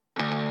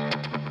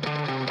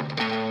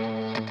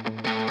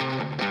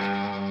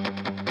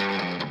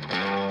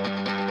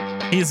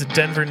He is a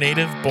Denver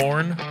native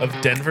born of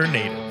Denver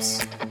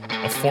natives,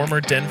 a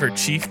former Denver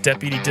Chief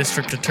Deputy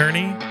District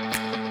Attorney.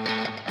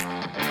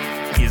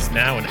 He is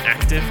now an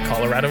active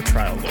Colorado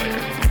trial lawyer.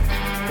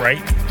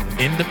 Bright,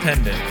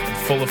 independent, and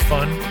full of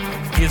fun,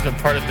 he has been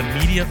part of the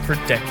media for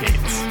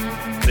decades.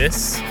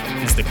 This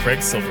is The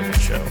Craig Silverman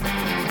Show.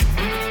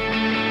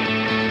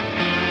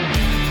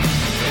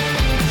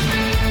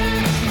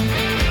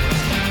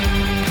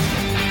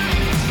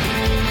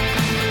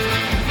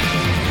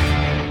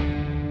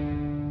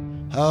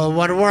 Oh,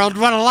 what a world,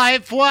 what a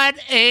life, what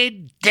a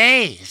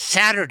day.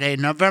 Saturday,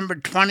 November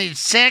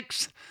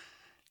 26th,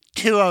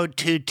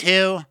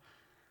 2022,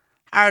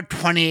 our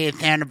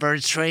 28th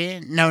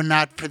anniversary. No,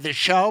 not for the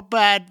show,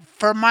 but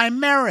for my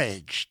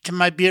marriage to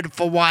my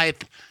beautiful wife,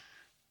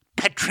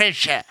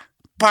 Patricia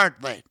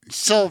Bartlett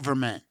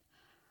Silverman.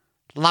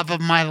 Love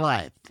of my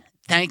life.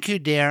 Thank you,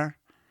 dear.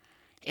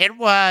 It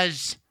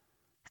was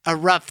a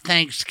rough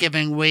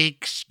Thanksgiving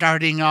week,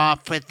 starting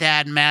off with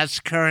that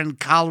massacre in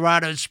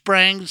Colorado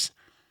Springs.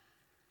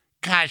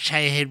 Gosh,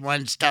 I hate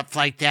when stuff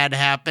like that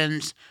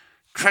happens.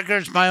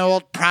 Triggers my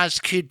old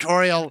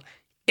prosecutorial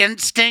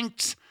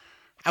instincts.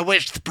 I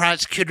wish the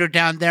prosecutor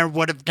down there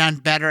would have done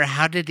better.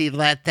 How did he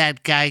let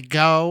that guy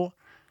go?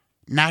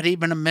 Not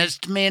even a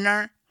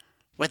misdemeanor?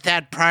 With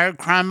that prior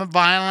crime of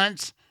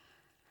violence?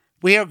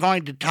 We are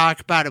going to talk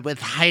about it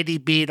with Heidi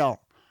Beedle.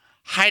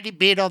 Heidi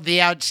Beedle,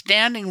 the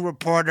outstanding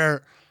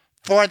reporter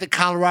for the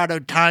Colorado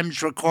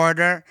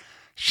Times-Recorder.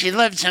 She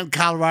lives in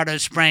Colorado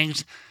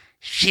Springs.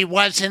 She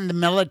was in the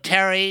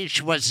military.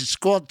 She was a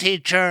school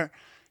teacher.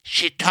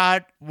 She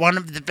taught one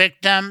of the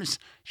victims.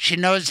 She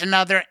knows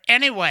another.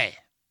 Anyway,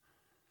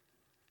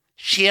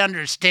 she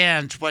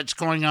understands what's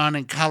going on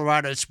in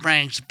Colorado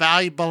Springs.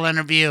 Valuable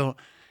interview,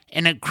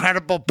 an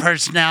incredible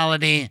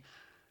personality,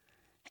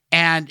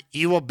 and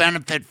you will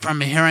benefit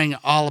from hearing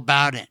all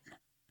about it.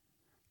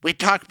 We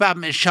talk about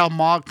Michelle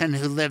Malkin,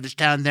 who lives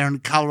down there in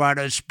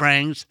Colorado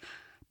Springs,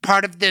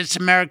 part of this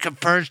America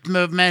First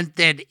movement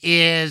that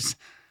is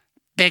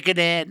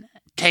bigoted,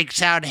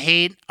 takes out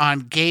hate on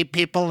gay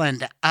people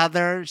and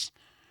others.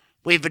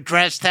 We've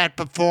addressed that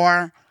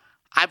before.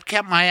 I've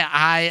kept my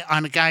eye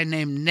on a guy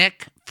named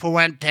Nick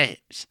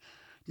Fuentes.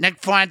 Nick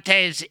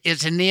Fuentes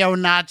is a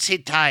neo-Nazi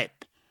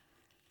type.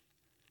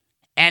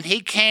 And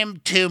he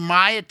came to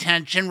my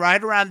attention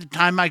right around the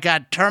time I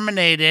got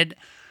terminated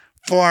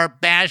for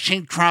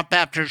bashing Trump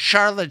after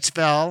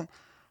Charlottesville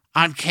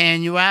on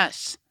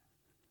KNUS.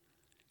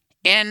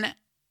 In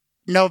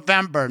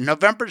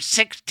November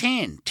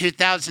 16,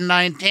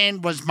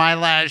 2019 was my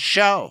last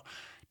show.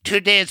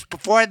 2 days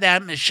before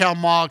that, Michelle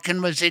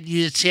Malkin was at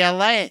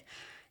UCLA.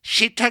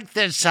 She took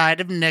the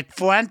side of Nick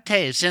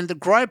Fuentes in the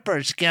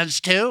Groypers.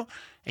 Against who?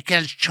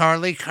 Against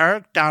Charlie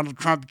Kirk, Donald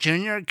Trump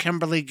Jr.,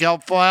 Kimberly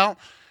Guilfoyle.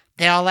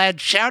 They all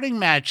had shouting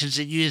matches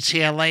at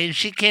UCLA.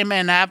 She came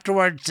in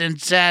afterwards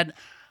and said,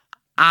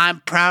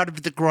 I'm proud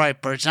of the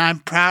Groypers. I'm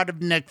proud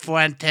of Nick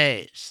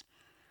Fuentes.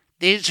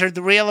 These are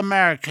the real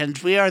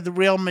Americans. We are the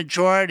real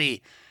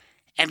majority.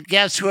 And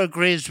guess who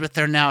agrees with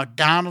her now?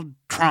 Donald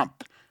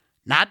Trump.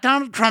 Not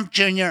Donald Trump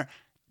Jr.,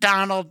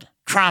 Donald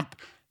Trump,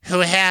 who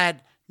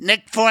had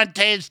Nick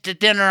Fuentes to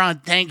dinner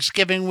on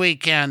Thanksgiving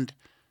weekend.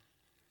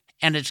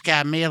 And it's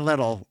got me a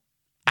little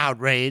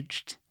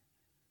outraged.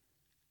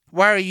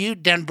 Where are you,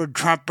 Denver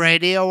Trump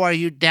Radio? Are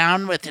you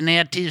down with an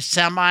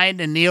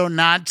anti-Semite, a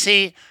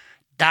neo-Nazi,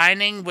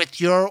 dining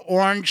with your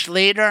orange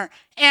leader?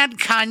 And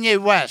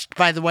Kanye West,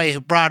 by the way,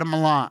 who brought him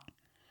along.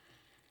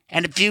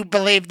 And if you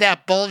believe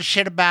that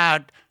bullshit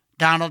about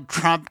Donald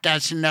Trump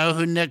doesn't know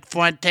who Nick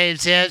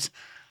Fuentes is,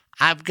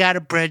 I've got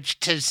a bridge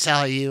to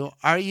sell you.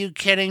 Are you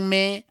kidding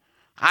me?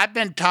 I've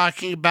been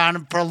talking about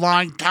him for a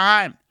long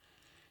time.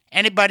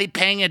 Anybody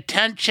paying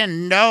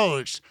attention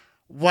knows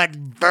what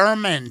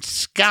vermin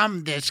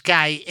scum this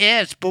guy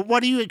is. But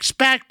what do you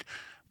expect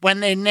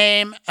when they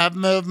name a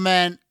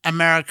movement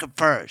America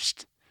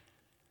First?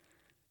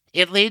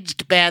 It leads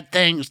to bad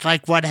things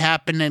like what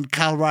happened in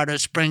Colorado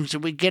Springs,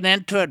 and we get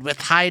into it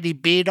with Heidi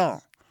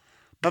Beedle.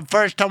 But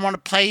first, I want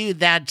to play you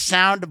that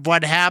sound of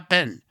what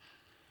happened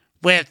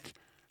with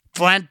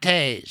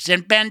Fuentes.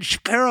 And Ben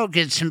Shapiro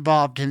gets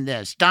involved in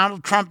this.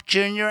 Donald Trump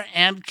Jr.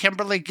 and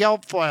Kimberly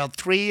Guilfoyle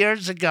 3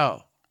 years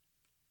ago.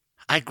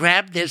 I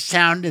grabbed this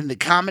sound in the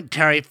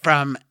commentary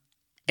from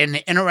an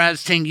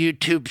interesting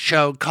YouTube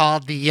show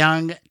called The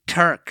Young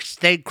Turks.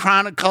 They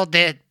chronicled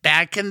it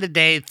back in the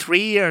day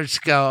 3 years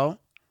ago.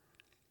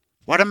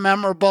 What a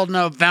memorable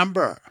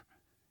November.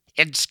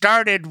 It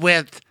started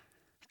with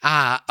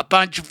a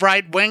bunch of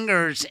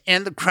right-wingers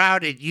in the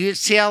crowd at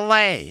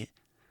UCLA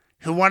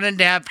who wanted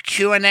to have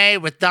Q&A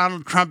with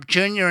Donald Trump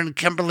Jr. and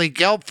Kimberly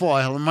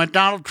Guilfoyle. And when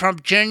Donald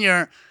Trump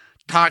Jr.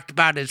 talked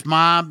about his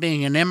mom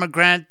being an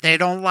immigrant, they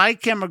don't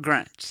like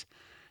immigrants.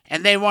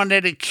 And they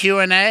wanted a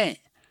Q&A.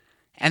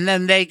 And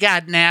then they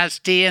got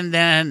nasty, and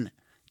then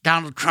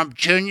Donald Trump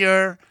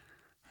Jr.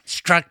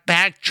 struck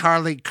back.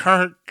 Charlie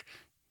Kirk,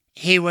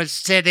 he was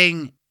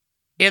sitting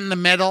in the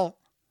middle.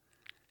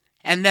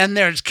 And then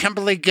there's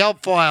Kimberly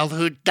Guilfoyle,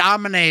 who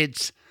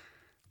dominates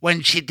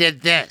when she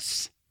did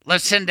this.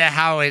 Listen to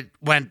how it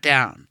went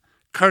down,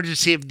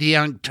 courtesy of the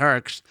Young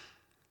Turks.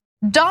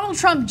 Donald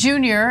Trump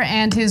Jr.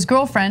 and his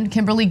girlfriend,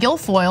 Kimberly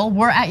Guilfoyle,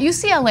 were at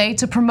UCLA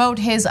to promote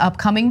his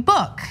upcoming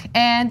book.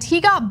 And he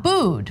got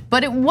booed,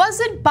 but it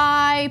wasn't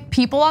by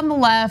people on the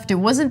left. It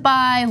wasn't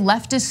by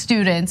leftist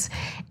students.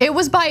 It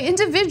was by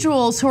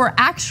individuals who are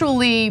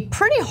actually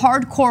pretty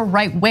hardcore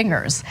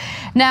right-wingers.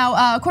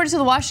 Now, according to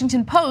the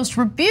Washington Post,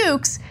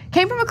 rebukes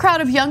came from a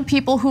crowd of young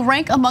people who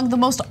rank among the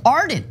most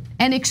ardent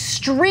and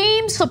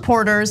extreme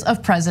supporters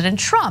of President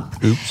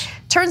Trump. Oops.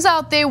 Turns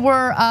out they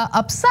were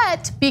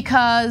upset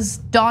because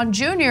Don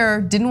Jr.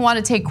 didn't want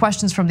to take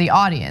questions from the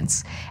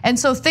audience. And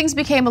so things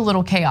became a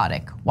little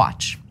chaotic.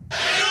 Watch.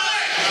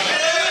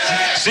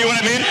 See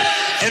what I mean?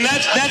 And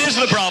that is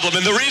the problem.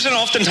 And the reason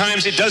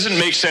oftentimes it doesn't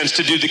make sense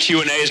to do the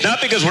Q&A is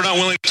not because we're not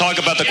willing to talk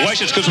about the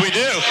questions, because we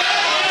do.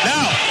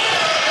 No,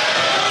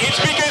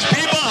 it's because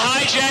people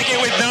hijack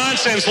it with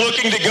nonsense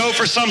looking to go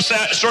for some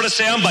sort of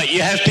soundbite.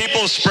 You have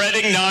people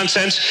spreading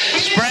nonsense,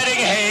 spreading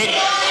hate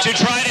to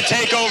try to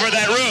take over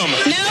that room.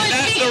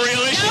 That's the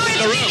real issue in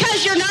the room.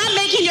 Because you're not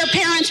making your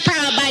parents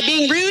proud by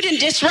being rude and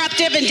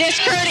disruptive and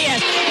discourteous.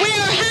 We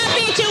are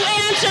happy to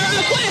answer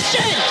a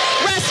question.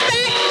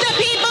 Respect the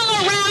people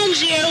around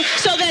you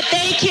so that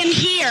they can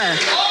hear.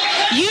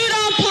 You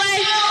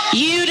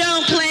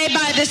don't play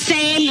by the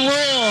same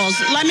rules.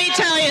 Let me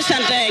tell you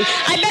something.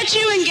 I bet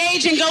you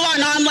engage and go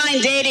on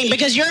online dating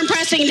because you're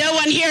impressing no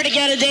one here to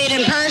get a date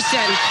in person.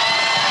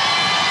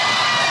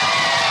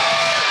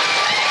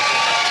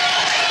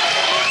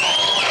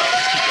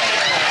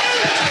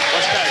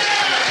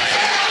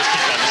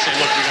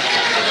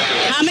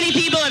 How many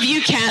people have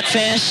you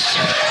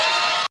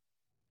catfished?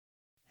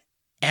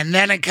 And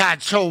then it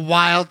got so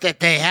wild that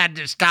they had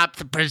to stop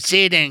the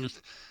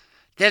proceedings.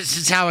 This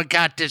is how it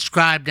got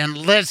described. And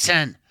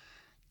listen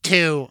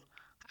to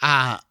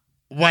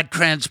what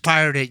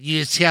transpired at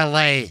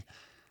UCLA.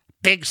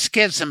 Big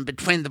schism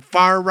between the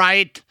far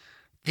right,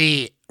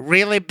 the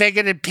really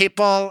bigoted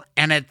people,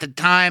 and at the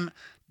time,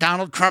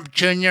 Donald Trump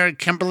Jr.,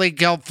 Kimberly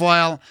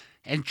Guilfoyle,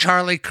 and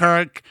Charlie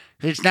Kirk,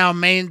 who's now a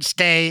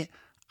mainstay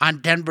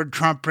on Denver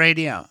Trump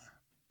radio.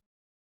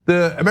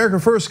 The America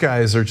First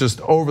guys are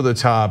just over the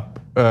top,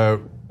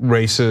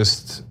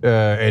 racist,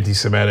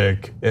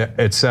 anti-Semitic,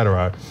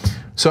 etc.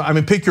 So, I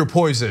mean, pick your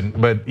poison,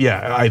 but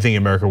yeah, I think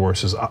America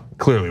Worst is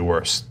clearly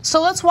worse.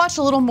 So let's watch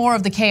a little more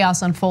of the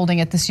chaos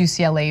unfolding at this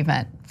UCLA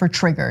event for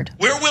Triggered.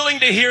 We're willing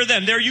to hear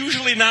them. They're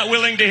usually not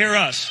willing to hear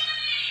us.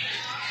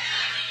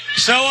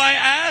 So I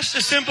asked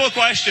a simple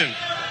question.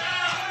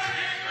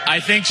 I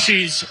think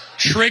she's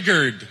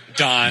triggered,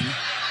 Don.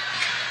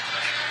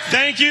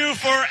 Thank you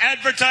for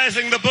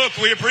advertising the book.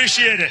 We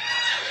appreciate it.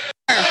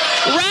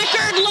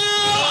 Record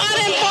low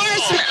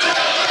unenforcement.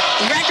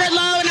 Record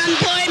low in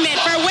unemployment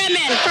for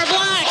women, for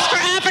blacks, for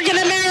African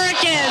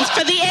Americans,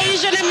 for the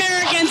Asian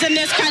Americans in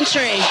this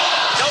country.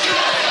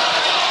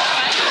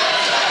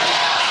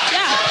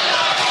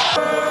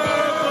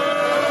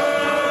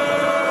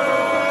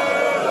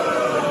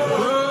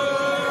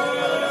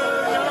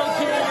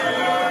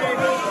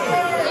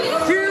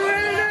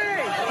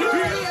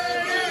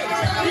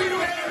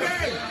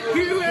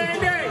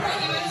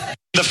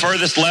 The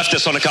furthest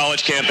leftist on a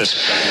college campus,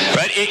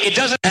 right? It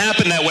doesn't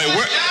happen that way.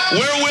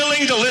 We're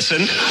willing to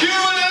listen.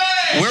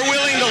 We're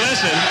willing to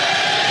listen.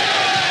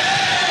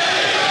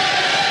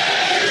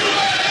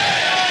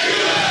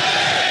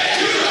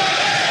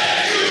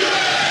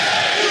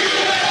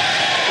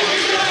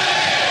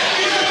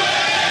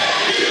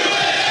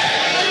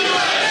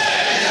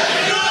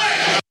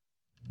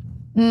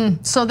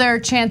 So they're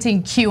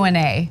chanting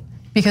Q&A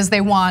because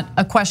they want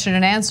a question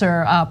and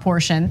answer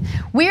portion.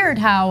 Weird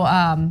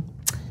how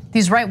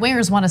these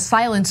right-wingers want to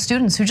silence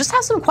students who just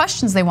have some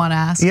questions they want to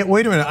ask. Yeah,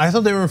 wait a minute. I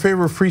thought they were in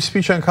favor of free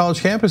speech on college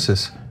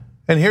campuses.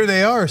 And here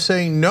they are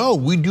saying, no,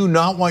 we do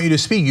not want you to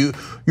speak.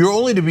 You're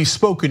only to be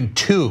spoken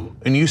to,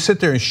 and you sit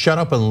there and shut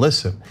up and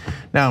listen.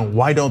 Now,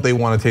 why don't they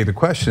want to take the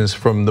questions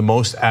from the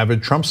most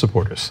avid Trump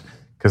supporters?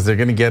 Because they're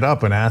going to get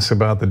up and ask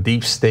about the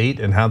deep state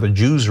and how the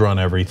Jews run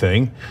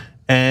everything.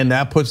 And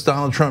that puts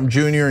Donald Trump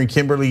Jr. and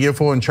Kimberly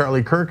Guilfoyle and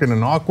Charlie Kirk in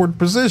an awkward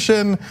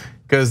position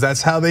because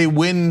that's how they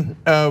win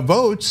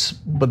votes,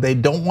 but they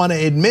don't want to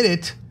admit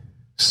it.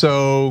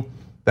 So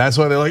that's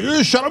why they're like,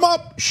 shut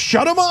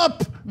them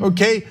up,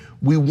 okay?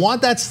 We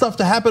want that stuff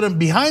to happen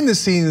behind the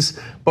scenes,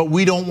 but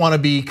we don't want to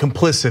be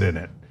complicit in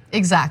it.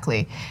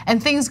 Exactly,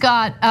 and things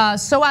got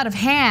so out of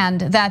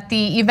hand that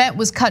the event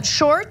was cut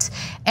short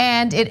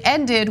and it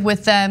ended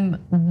with them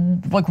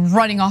like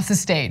running off the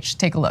stage.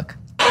 Take a look.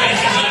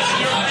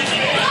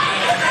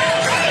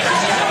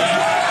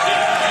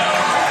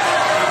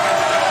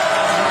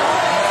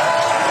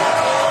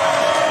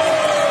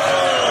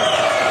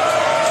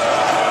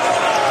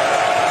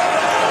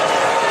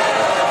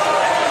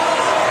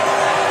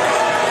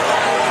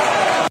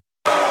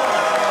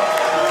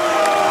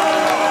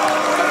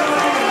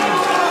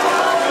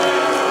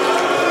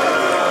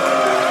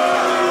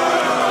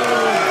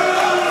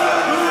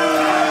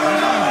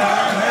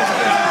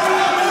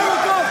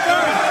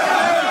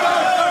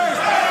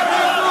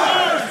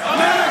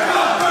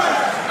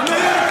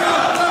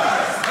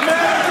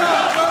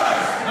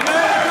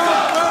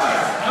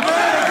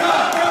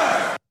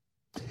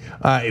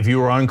 If you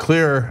were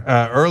unclear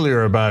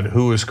earlier about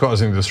who was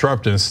causing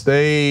disruptance,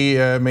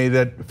 they made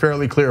that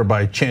fairly clear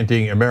by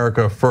chanting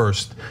America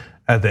first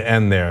at the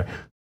end there.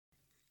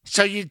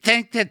 So you'd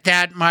think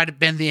that might have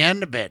been the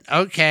end of it.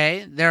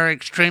 Okay, there are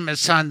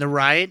extremists on the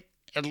right.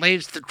 At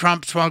least the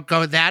Trumps won't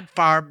go that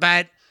far,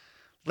 but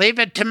leave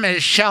it to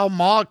Michelle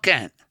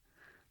Malkin,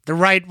 the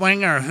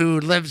right-winger who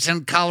lives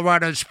in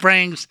Colorado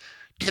Springs,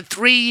 to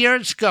 3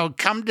 years ago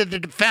come to the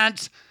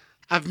defense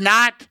of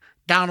not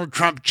Donald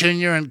Trump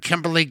Jr. and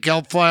Kimberly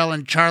Guilfoyle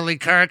and Charlie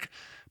Kirk,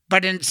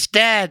 but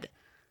instead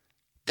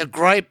the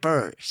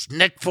Groypers,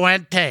 Nick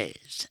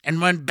Fuentes.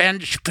 And when Ben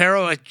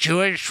Shapiro, a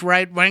Jewish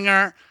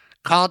right-winger,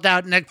 called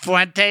out Nick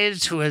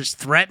Fuentes, who has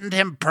threatened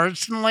him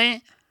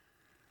personally,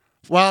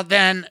 well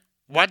then,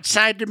 what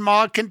side did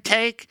Malkin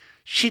take?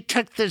 She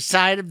took the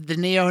side of the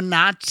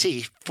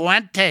neo-Nazi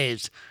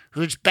Fuentes,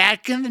 who's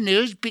back in the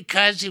news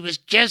because he was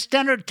just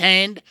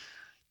entertained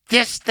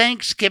this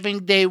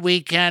Thanksgiving Day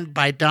weekend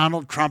by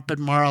Donald Trump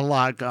in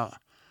Mar-a-Lago.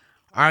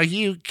 Are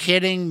you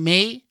kidding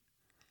me?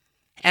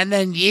 And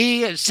then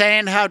Yi is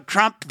saying how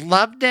Trump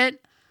loved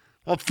it?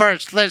 Well,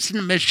 first, listen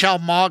to Michelle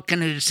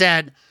Malkin, who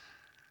said,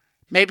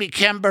 maybe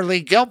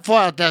Kimberly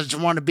Guilfoyle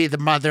doesn't want to be the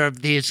mother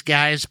of these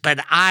guys, but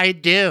I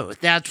do.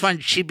 That's when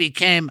she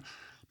became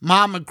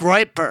Mama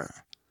Groyper.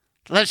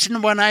 Listen to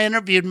when I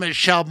interviewed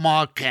Michelle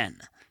Malkin.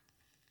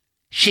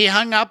 She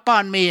hung up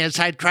on me as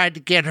I tried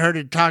to get her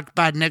to talk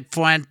about Nick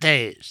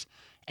Fuentes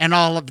and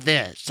all of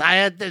this. I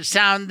had the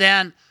sound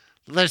then.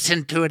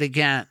 Listen to it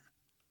again.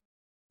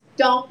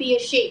 Don't be a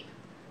sheep.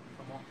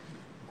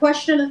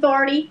 Question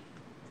authority.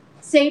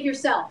 Save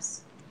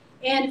yourselves.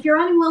 And if you're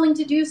unwilling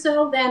to do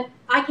so, then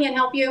I can't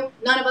help you.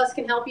 None of us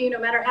can help you, no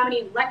matter how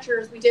many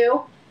lectures we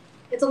do.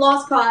 It's a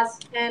lost cause,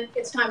 and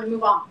it's time to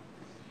move on.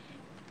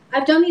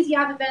 I've done these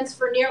YAP events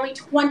for nearly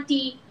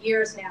 20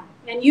 years now,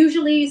 and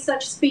usually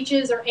such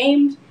speeches are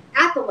aimed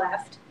at the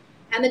left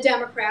and the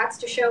Democrats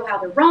to show how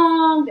they're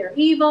wrong, they're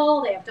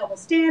evil, they have double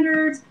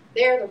standards,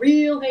 they're the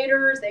real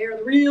haters, they are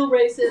the real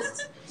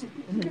racists.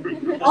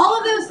 All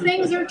of those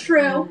things are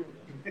true,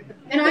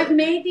 and I've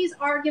made these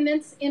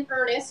arguments in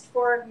earnest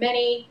for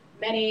many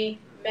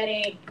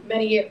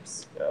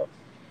years.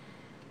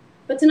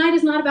 But tonight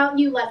is not about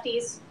you,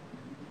 lefties.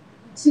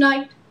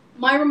 Tonight,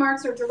 my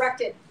remarks are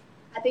directed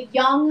at the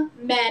young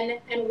men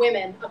and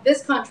women of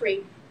this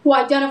country who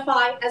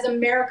identify as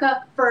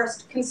America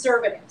First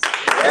conservatives.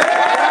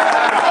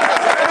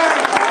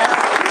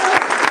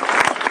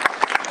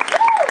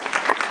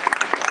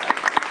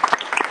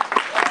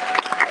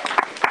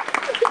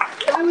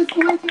 I was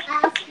going to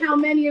ask how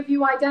many of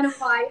you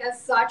identify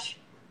as such,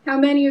 how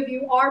many of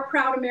you are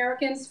proud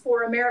Americans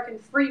for American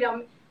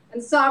freedom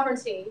and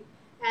sovereignty.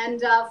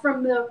 And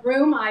from the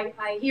room, I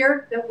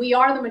hear that we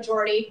are the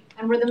majority,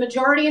 and we're the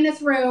majority in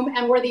this room,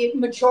 and we're the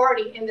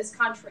majority in this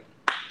country.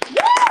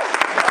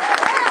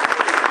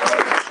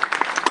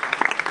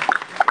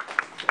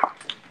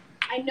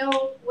 I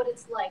know what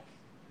it's like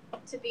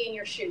to be in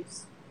your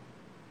shoes,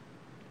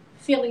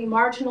 feeling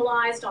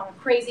marginalized on a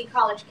crazy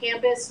college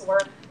campus or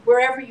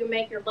wherever you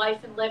make your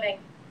life and living,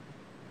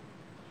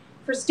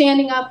 for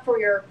standing up for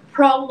your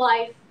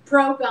pro-life,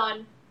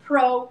 pro-gun,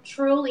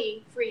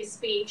 pro-truly free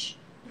speech,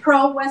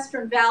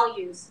 pro-Western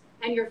values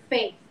and your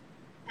faith,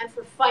 and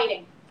for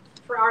fighting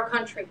for our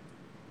country.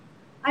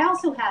 I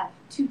also have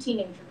 2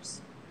 teenagers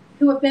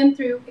who have been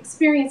through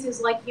experiences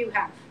like you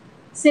have,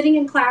 sitting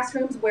in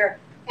classrooms where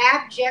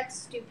abject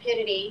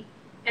stupidity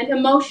and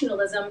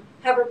emotionalism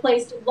have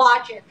replaced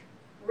logic,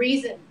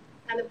 reason,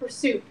 and the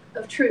pursuit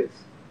of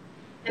truth.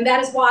 And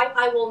that is why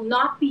I will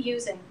not be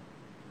using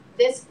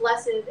this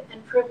blessed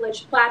and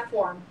privileged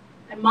platform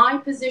and my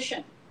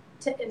position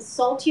to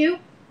insult you,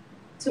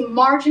 to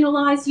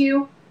marginalize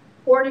you,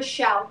 or to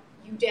shout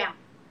you down.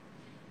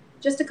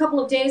 Just a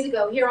couple of days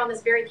ago, here on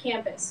this very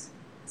campus,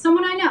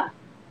 someone I know,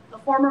 a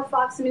former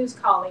Fox News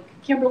colleague,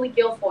 Kimberly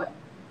Guilfoyle,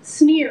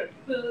 sneered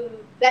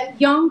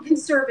that young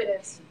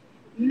conservatives,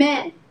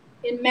 men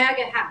in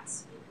MAGA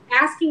hats,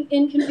 asking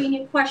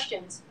inconvenient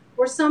questions,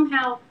 were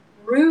somehow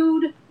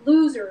rude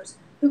losers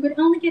who could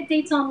only get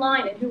dates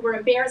online and who were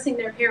embarrassing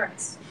their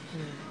parents.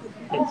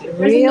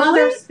 There's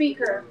another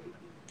speaker,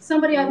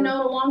 somebody I've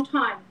known a long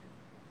time,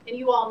 and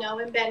you all know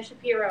him, Ben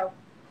Shapiro,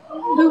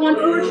 who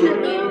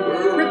unfortunately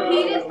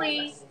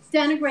repeatedly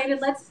denigrated,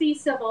 let's be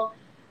civil,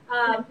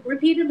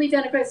 repeatedly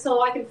denigrated,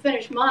 so I can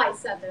finish my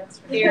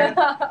sentence here,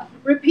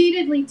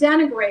 repeatedly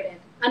denigrated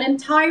an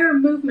entire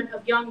movement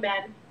of young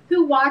men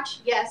who watch,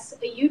 yes,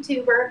 a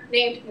YouTuber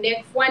named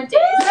Nick Fuentes.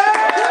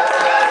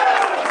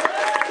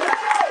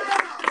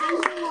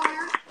 And who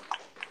are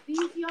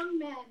these young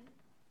men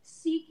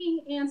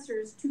seeking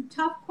answers to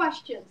tough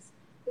questions,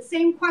 the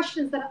same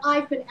questions that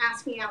I've been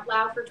asking out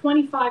loud for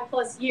 25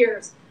 plus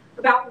years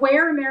about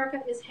where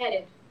America is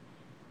headed.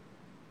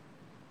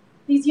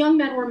 These young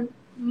men were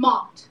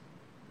mocked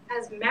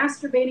as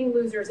masturbating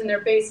losers in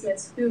their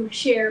basements who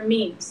share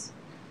memes.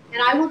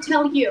 And I will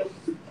tell you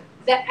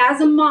that as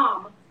a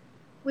mom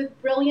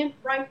with brilliant,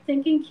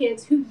 right-thinking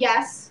kids who,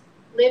 yes,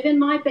 live in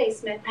my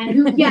basement and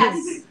who,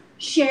 yes,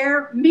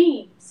 share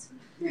memes,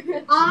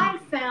 I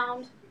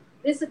found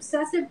this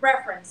obsessive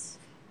reference,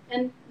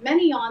 and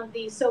many on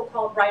the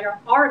so-called right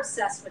are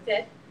obsessed with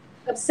it,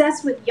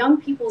 obsessed with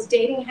young people's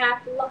dating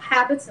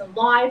habits and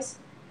lives.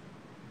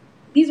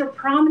 These are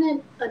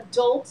prominent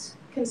adult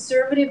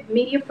conservative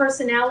media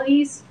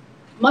personalities,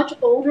 much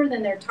older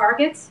than their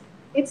targets.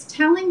 It's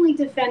tellingly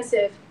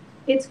defensive,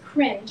 it's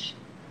cringe,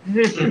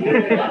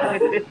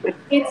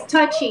 it's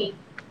touchy,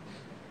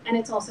 and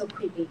it's also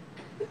creepy.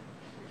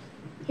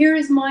 Here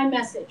is my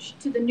message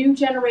to the new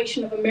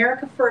generation of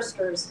America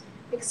Firsters,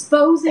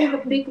 exposing the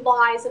big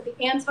lies of the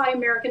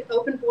anti-American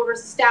open borders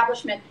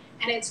establishment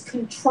and its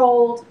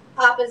controlled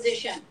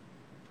opposition.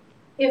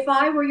 If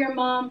I were your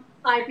mom,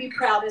 I'd be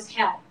proud as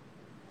hell.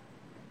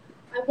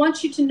 I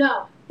want you to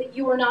know that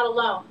you are not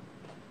alone,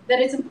 that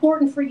it's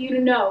important for you to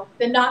know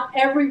that not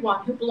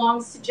everyone who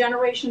belongs to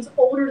generations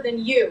older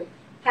than you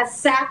has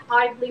sat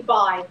idly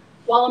by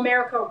while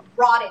America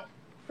rotted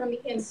from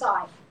the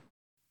inside.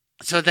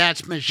 So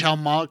that's Michelle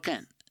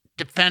Malkin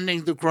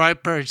defending the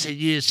Groypers at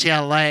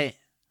UCLA.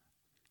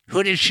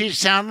 Who does she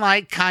sound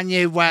like?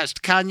 Kanye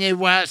West. Kanye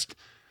West,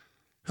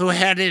 who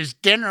had his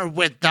dinner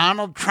with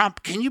Donald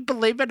Trump. Can you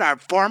believe it? Our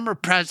former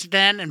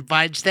president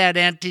invites that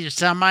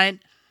anti-Semite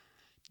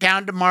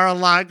down to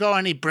Mar-a-Lago,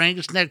 and he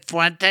brings Nick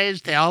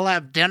Fuentes. They all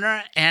have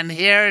dinner, and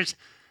here's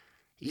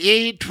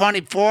Ye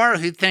 24,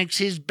 who thinks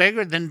he's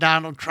bigger than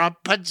Donald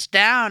Trump, puts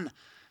down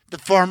the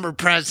former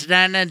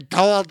president and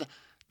told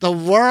the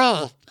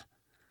world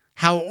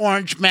how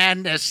Orange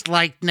Madness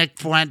liked Nick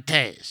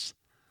Fuentes.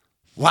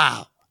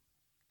 Wow.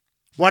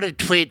 What a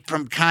tweet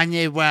from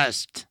Kanye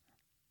West,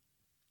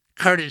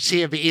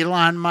 courtesy of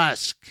Elon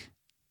Musk.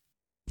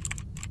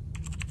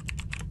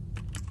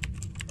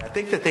 I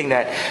think the thing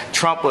that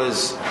Trump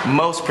was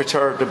most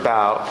perturbed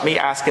about, me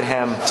asking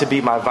him to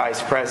be my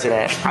vice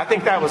president, I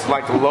think that was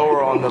like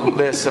lower on the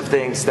list of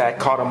things that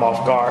caught him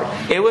off guard.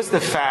 It was the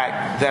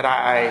fact that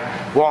I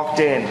walked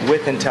in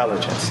with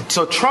intelligence.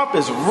 So Trump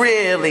is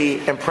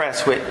really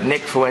impressed with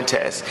Nick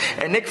Fuentes.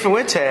 And Nick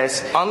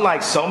Fuentes,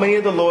 unlike so many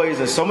of the lawyers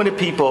and so many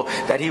people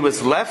that he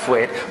was left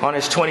with on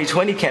his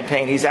 2020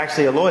 campaign, he's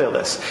actually a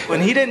loyalist.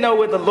 When he didn't know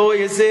what the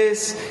lawyers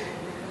is,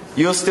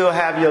 you'll still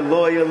have your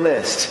lawyer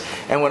list.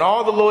 And when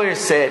all the lawyers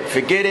said,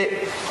 forget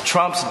it,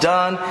 Trump's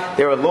done,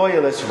 there were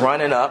loyalists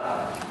running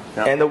up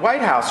in the White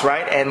House,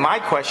 right? And my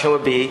question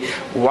would be,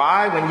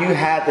 why, when you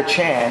had the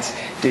chance,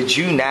 did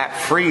you not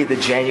free the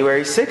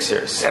January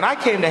 6ers? And I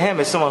came to him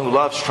as someone who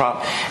loves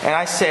Trump, and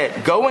I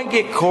said, go and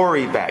get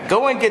Corey back.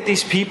 Go and get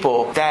these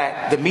people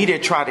that the media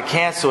tried to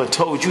cancel and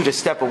told you to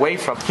step away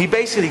from. He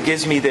basically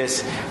gives me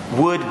this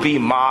would-be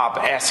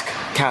mob-esque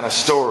kind of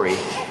story,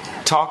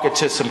 talking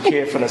to some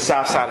kid from the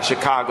south side of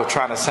Chicago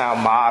trying to sound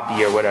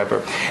mobby or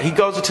whatever. He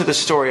goes into the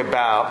story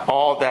about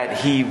all that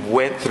he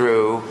went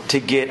through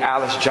to get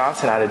Alice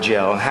Johnson out of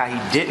jail and how he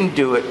didn't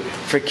do it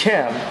for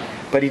Kim,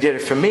 but he did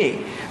it for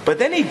me. But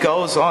then he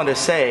goes on to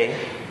say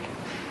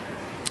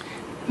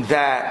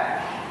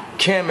that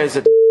Kim is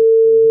a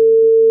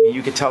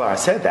you could tell her I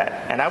said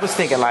that. And I was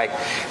thinking, like,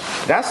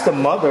 that's the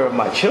mother of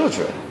my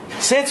children.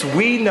 Since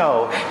we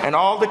know, and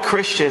all the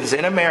Christians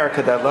in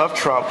America that love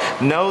Trump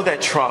know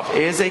that Trump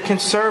is a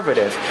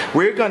conservative,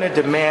 we're going to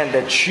demand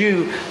that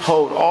you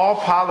hold all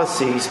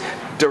policies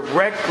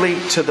directly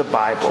to the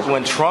Bible.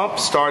 When Trump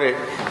started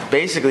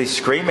basically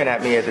screaming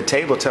at me at the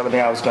table, telling me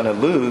I was going to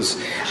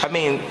lose, I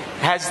mean,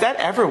 has that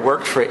ever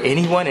worked for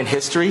anyone in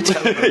history?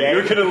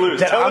 You're going to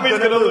lose. Tell him he's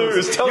going to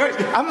lose.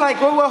 I'm like,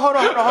 well, hold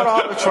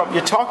on, Trump.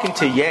 You're talking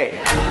to Ye.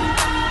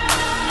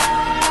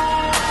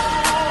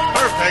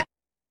 Perfect.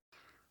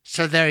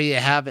 So there you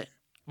have it.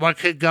 What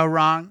could go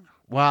wrong?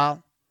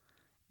 Well,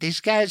 these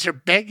guys are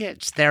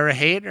bigots. They're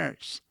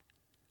haters.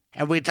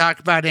 And we talk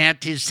about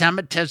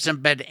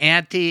anti-Semitism, but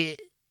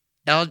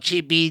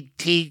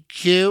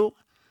anti-LGBTQ,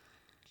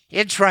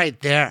 it's right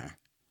there.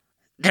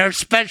 There's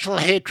special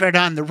hatred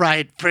on the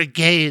right for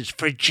gays,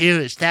 for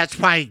Jews. That's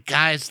why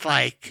guys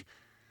like,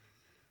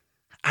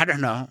 I don't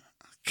know,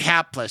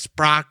 Kaplis,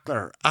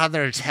 Brockler,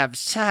 others have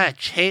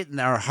such hate in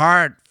their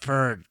heart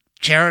for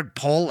Jared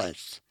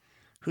Polis,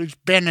 who's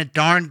been a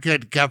darn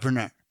good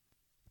governor.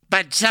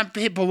 But some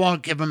people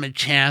won't give him a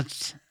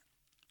chance.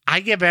 I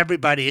give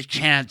everybody a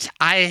chance.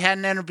 I had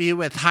an interview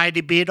with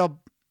Heidi Beedle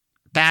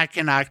back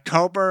in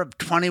October of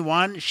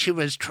 21. She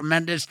was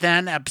tremendous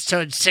then,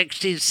 episode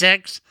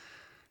 66.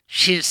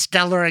 She's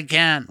stellar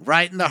again,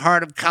 right in the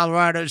heart of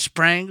Colorado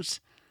Springs.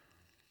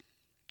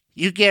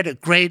 You get a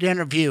great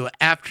interview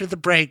after the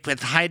break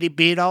with Heidi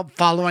Beedle.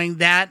 Following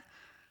that,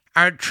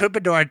 our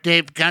troubadour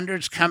Dave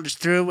Gunders comes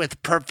through with a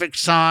perfect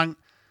song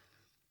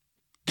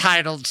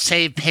titled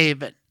Safe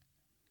Haven.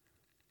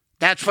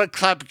 That's what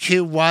Club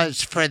Q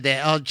was for the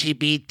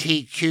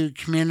LGBTQ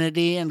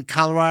community in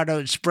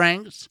Colorado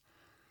Springs.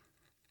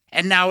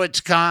 And now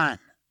it's gone.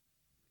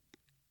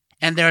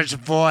 And there's a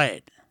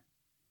void.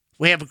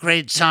 We have a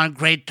great song,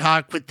 great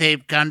talk with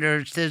Dave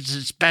Gunders. This is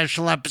a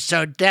special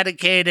episode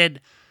dedicated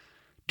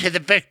to the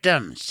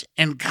victims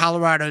in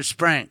Colorado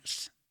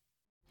Springs.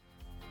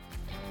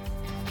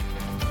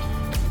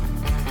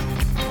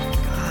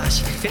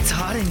 gosh, it's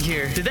hot in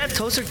here. Did that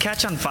toaster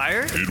catch on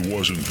fire? It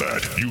wasn't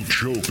that. You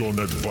choked on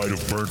that bite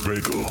of burnt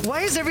bagel.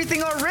 Why is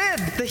everything all red?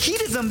 The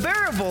heat is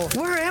unbearable.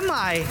 Where am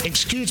I?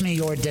 Excuse me,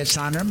 Your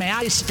Dishonor. May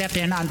I step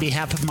in on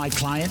behalf of my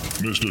client?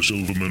 Mr.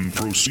 Silverman,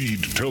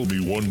 proceed. Tell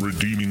me one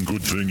redeeming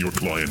good thing your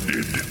client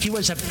did. He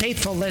was a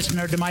faithful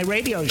listener to my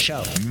radio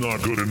show.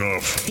 Not good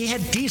enough. He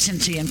had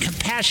decency and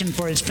compassion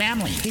for his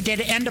family. He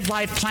did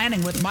end-of-life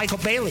planning with Michael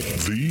Bailey.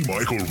 The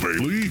Michael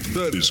Bailey?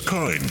 That is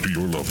kind to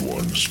your loved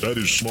ones. That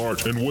is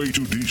smart and way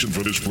too decent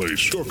for this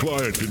place. Your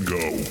client can go.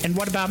 And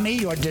what about me,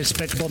 Your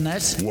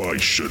Despicableness? Why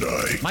should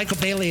I? Michael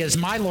Bailey is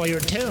my lawyer,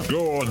 too.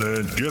 Go on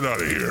then. Get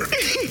out of here.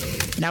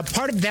 Now,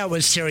 part of that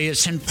was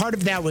serious and part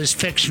of that was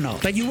fictional.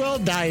 But you will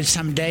die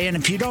someday, and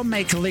if you don't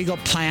make a legal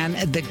plan,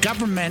 the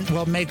government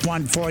will make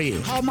one for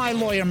you. Call my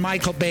lawyer,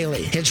 Michael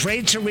Bailey. His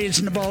rates are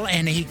reasonable,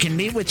 and he can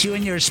meet with you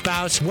and your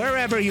spouse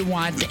wherever you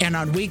want and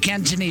on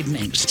weekends and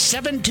evenings.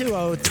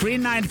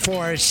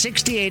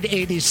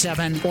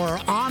 720-394-6887 or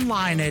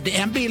online at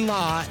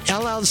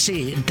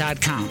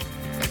mblawllc.com.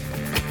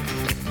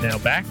 Now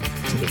back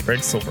to the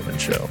Craig Silverman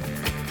Show.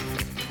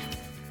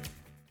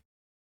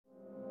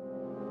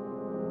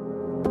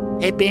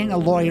 Hey, being a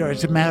lawyer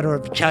is a matter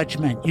of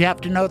judgment. You have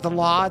to know the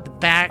law, the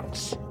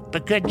facts,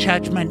 but good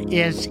judgment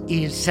is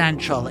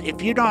essential.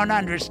 If you don't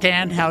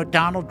understand how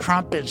Donald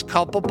Trump is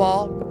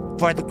culpable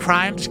for the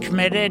crimes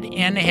committed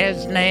in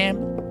his name,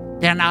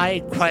 then I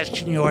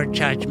question your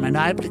judgment.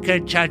 I have the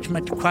good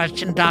judgment to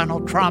question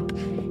Donald Trump.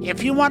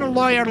 If you want a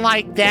lawyer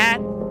like that,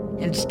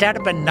 instead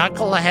of a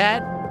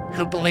knucklehead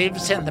who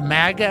believes in the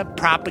MAGA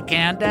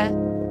propaganda,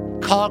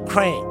 call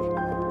Craig.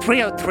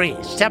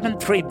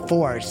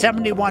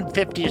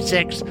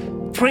 303-734-7156,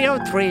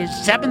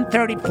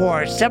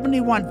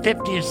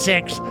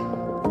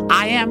 303-734-7156.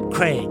 I am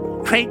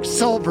Craig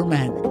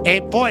Silverman,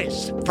 a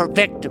voice for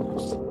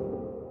victims.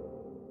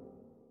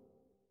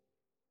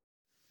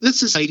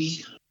 This is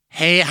Heidi.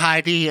 Hey,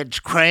 Heidi, it's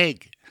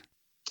Craig.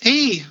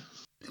 Hey.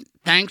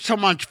 Thanks so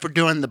much for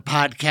doing the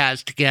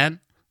podcast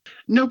again.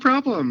 No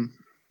problem.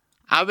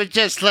 I was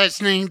just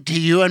listening to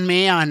you and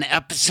me on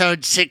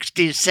episode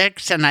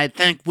 66, and I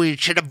think we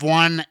should have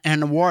won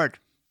an award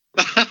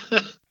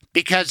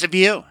because of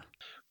you.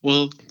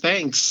 Well,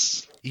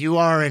 thanks. You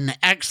are an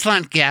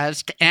excellent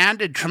guest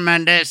and a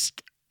tremendous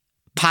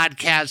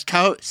podcast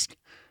host.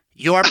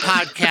 Your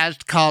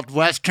podcast called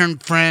Western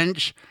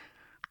Fringe.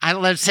 I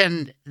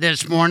listened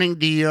this morning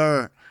to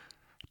your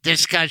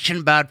discussion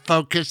about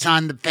focus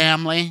on the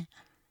family,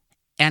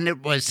 and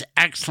it was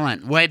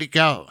excellent. Way to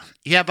go.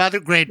 You have other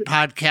great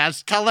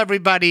podcasts. Tell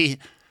everybody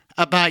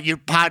about your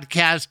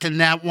podcast and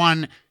that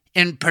one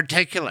in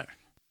particular.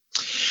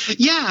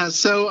 Yeah,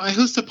 so I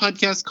host a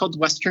podcast called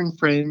Western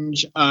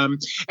Fringe, and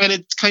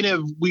it's kind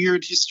of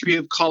weird history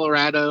of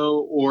Colorado,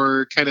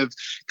 or kind of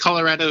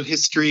Colorado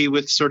history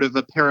with sort of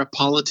a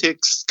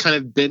parapolitics kind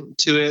of bent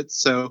to it.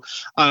 So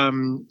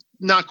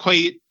not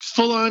quite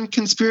full-on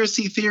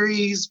conspiracy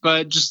theories,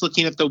 but just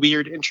looking at the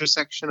weird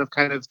intersection of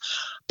kind of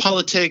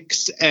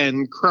politics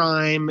and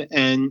crime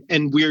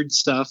and weird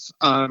stuff.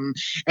 And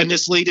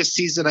this latest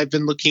season, I've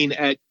been looking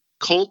at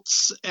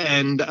cults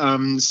and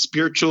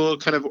spiritual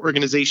kind of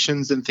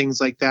organizations and things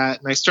like that.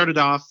 And I started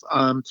off,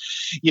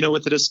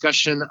 with a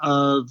discussion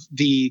of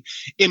the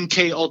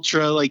MK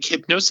Ultra like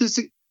hypnosis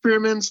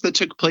experiments that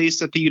took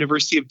place at the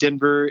University of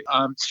Denver,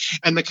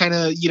 and the kind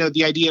of,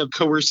 the idea of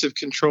coercive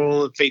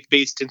control of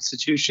faith-based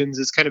institutions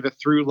is kind of a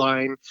through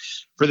line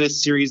for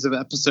this series of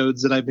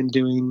episodes that I've been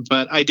doing.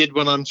 But I did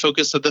one on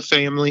Focus on the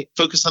Family,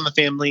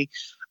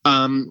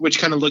 which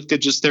kind of looked at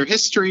just their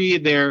history,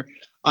 their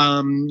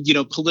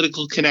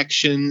political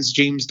connections.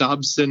 James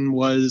Dobson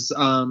was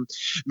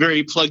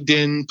very plugged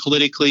in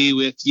politically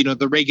with,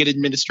 the Reagan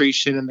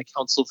administration and the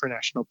Council for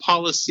National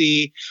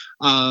Policy,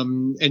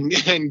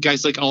 and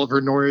guys like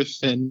Oliver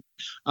North and,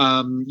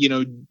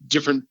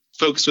 different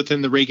folks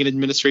within the Reagan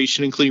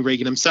administration, including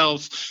Reagan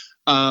himself.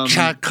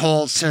 Chuck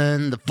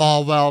Colson, the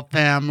Falwell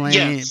family,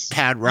 yes.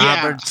 Pat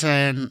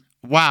Robertson.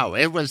 Yeah. Wow,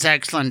 it was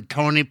excellent.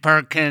 Tony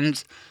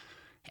Perkins.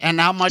 And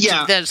how much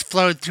of this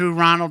flowed through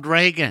Ronald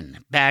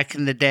Reagan back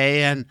in the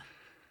day. And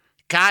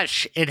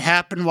gosh, it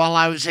happened while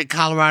I was at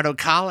Colorado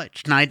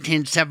College.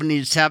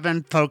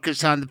 1977,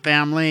 Focus on the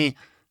Family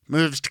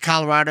moves to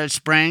Colorado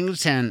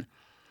Springs. And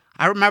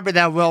I remember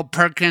that Will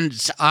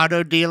Perkins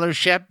auto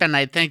dealership. And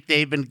I think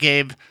they even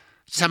gave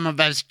some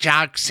of us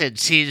jocks at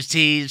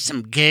CC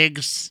some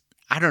gigs,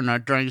 I don't know,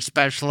 during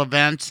special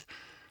events.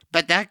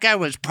 But that guy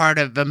was part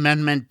of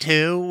Amendment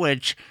 2,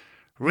 which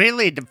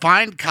really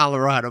defined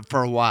Colorado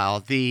for a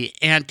while. The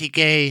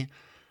anti-gay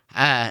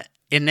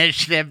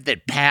initiative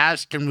that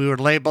passed, and we were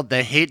labeled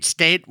the hate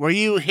state. Were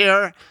you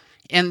here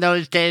in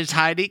those days,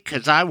 Heidi?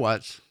 Because I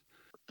was.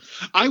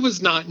 I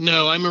was not.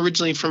 No, I'm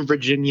originally from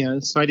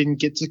Virginia, so I didn't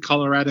get to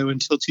Colorado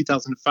until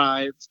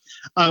 2005.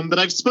 But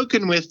I've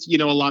spoken with,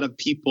 a lot of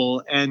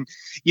people, and,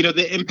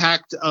 the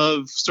impact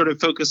of sort of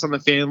focus on the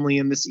family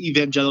and this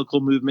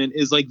evangelical movement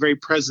is like very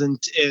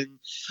present in,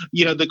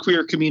 the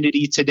queer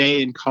community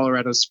today in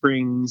Colorado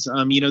Springs.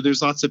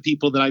 There's lots of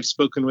people that I've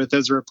spoken with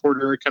as a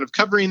reporter kind of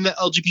covering the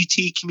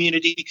LGBT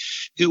community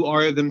who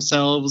are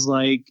themselves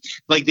like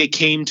they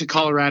came to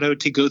Colorado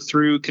to go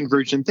through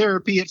conversion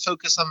therapy at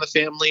Focus on the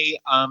Family.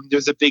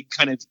 There's a big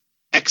kind of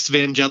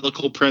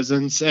ex-evangelical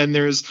presence, and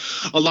there's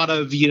a lot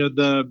of,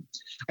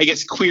 I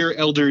guess, queer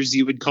elders,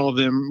 you would call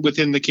them,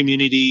 within the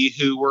community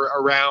who were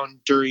around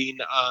during,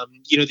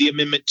 the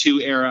Amendment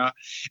 2 era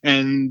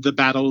and the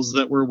battles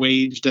that were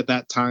waged at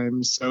that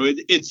time. So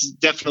it's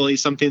definitely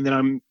something that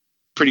I'm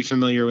pretty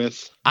familiar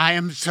with. I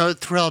am so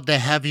thrilled to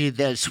have you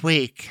this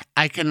week.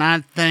 I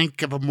cannot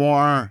think of a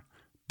more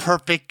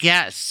perfect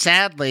guest,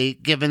 sadly,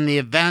 given the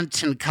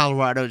events in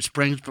Colorado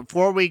Springs.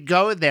 Before we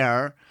go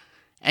there,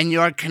 and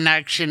your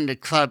connection to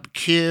Club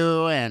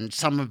Q and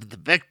some of the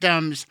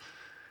victims,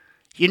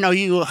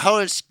 you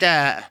host,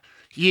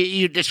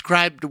 you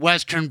described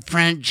Western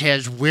Fringe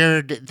as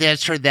weird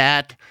this or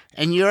that,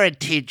 and you're a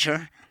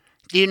teacher.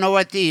 Do you know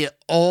what the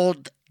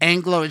old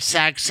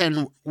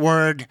Anglo-Saxon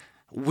word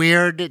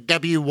weird,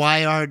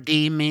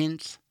 W-Y-R-D,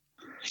 means?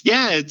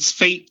 Yeah, it's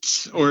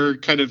fate or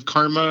kind of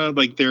karma,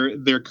 like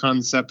their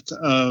concept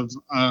of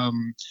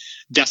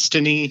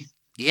destiny.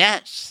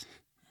 Yes.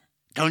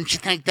 Don't you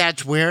think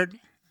that's weird?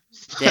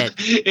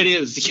 It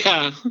is,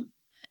 yeah.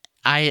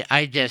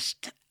 I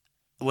just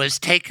was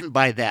taken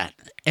by that.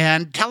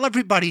 And tell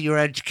everybody your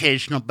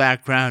educational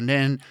background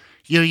and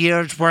your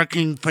years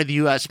working for the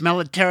U.S.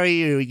 military,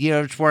 your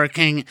years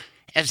working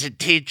as a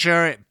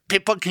teacher.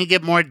 People can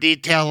get more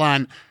detail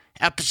on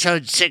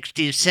episode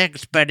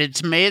 66, but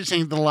it's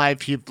amazing the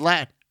life you've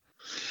led.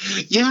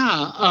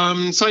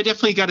 Yeah, so I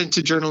definitely got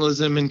into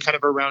journalism in kind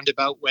of a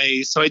roundabout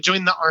way. So I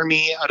joined the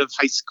Army out of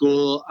high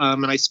school,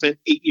 and I spent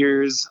 8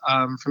 years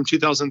from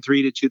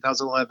 2003 to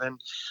 2011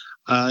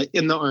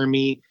 in the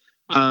Army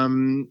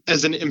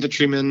as an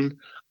infantryman.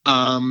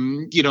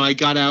 I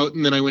got out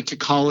and then I went to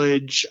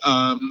college.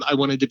 I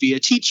wanted to be a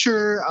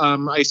teacher.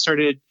 I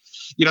started...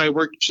 I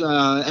worked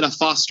at a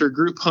foster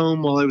group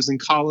home while I was in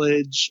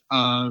college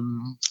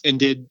and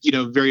did,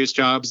 various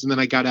jobs. And then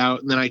I got out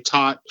and then I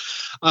taught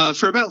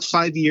for about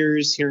 5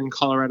 years here in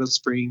Colorado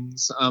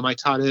Springs. I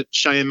taught at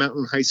Cheyenne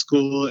Mountain High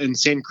School and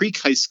Sand Creek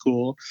High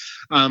School.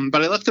 But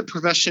I left the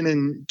profession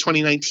in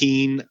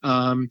 2019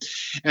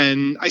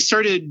 and I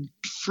started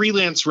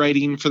freelance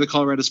writing for the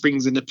Colorado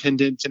Springs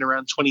Independent in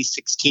around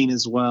 2016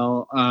 as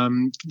well,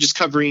 just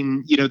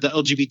covering, the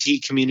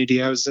LGBT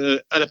community. I was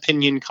an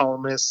opinion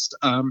columnist.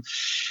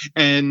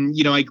 And,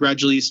 I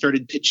gradually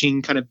started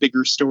pitching kind of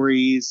bigger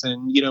stories.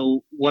 And,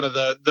 one of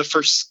the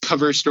first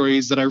cover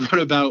stories that I wrote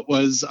about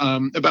was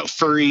about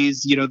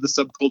furries, the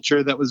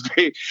subculture that was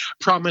very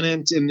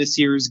prominent in this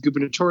year's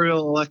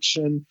gubernatorial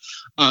election.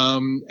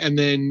 And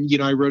then,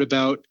 I wrote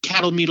about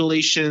cattle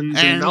mutilations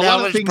and a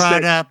lot of things that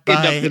end up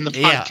in the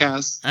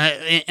podcast.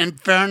 In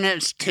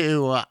fairness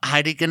to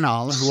Heidi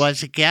Beedle, who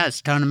was a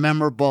guest on a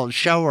memorable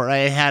show where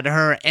I had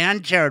her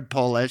and Jared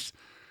Polis,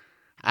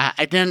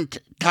 I didn't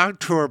talk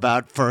to her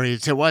about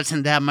furries. It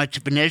wasn't that much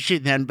of an issue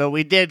then, but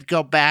we did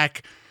go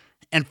back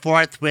and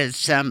forth with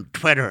some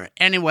Twitter.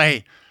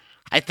 Anyway,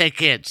 I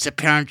think it's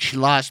apparent she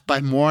lost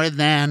by more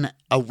than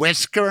a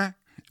whisker,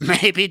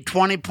 maybe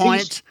 20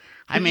 points.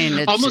 I mean,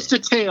 it's almost a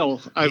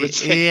tail, I would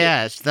say.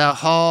 Yes, the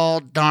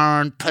whole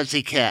darn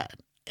pussycat.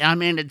 I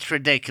mean, it's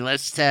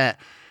ridiculous. And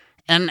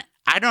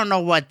I don't know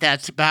what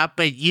that's about,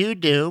 but you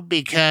do,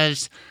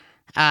 because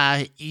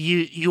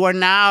you are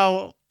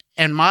now...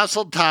 And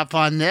mazel tov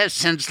on this,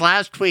 since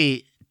last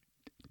we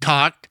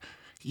talked,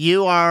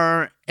 you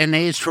are an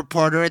ace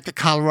reporter at the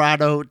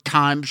Colorado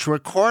Times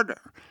Recorder,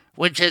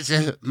 which is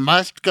a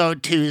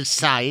must-go-to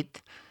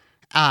site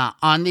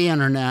on the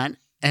internet,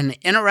 an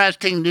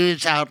interesting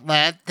news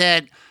outlet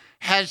that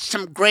has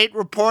some great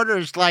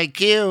reporters like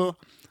you.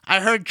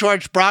 I heard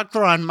George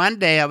Brockler on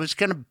Monday. I was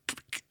going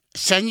to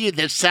send you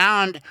the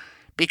sound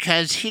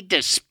because he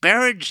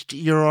disparaged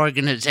your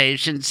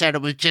organization, said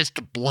it was just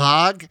a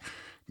blog.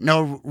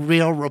 No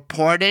real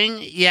reporting,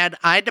 yet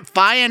I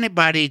defy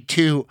anybody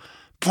to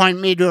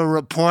point me to a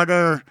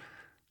reporter,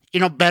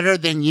 better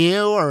than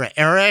you or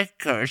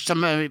Eric or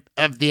some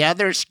of the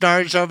other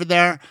stars over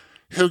there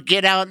who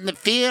get out in the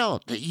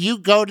field. You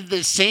go to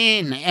the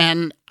scene,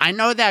 and I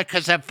know that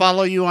because I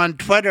follow you on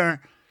Twitter.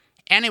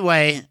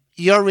 Anyway,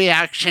 your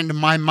reaction to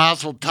my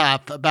mazel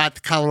tov about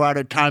the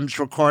Colorado Times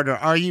Recorder,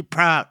 are you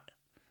proud?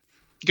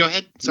 Go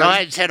ahead. Sorry. No,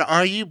 I said,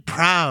 are you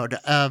proud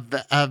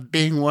of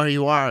being where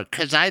you are?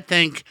 Because I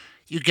think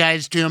you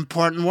guys do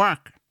important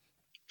work.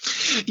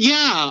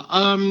 Yeah.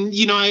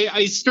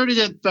 I started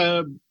at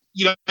the,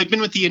 I've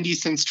been with the Indie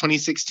since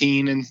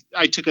 2016, and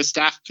I took a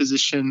staff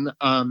position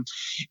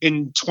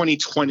in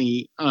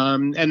 2020.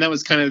 And that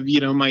was kind of,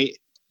 my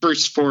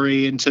first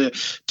foray into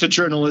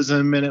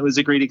journalism, and it was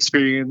a great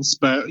experience.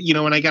 But,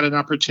 when I got an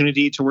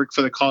opportunity to work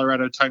for the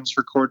Colorado Times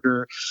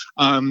Recorder,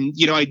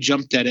 I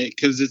jumped at it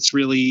because it's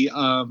really,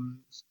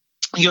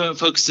 it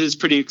focuses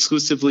pretty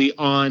exclusively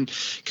on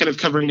kind of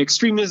covering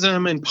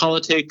extremism and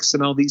politics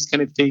and all these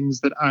kind of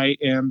things that I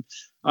am,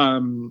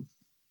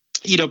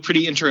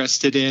 pretty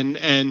interested in.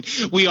 And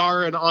we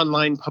are an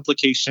online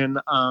publication.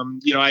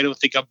 I don't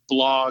think a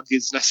blog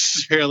is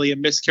necessarily a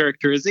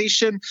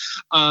mischaracterization.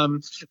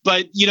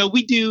 But,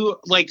 we do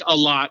like a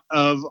lot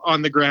of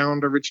on the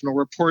ground original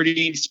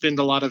reporting, spend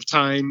a lot of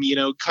time,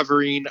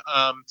 covering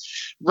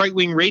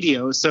right-wing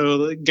radio.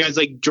 So guys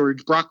like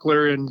George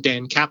Brockler and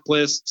Dan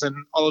Kaplis and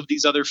all of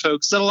these other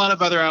folks that a lot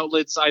of other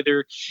outlets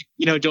either,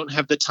 don't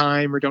have the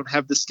time or don't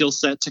have the skill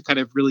set to kind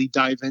of really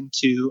dive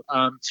into.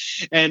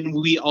 And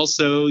we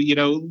also,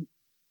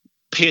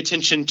 pay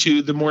attention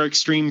to the more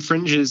extreme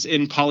fringes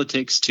in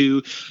politics,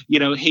 to,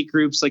 hate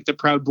groups like the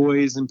Proud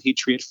Boys and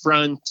Patriot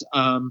Front,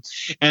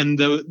 and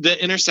the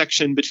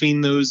intersection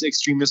between those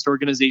extremist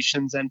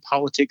organizations and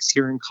politics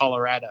here in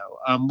Colorado.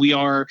 We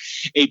are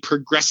a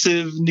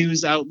progressive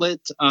news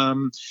outlet,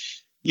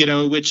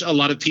 which a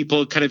lot of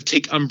people kind of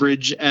take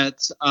umbrage at,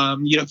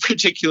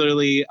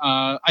 particularly,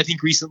 I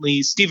think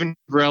recently Stephen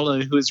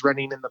Varela, who is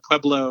running in the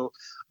Pueblo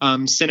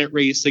Senate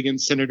race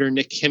against Senator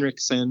Nick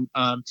Henriksen.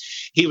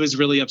 He was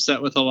really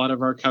upset with a lot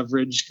of our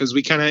coverage because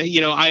we kind of,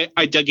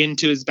 I dug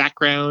into his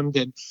background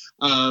and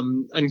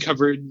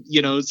uncovered,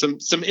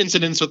 some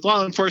incidents with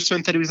law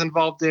enforcement that he was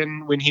involved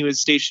in when he was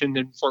stationed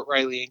in Fort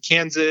Riley in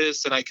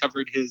Kansas. And I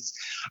covered his,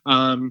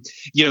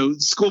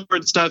 school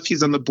board stuff.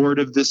 He's on the board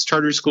of this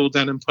charter school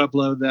down in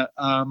Pueblo that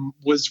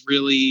was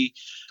really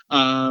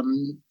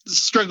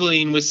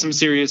struggling with some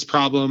serious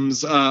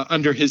problems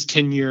under his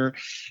tenure.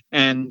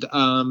 And,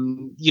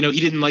 he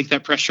didn't like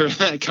that pressure,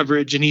 that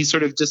coverage, and he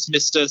sort of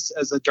dismissed us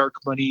as a dark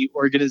money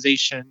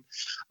organization.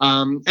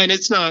 And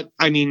it's not,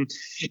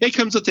 it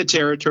comes with the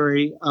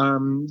territory.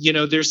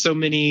 There's so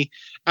many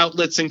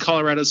outlets in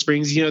Colorado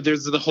Springs.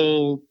 There's the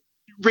whole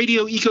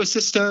radio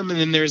ecosystem, and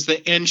then there's the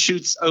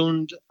Anschutz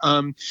owned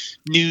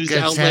news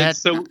outlet.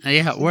 So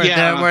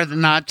where the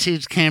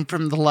Nazis came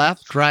from the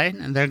left, right?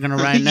 And they're going to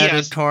write an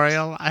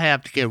editorial. I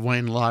have to get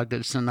Wayne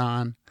Lageson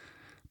on.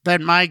 But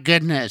my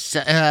goodness,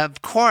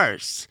 of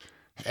course,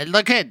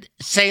 look at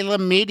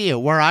Salem Media,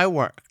 where I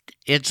worked.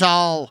 It's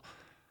all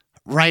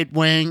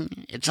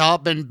right-wing. It's all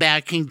been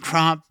backing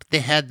Trump.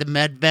 They had the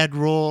medved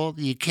rule.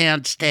 You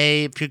can't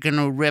stay if you're going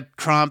to rip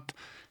Trump.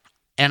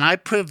 And I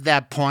proved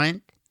that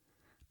point.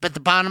 But the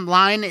bottom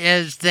line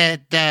is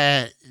that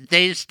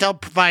they still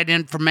provide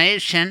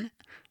information.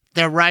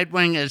 They're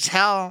right-wing as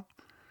hell.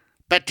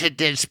 But to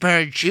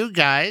disparage you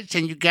guys,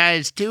 and you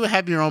guys do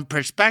have your own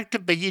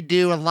perspective, but you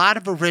do a lot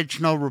of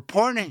original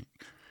reporting.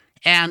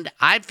 And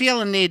I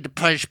feel a need to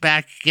push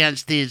back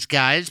against these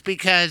guys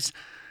because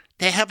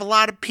they have a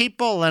lot of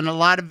people and a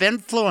lot of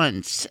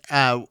influence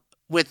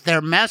with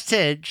their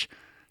message.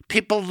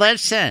 People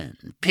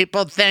listen.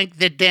 People think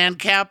that Dan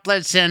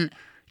Kaplis and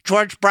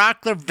George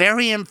Brockler,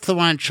 very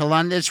influential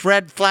on this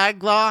red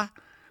flag law.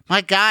 My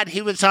God,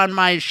 he was on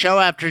my show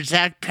after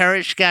Zach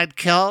Parrish got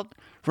killed.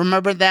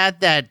 Remember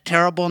that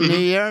terrible New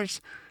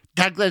Year's?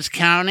 Douglas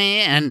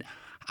County, and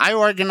I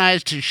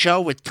organized a show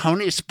with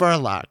Tony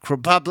Spurlock,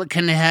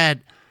 Republican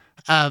head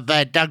of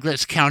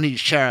Douglas County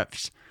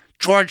Sheriffs.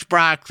 George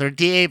Brockler,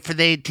 DA for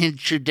the 18th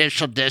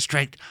Judicial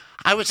District.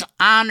 I was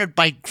honored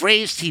by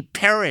Gracie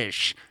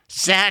Parrish,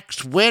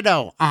 Zach's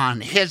widow, on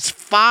his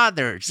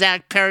father,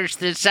 Zach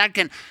Parrish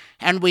II,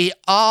 and we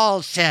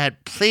all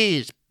said,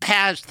 please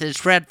pass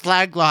this red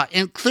flag law,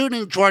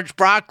 including George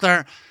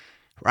Brockler.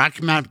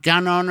 Rocky Mount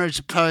gun owners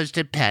opposed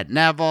it, Pat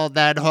Neville,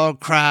 that whole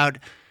crowd,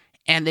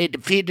 and they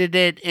defeated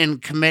it in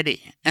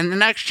committee. And the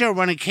next year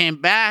when it came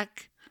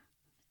back,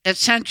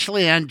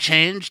 essentially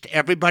unchanged.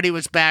 Everybody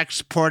was back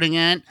supporting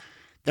it.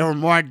 There were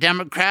more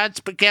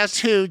Democrats, but guess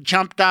who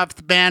jumped off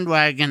the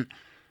bandwagon?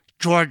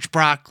 George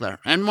Brockler.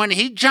 And when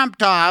he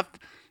jumped off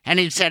and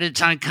he said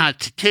it's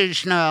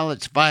unconstitutional,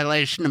 it's a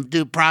violation of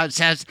due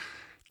process,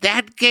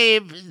 that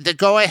gave the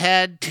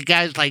go-ahead to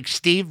guys like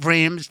Steve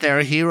Reams,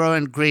 their hero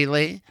in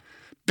Greeley,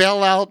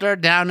 Bill Elder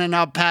down in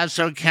El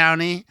Paso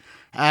County,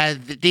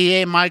 the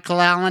DA Michael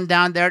Allen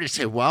down there to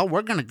say, well,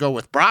 we're going to go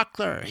with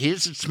Brockler.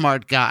 He's a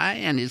smart guy,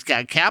 and he's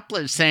got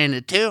Kaplis saying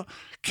it too.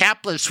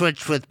 Kaplis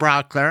switched with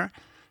Brockler,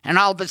 and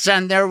all of a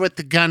sudden they're with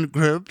the gun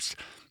groups.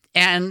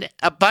 And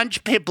a bunch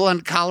of people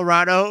in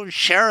Colorado,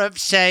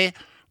 sheriffs, say,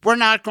 we're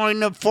not going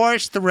to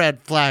enforce the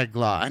red flag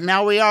law. And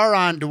now we are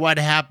on to what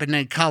happened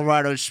in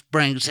Colorado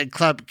Springs at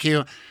Club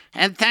Q.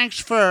 And thanks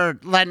for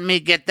letting me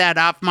get that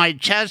off my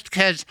chest,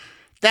 because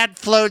that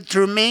flowed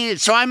through me.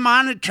 So I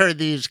monitor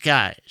these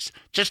guys,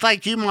 just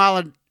like you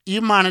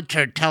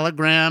monitor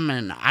Telegram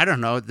and, I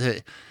don't know,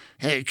 the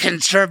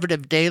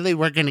Conservative Daily.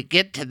 We're going to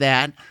get to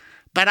that.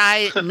 But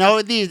I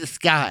know these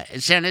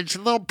guys, and it's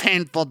a little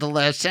painful to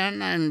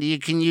listen, and you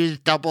can use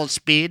double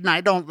speed, and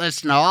I don't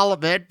listen to all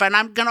of it, but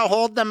I'm going to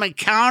hold them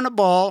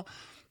accountable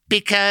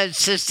because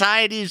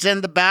society's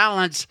in the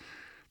balance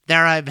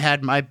there I've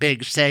had my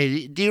big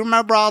say. Do you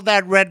remember all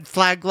that red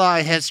flag law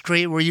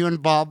history? Were you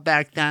involved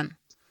back then?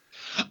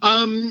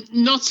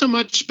 Not so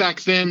much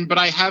back then, but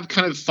I have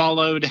kind of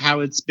followed how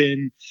it's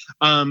been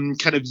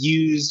kind of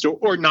used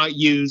or not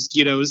used,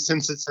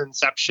 since its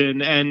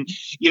inception. And,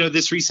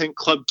 this recent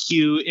Club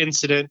Q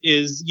incident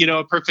is,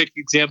 a perfect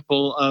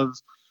example of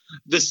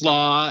this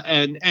law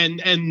and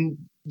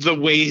the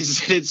ways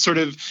that it's sort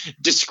of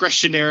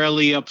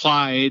discretionarily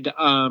applied.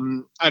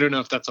 I don't know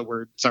if that's a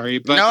word, sorry.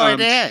 But, no,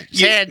 it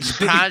is. It's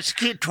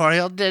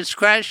prosecutorial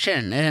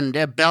discretion.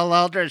 And Bill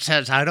Elder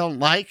says, I don't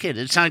like it.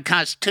 It's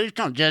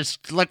unconstitutional.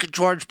 Just look at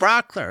George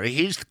Brockler.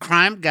 He's the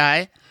crime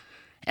guy.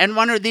 And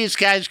when are these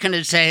guys going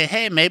to say,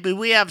 hey, maybe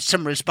we have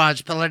some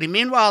responsibility?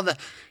 Meanwhile,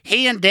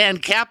 he and Dan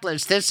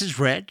Kaplis, this is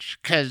rich,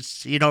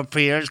 because, for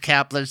years,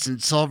 Kaplis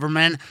and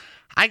Silverman,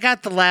 I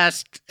got the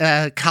last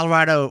Denver,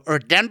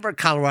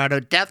 Colorado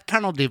death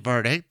penalty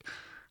verdict.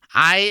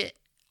 I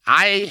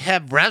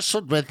have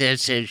wrestled with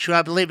this issue.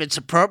 I believe it's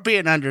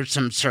appropriate under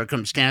some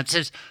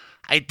circumstances.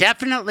 I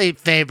definitely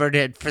favored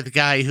it for the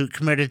guy who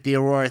committed the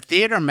Aurora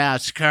Theater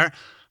massacre.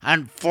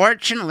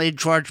 Unfortunately,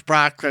 George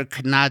Brockler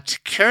could not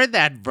secure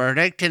that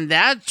verdict, and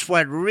that's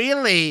what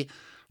really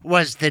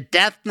was the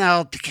death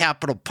knell to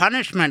capital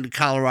punishment in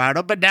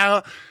Colorado. But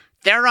now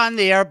they're on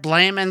the air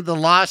blaming the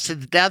loss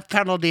of the death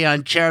penalty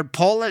on Jared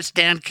Polis.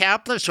 Dan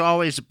Kaplis, who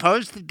always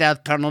opposed the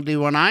death penalty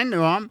when I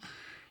knew him.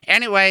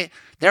 Anyway,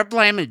 they're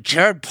blaming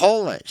Jared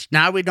Polis.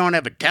 Now we don't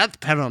have a death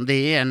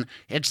penalty, and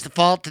it's the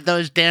fault of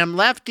those damn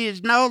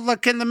lefties. No,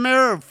 look in the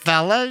mirror,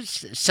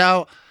 fellas.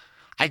 So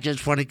I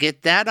just want to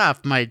get that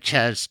off my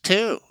chest,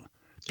 too.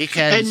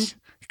 Because,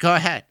 go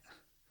ahead.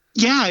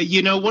 Yeah,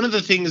 one of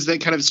the things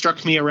that kind of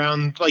struck me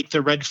around like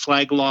the red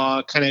flag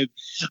law kind of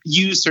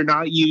use or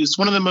not use,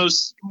 one of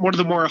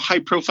the more high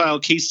profile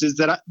cases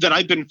that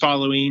I've been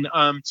following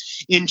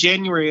in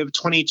January of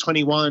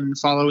 2021,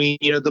 following,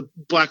 the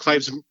Black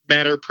Lives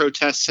Matter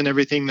protests and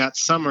everything that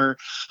summer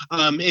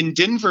in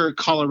Denver,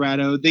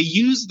 Colorado, they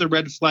used the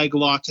red flag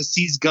law to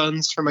seize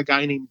guns from a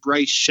guy named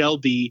Bryce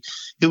Shelby,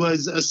 who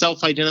was a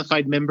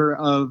self-identified member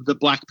of the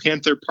Black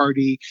Panther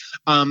Party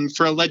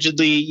for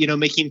allegedly,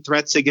 making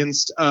threats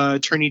against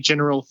Attorney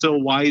General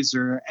Phil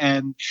Weiser.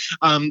 And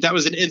that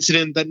was an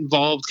incident that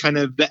involved kind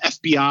of the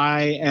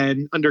FBI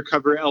and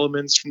undercover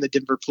elements from the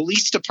Denver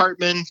Police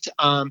Department.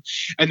 And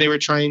they were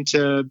trying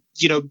to,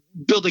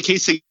 build a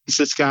case against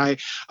this guy.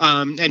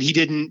 And he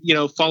didn't,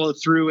 follow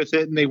through with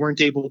it. And they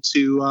weren't able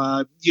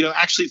to,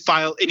 actually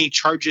file any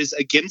charges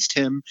against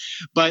him.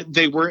 But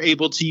they were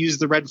able to use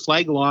the red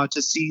flag law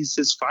to seize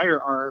his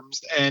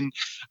firearms. And,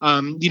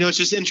 it's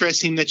just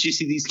interesting that you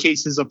see these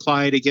cases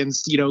applied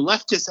against,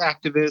 leftist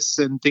activists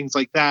and things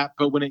like that.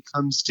 But when it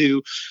comes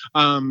to,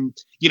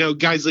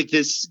 guys like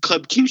this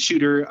Club Q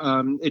shooter,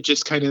 it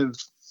just kind of,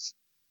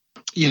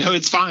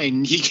 it's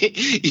fine.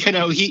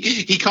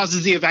 He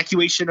causes the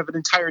evacuation of an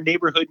entire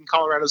neighborhood in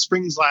Colorado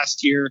Springs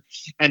last year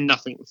and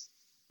nothing.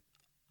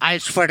 I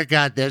swear to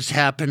God, this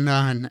happened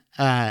on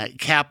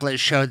Kaplis'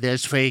 show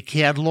this week.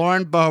 He had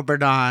Lauren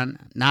Boebert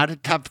on. Not a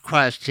tough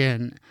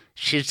question.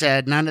 She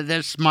said, none of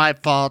this is my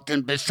fault.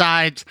 And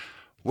besides,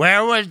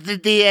 where was the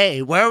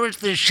DA? Where was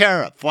the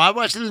sheriff? Why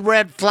wasn't the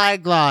red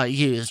flag law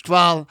used?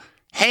 Well,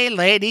 hey,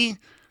 lady,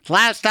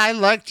 last I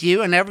looked,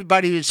 you and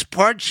everybody who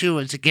supports you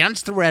is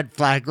against the red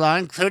flag law,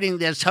 including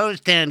this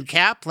host, Dan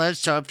Kaplis.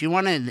 So if you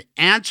want an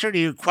answer to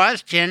your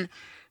question,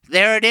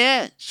 there it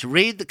is.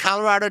 Read the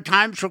Colorado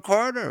Times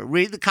Recorder.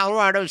 Read the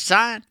Colorado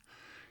Sun.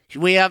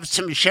 We have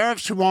some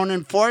sheriffs who won't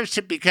enforce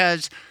it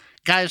because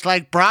guys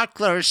like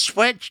Brockler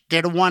switched,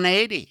 did a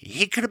 180.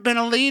 He could have been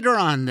a leader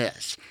on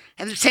this.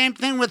 And the same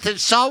thing with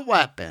assault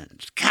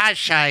weapons.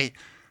 Gosh, I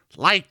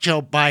like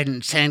Joe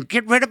Biden saying,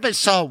 get rid of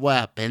assault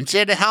weapons.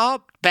 It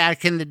helped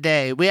back in the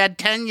day. We had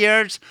 10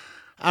 years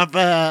of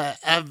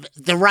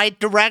the right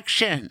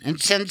direction.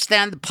 And since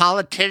then, the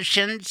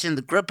politicians in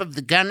the grip of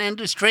the gun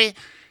industry,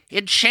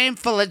 it's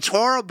shameful. It's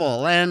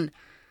horrible. And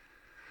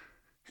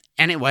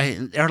anyway,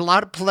 there are a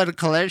lot of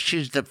political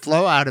issues that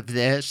flow out of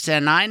this.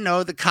 And I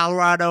know the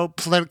Colorado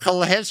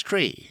political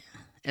history.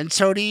 And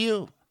so do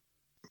you.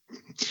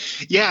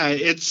 Yeah,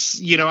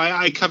 it's,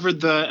 I covered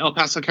the El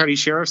Paso County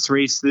Sheriff's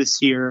race this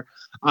year,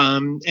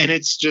 and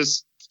it's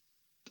just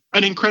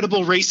an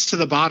incredible race to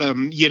the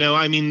bottom.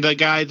 The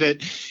guy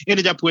that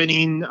ended up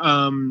winning,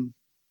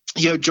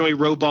 Joy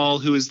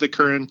Robal, who is the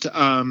current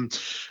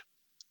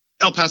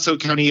El Paso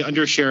County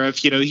undersheriff,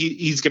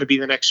 he's going to be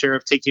the next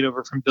sheriff taking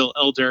over from Bill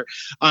Elder.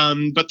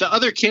 But the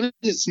other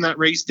candidates in that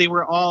race, they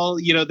were all,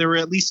 there were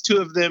at least two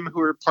of them who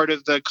were part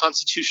of the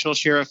Constitutional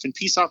Sheriff and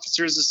Peace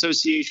Officers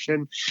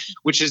Association,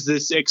 which is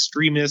this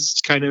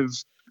extremist kind of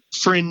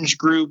fringe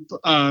group,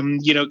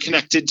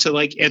 connected to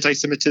like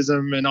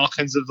anti-Semitism and all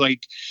kinds of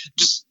like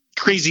just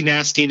crazy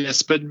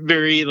nastiness, but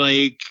very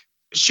like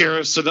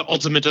sheriffs are the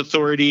ultimate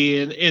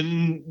authority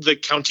in the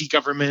county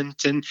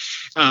government, and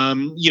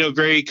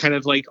very kind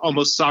of like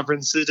almost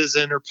sovereign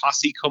citizen or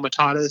posse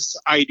comitatus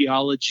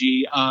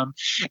ideology,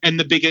 and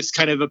the biggest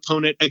kind of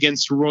opponent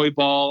against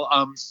Roybal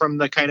from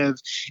the kind of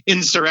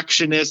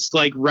insurrectionist,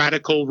 like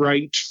radical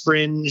right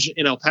fringe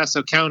in El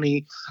Paso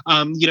County,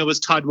 was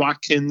Todd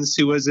Watkins,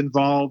 who was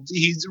involved.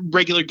 He's a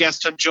regular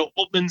guest on Joe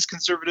Oltmann's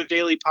Conservative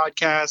Daily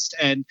podcast,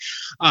 and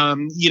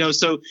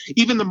so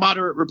even the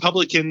moderate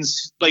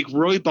Republicans like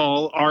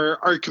Roybal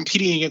are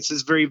competing against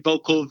this very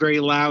vocal, very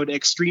loud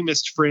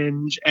extremist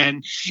fringe,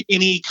 and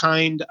any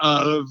kind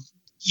of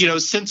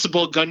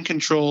sensible gun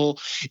control,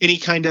 any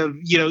kind of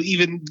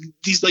even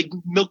these like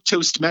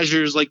milquetoast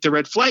measures like the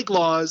red flag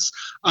laws,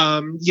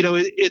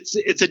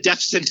 it's a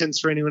death sentence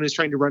for anyone who's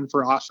trying to run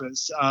for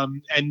office.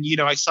 And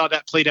I saw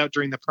that played out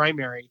during the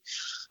primary.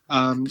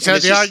 So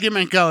the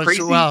argument goes,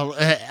 crazy. Well,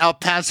 El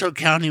Paso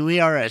County, we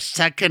are a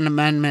Second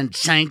Amendment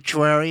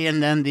sanctuary.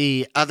 And then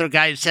the other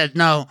guy said,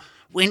 no,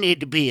 we need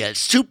to be a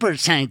super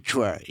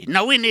sanctuary.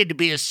 No, we need to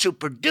be a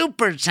super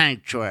duper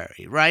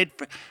sanctuary, right?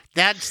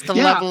 That's the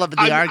level of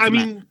the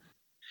argument.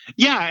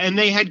 And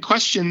they had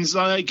questions.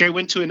 Like I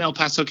went to an El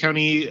Paso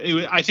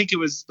County, I think it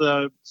was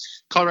the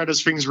Colorado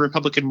Springs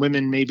Republican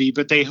Women, maybe,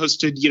 but they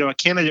hosted, a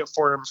candidate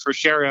forum for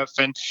sheriff,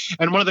 and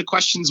one of the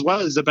questions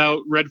was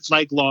about red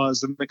flag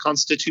laws and the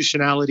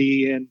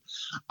constitutionality, and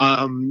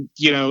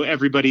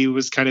everybody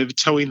was kind of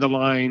towing the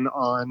line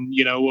on,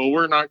 well,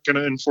 we're not going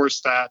to enforce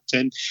that,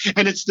 and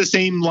it's the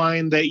same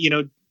line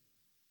that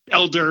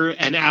Elder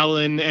and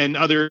Allen and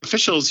other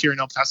officials here in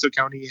El Paso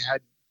County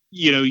had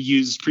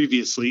used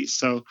previously.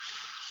 So.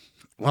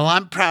 Well,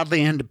 I'm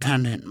proudly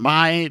independent.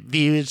 My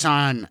views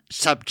on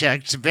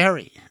subjects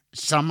vary.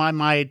 Some I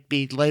might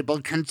be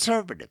labeled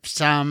conservative,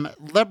 some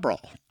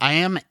liberal. I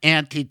am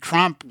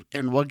anti-Trump,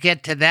 and we'll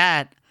get to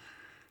that.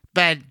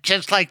 But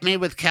just like me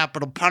with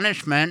capital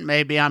punishment,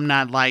 maybe I'm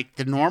not like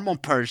the normal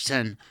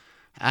person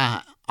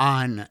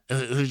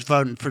who's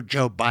voting for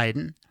Joe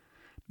Biden.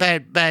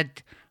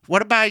 But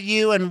what about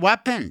you and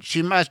weapons?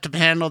 You must have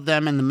handled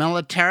them in the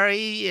military.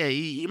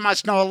 You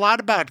must know a lot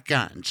about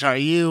guns. Are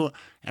you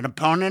an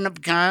opponent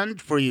of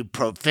guns? Were you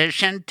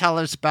proficient? Tell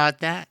us about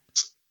that.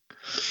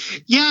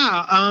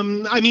 Yeah, I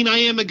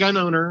am a gun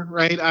owner,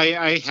 right?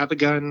 I have a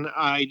gun.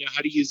 I know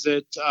how to use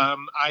it.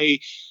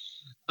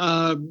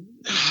 I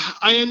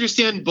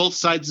understand both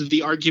sides of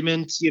the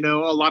argument. A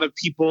lot of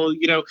people,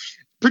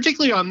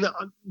 particularly on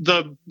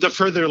the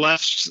further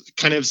left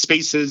kind of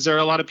spaces, there are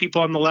a lot of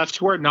people on the left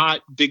who are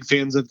not big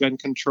fans of gun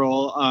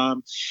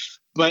control.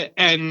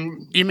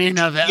 You mean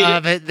of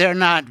it? They're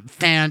not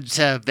fans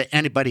of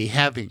anybody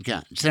having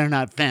guns. They're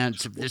not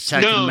fans of the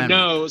Second Amendment.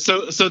 No.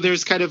 So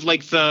there's kind of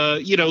like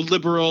the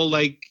liberal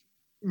like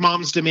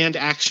Moms Demand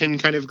Action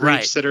kind of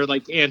groups that are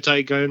like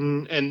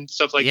anti-gun and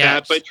stuff like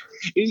that. But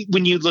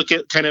when you look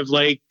at kind of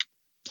like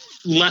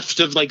left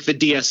of like the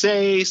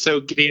DSA, so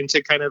getting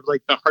into kind of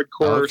like the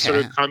hardcore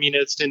sort of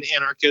communist and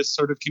anarchist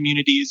sort of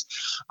communities,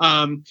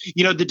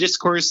 the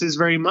discourse is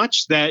very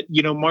much that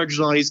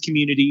marginalized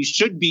communities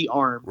should be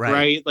armed,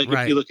 right? Like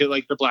if you look at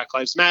like the Black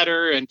Lives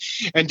Matter, and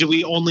do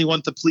we only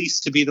want the police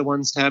to be the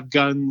ones to have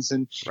guns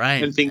and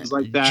things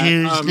like that?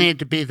 Jews need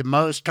to be the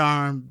most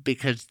armed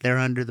because they're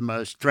under the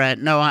most threat.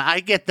 No,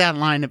 I get that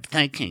line of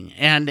thinking,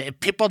 and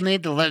people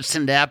need to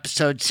listen to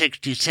episode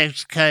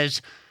 66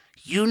 because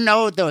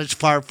those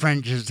far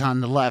fringes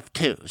on the left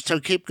too. So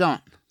keep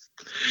going.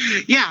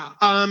 Yeah.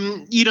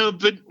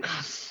 But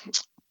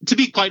to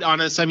be quite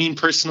honest,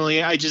 personally,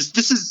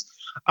 this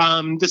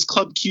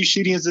Club Q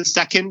shooting is the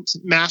second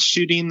mass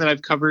shooting that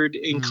I've covered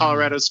in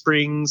Colorado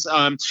Springs.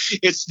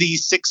 It's the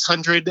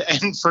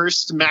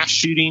 601st mass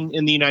shooting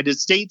in the United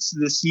States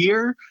this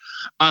year.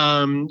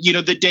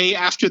 The day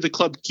after the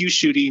Club Q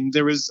shooting,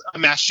 there was a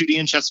mass shooting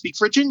in Chesapeake,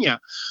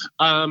 Virginia.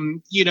 I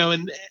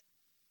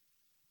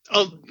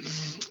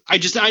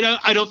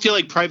don't feel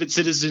like private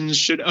citizens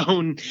should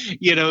own,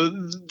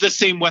 the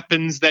same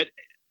weapons that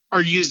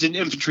are used in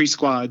infantry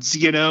squads.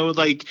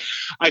 I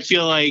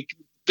feel like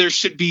there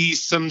should be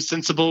some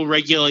sensible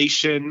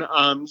regulation.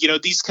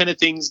 These kind of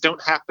things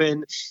don't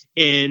happen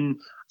in,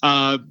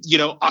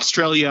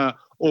 Australia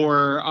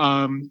or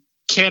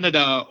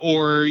Canada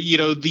or,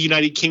 the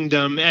United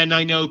Kingdom. And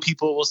I know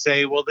people will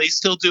say, well, they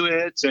still do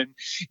it. And,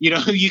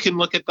 you can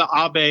look at the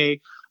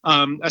Abe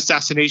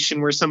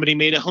assassination where somebody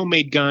made a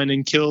homemade gun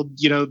and killed,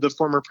 the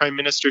former Prime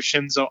Minister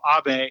Shinzo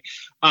Abe.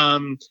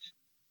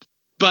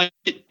 But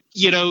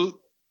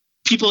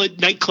people at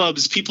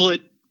nightclubs, people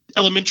at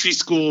elementary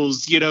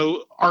schools,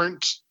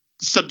 aren't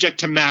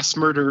subject to mass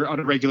murder on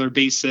a regular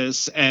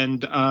basis.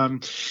 And,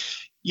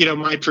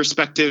 my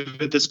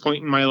perspective at this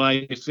point in my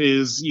life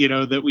is,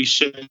 that we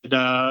should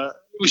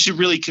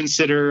really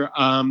consider,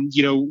 at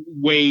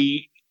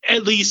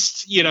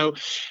least,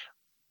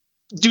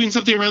 doing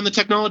something around the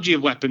technology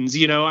of weapons.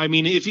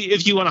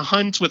 If you want to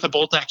hunt with a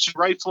bolt action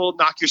rifle,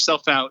 knock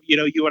yourself out.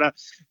 You want to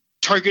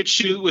target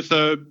shoot with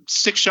a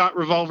 6-shot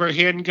revolver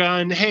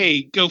handgun,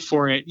 hey, go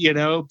for it.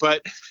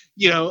 But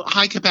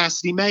high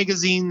capacity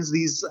magazines,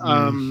 these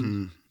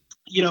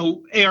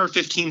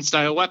AR-15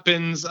 style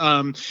weapons. The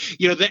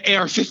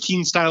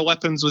AR-15 style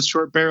weapons with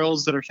short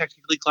barrels that are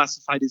technically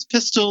classified as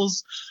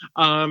pistols.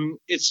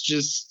 It's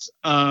just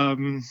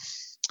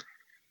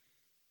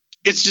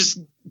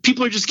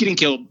people are just getting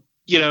killed.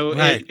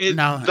 Right.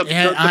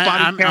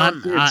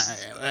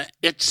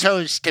 It's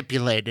so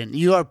stipulated.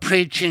 You are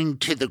preaching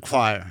to the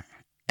choir.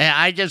 And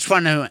I just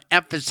want to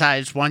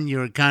emphasize, one,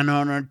 you're a gun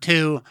owner.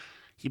 Two,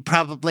 you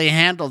probably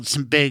handled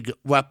some big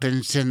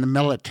weapons in the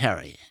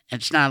military.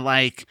 It's not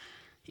like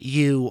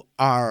you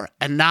are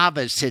a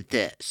novice at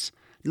this,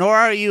 nor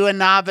are you a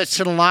novice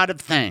at a lot of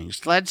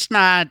things. Let's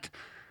not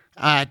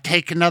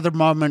take another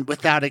moment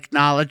without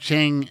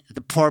acknowledging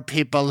the poor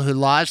people who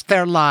lost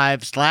their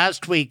lives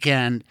last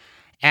weekend.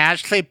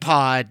 Ashley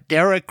Pod,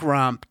 Derek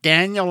Rump,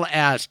 Daniel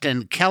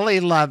Aston, Kelly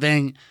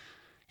Loving,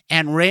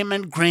 and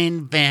Raymond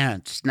Green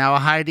Vance. Now,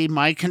 Heidi,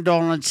 my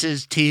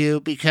condolences to you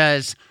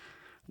because,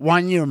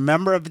 one, you're a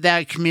member of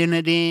that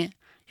community.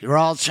 You're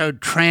also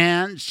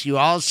trans. You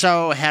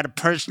also had a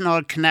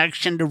personal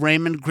connection to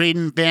Raymond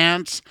Green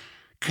Vance.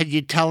 Could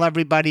you tell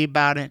everybody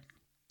about it?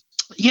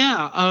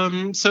 Yeah.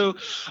 So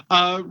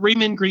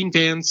Raymond Green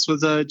Vance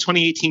was a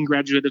 2018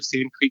 graduate of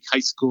Sand Creek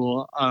High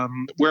School,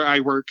 where I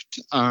worked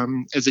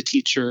as a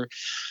teacher.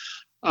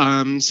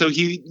 So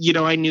he,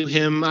 I knew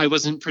him. I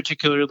wasn't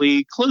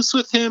particularly close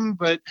with him,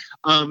 but,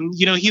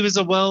 he was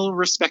a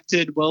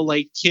well-respected,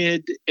 well-liked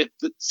kid at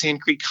the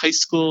Sand Creek High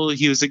School.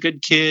 He was a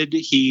good kid.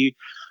 He,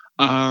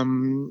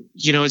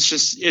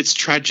 it's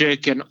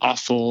tragic and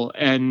awful.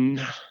 And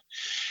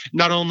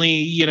not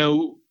only,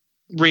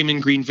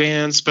 Raymond Green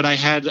Vance, but I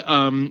had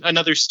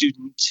another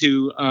student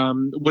who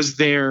was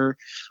there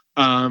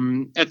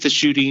at the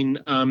shooting.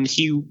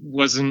 He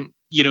wasn't,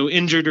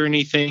 injured or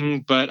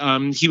anything, but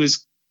he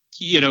was,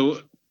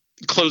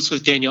 close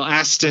with Daniel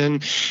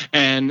Aston.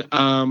 And,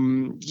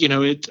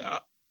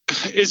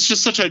 it's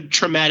just such a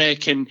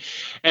traumatic and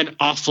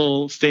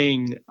awful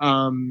thing.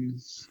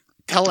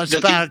 Tell us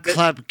about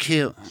Club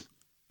Q.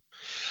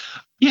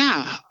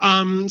 Yeah.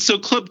 So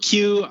Club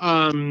Q,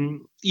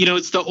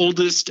 it's the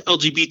oldest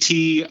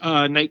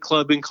LGBT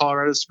nightclub in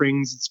Colorado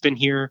Springs. It's been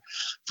here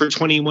for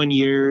 21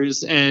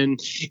 years. And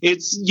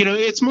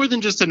it's more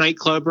than just a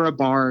nightclub or a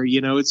bar.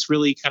 It's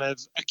really kind of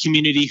a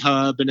community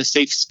hub and a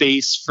safe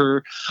space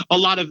for a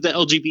lot of the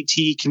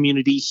LGBT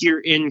community here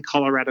in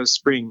Colorado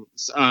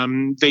Springs.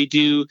 They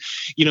do,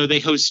 they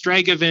host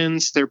drag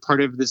events. They're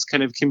part of this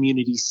kind of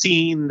community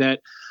scene that,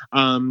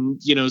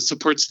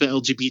 supports the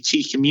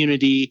LGBT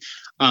community.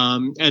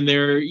 And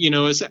they're,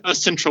 a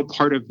central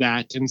part of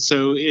that. And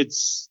so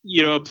it's,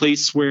 a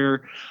place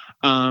where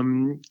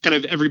kind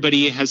of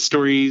everybody has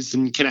stories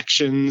and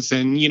connections.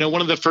 And,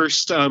 one of the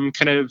first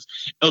kind of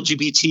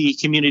LGBT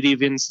community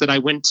events that I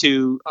went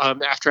to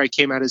after I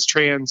came out as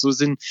trans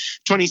was in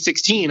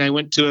 2016. I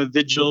went to a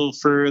vigil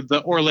for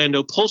the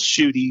Orlando Pulse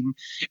shooting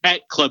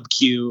at Club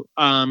Q.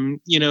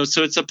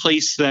 So it's a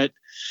place that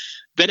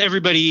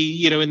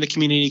everybody, in the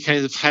community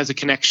kind of has a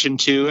connection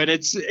to. And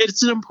it's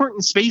an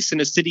important space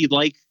in a city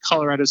like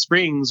Colorado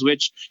Springs,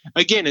 which,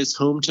 again, is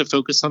home to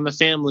Focus on the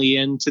Family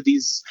and to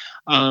these,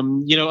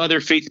 other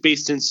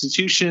faith-based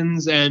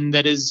institutions. And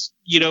that is,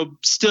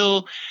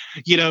 still,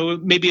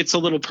 maybe it's a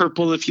little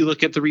purple if you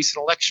look at the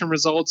recent election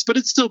results, but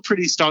it's still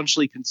pretty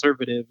staunchly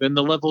conservative. And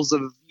the levels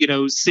of,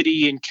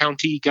 city and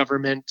county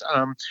government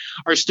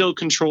are still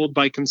controlled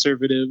by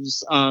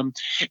conservatives. And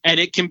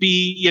it can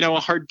be, a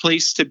hard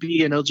place to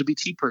be an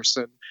LGBT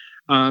person.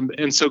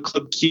 And so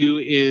Club Q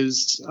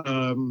is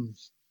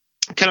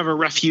kind of a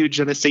refuge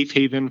and a safe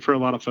haven for a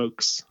lot of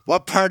folks.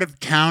 What part of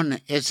town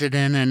is it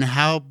in, and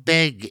how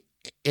big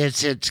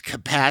is its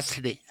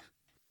capacity?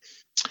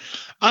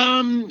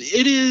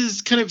 It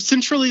is kind of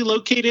centrally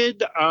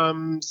located.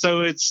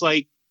 So it's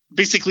like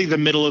basically the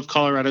middle of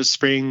Colorado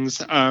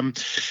Springs.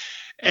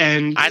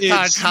 And I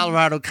thought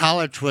Colorado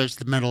College was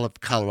the middle of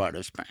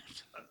Colorado Springs.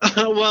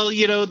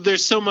 Well,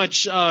 there's so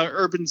much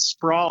urban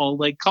sprawl.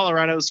 Like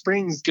Colorado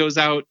Springs goes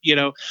out,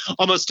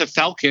 almost to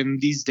Falcon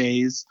these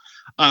days.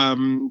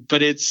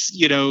 But it's,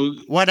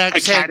 what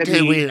exit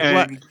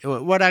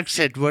what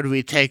exit would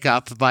we take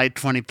off of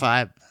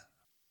I-25?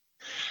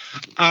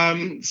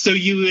 So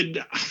you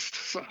would,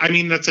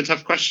 that's a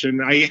tough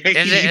question.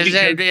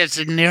 Is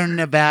it near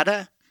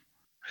Nevada?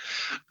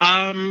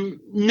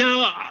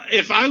 No,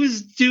 if I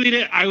was doing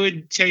it, I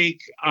would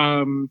take,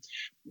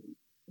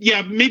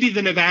 maybe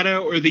the Nevada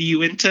or the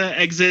Uinta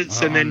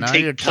exits, and then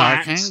take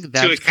Platte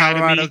to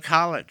Colorado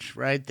College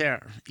right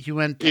there.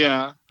 Uinta.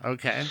 Yeah.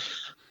 Okay.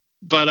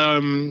 But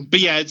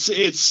yeah,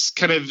 it's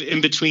kind of in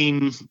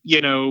between,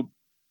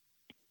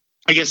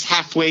 I guess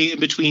halfway in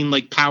between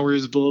like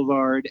Powers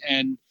Boulevard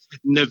and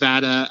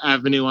Nevada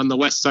Avenue on the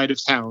west side of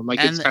town. Like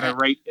it's kind of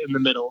right in the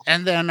middle.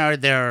 And then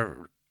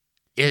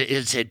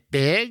is it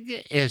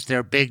big? Is there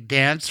a big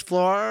dance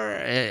floor?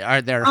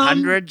 Are there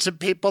hundreds of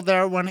people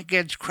there when it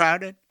gets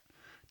crowded?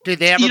 Do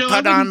they ever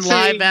put on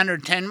live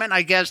entertainment?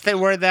 I guess they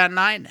were that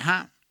night,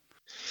 huh?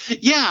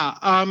 Yeah.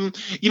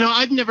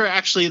 I've never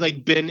actually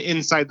been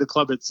inside the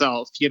club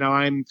itself.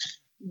 I'm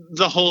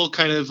the whole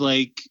kind of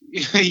like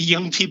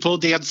young people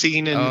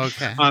dancing and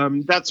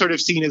that sort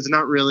of scene is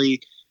not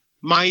really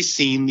my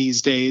scene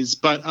these days.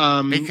 But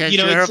because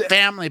you're a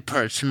family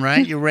person,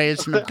 right? You're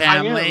raised in a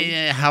family.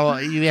 How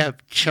you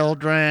have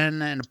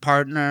children and a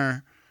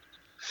partner.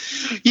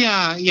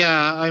 Yeah,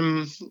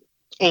 I'm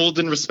old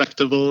and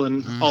respectable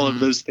and all of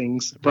those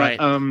things. But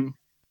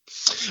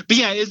but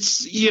yeah,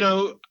 it's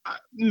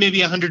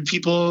maybe 100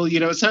 people.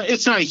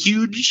 It's not a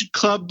huge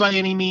club by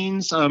any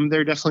means.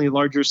 There are definitely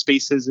larger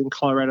spaces in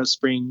Colorado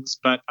Springs,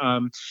 but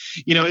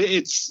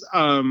it's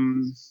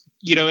and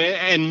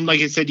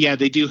like I said, yeah,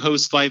 they do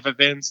host live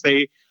events.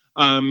 They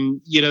do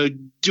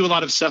a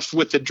lot of stuff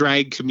with the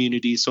drag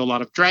community, so a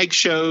lot of drag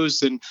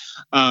shows and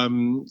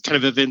kind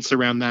of events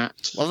around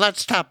that. Well,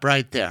 let's stop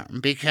right there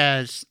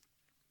because,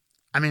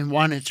 I mean,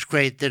 one, it's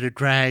great that a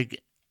drag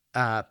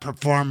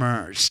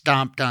performer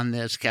stomped on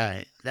this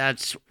guy.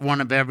 That's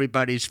one of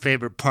everybody's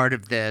favorite part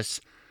of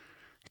this.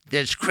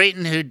 This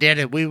cretin who did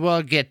it, we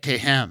will get to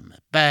him.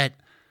 But,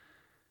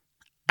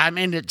 I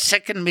mean, it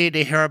sickened me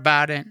to hear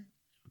about it.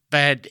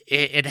 But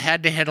it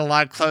had to hit a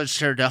lot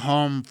closer to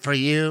home for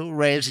you,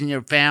 raising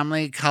your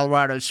family,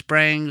 Colorado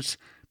Springs,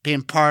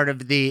 being part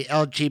of the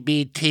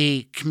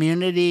LGBT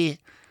community.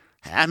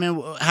 I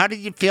mean, how did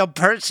you feel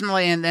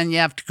personally? And then you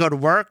have to go to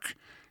work.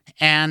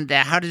 And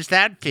how does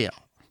that feel?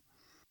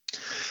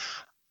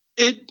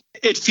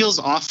 It feels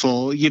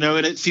awful,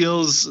 and it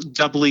feels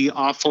doubly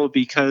awful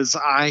because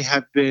I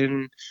have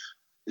been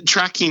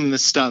tracking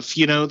this stuff,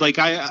 like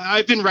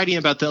I've been writing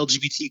about the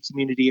LGBT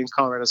community in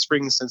Colorado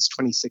Springs since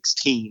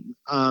 2016.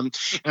 And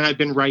I've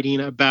been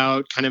writing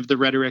about kind of the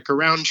rhetoric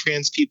around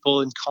trans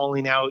people and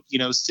calling out,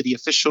 city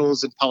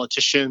officials and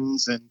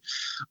politicians. And,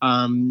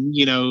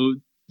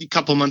 a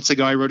couple months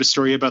ago, I wrote a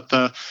story about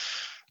the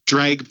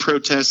drag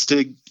protest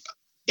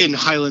in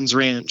Highlands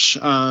Ranch,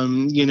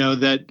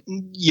 that,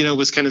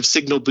 was kind of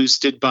signal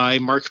boosted by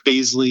Mark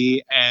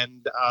Baisley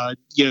and,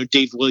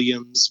 Dave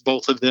Williams,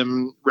 both of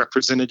them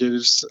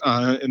representatives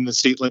in the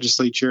state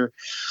legislature.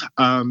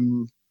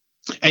 And,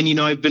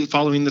 I've been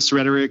following this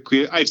rhetoric.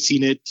 I've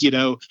seen it,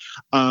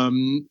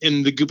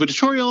 in the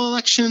gubernatorial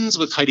elections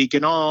with Heidi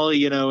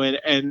Beedle,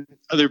 and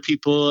other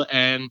people.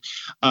 And,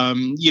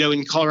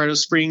 in Colorado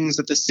Springs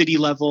at the city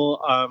level,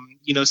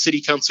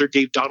 City Councilor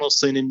Dave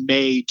Donaldson in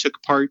May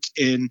took part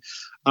in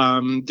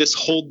this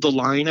Hold the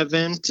Line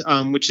event,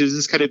 which is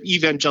this kind of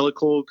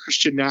evangelical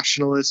Christian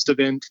nationalist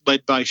event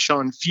led by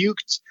Sean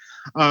Fucht,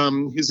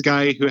 who's a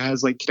guy who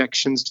has like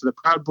connections to the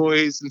Proud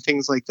Boys and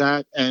things like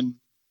that. And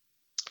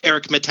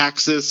Eric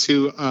Metaxas,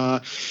 who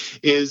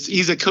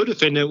he's a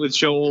co-defendant with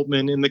Joe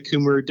Oltmann in the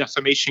Coomer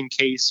defamation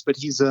case, but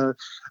he's a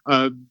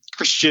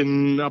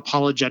Christian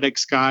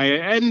apologetics guy,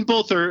 and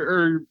both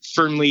are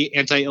firmly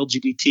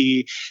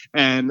anti-LGBT.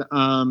 And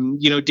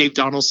Dave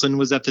Donaldson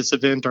was at this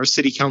event, our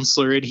city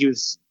councilor, and he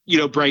was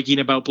bragging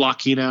about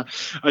blocking a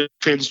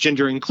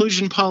transgender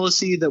inclusion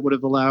policy that would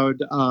have allowed,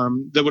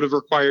 that would have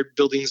required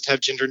buildings to have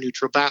gender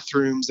neutral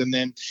bathrooms. And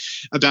then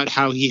about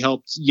how he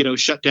helped,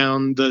 shut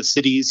down the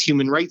city's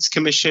Human Rights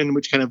Commission,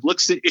 which kind of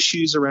looks at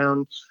issues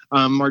around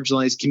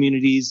marginalized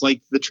communities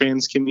like the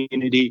trans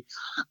community.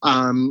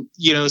 And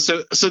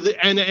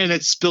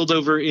it's spilled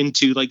over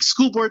into like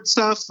school board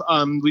stuff.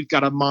 We've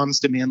got a Moms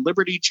Demand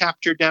Liberty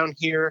chapter down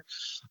here.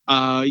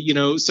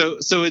 So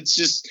it's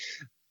just,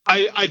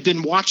 I've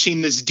been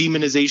watching this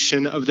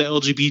demonization of the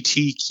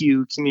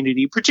LGBTQ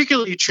community,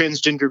 particularly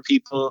transgender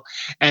people.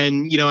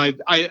 And,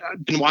 I've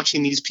been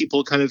watching these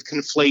people kind of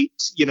conflate,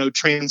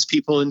 trans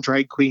people and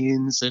drag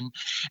queens and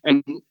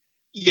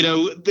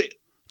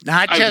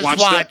not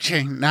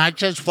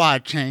just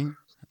watching,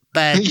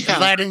 but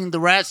letting the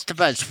rest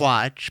of us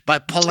watch by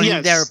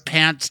pulling their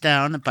pants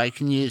down, if I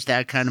can use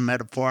that kind of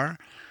metaphor,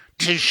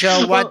 to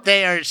show what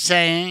they are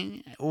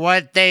saying,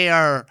 what they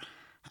are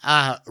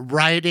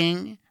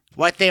writing,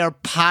 what they are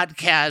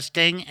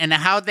podcasting, and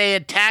how they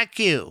attack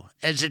you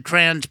as a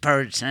trans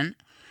person.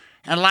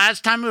 And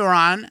last time we were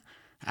on,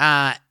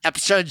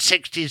 episode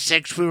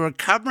 66, we were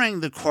covering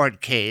the court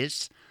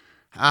case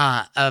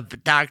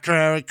of Dr.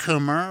 Eric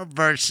Coomer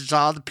versus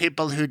all the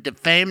people who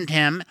defamed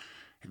him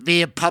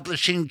via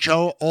publishing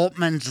Joe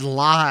Oltmann's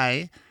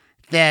lie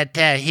that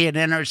he had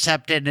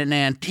intercepted an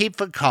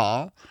Antifa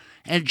call.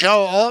 And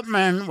Joe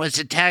Oltmann was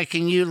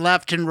attacking you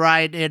left and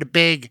right at a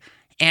big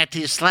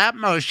anti-slap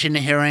motion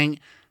hearing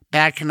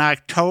back in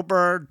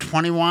October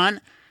 21.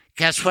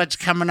 Guess what's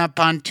coming up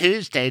on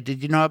Tuesday?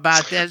 Did you know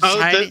about this?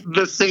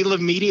 The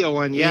Salem Media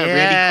one. Yeah,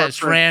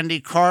 yes, Randy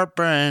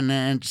Corcoran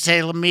and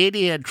Salem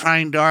Media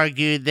trying to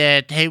argue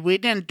that, hey, we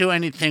didn't do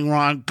anything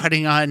wrong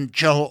putting on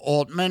Joe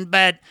Oltmann.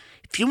 But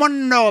if you want to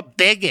know a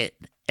bigot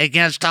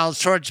against all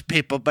sorts of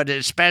people, but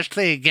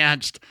especially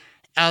against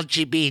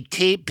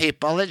LGBT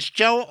people, it's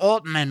Joe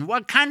Oltmann.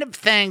 What kind of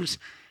things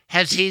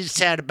has he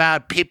said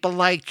about people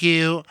like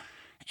you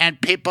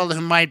and people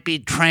who might be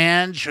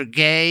trans or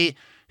gay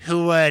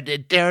who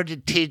would dare to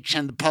teach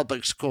in the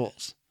public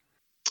schools?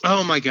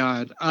 Oh my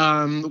God.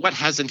 What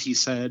hasn't he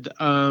said?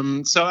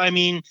 So, I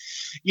mean,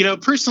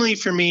 personally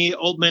for me,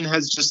 Oltmann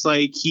has just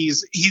like,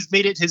 he's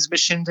made it his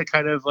mission to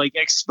kind of like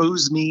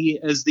expose me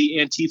as the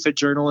Antifa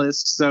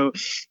journalist. So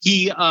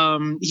he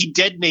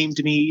dead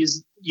named me.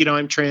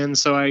 I'm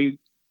trans, so I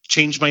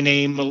changed my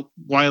name a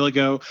while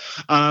ago,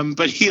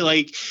 but he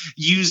like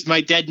used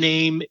my dead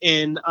name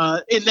in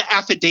the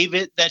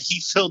affidavit that he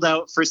filled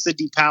out for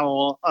Sidney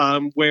Powell,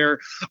 where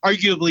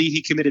arguably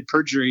he committed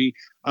perjury.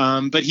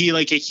 But he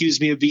like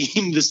accused me of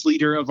being this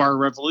leader of our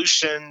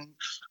revolution,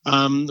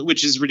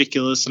 which is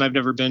ridiculous. And I've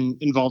never been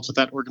involved with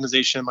that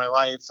organization in my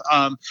life.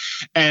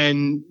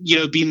 And,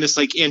 being this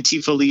like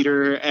Antifa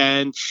leader,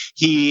 and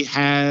he's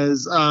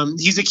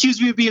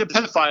accused me of being a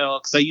pedophile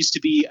because I used to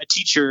be a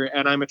teacher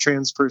and I'm a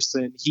trans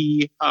person.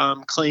 He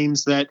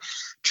claims that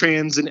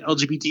trans and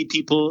LGBT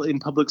people in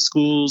public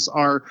schools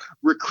are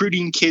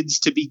recruiting kids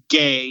to be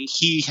gay.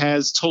 He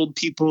has told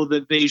people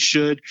that they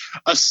should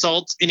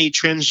assault any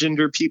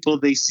transgender people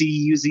they see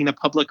using a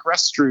public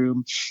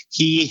restroom.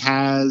 He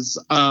has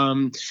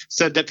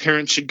said that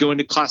parents should go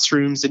into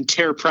classrooms and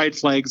tear pride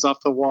flags off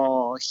the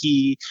wall.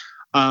 He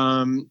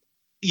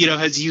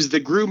has used the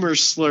groomer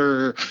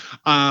slur.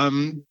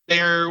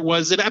 There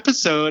was an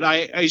episode,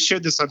 I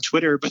shared this on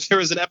Twitter, but there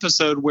was an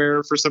episode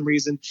where for some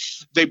reason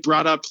they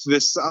brought up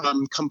this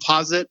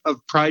composite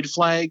of pride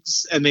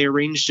flags and they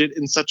arranged it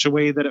in such a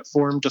way that it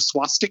formed a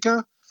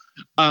swastika.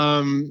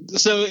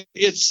 So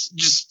it's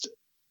just,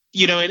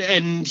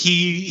 and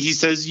he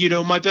says,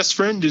 my best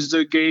friend is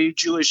a gay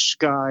Jewish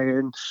guy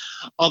and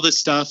all this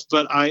stuff.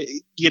 But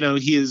he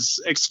is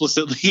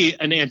explicitly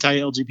an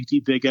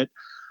anti-LGBT bigot.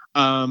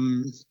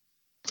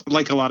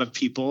 Like a lot of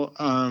people.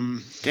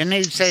 Didn't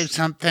he say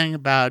something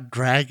about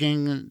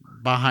dragging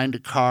behind a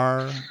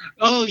car?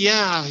 Oh,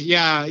 yeah.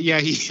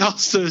 He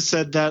also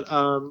said that,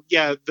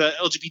 the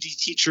LGBT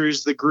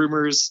teachers, the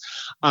groomers,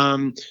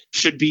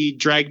 should be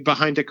dragged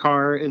behind a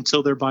car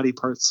until their body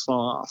parts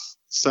fall off.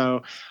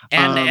 So,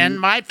 and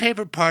my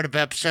favorite part of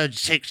episode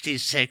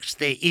 66,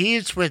 the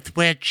ease with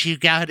which you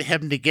got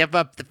him to give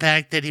up the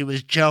fact that he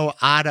was Joe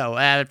Otto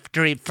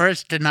after he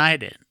first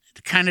denied it.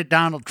 Kind of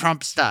Donald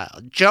Trump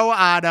style. Joe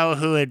Otto,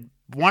 who had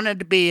wanted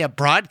to be a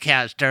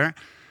broadcaster,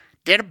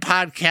 did a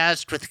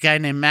podcast with a guy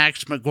named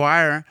Max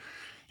McGuire,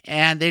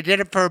 and they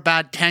did it for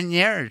about 10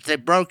 years. They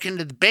broke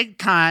into the big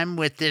time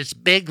with this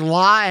big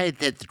lie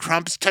that the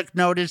Trumps took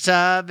notice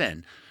of,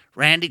 and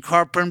Randy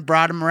Corcoran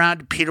brought him around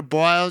to Peter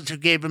Boyles, who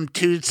gave him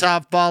 2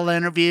 softball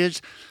interviews.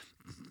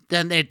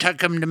 Then they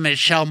took him to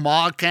Michelle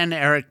Malkin,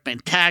 Eric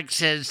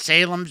Metaxas,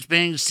 Salem's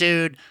being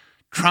sued,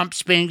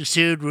 Trump's being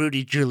sued,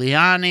 Rudy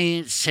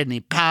Giuliani, Sidney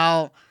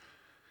Powell.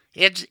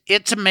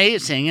 It's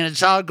amazing, and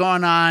it's all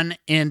going on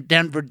in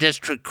Denver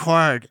District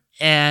Court,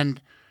 and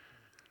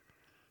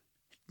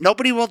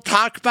nobody will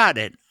talk about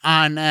it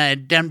on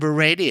Denver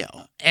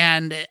radio.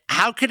 And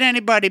how could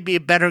anybody be a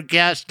better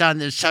guest on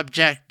the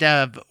subject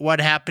of what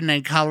happened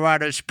in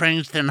Colorado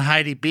Springs than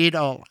Heidi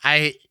Beedle?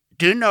 I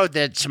do know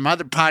that some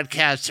other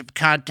podcasts have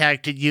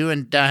contacted you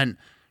and done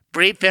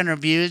brief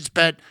interviews,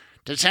 but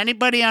does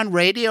anybody on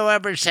radio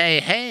ever say,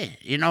 hey,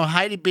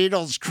 Heidi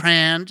Beedle's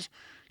trans.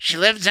 She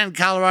lives in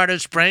Colorado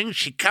Springs.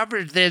 She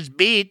covers this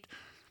beat.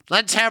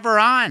 Let's have her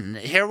on.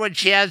 Hear what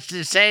she has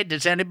to say.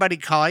 Does anybody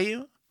call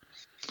you?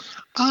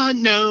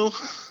 No.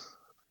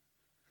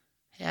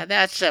 Yeah,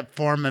 that's a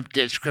form of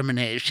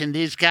discrimination.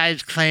 These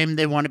guys claim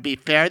they want to be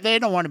fair. They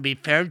don't want to be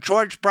fair.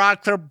 George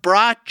Brockler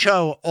brought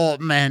Joe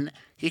Oltmann.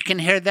 You can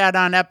hear that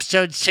on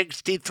episode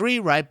 63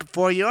 right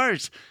before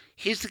yours.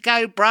 He's the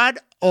guy who brought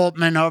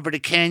Oltmann over to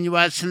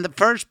KNUS in the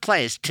first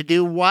place. To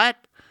do what?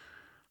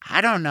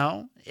 I don't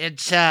know.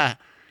 It's a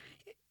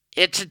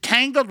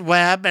tangled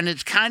web, and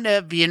it's kind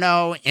of,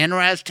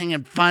 interesting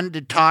and fun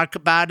to talk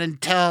about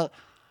until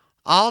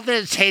all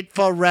this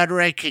hateful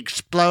rhetoric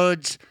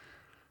explodes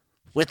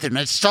with an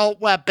assault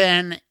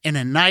weapon in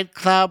a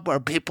nightclub where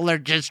people are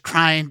just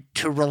trying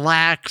to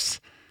relax,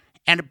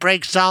 and it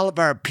breaks all of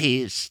our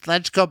peace.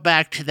 Let's go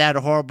back to that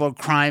horrible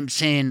crime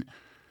scene.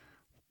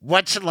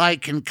 What's it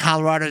like in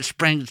Colorado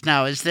Springs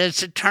now? Is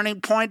this a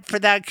turning point for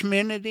that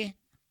community?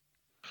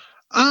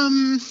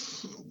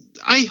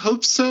 I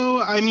hope so.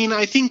 I mean,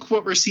 I think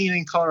what we're seeing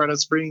in Colorado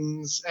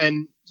Springs,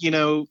 and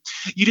you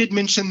did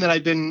mention that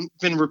I've been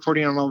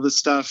reporting on all this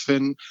stuff,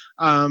 and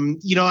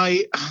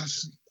I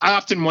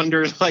often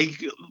wonder,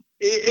 like,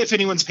 if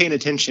anyone's paying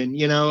attention.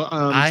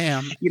 I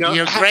am.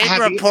 You're great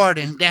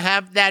reporting. To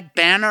have that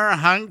banner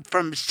hung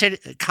from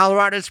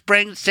Colorado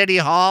Springs City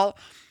Hall,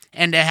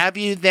 and to have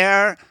you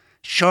there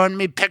showing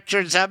me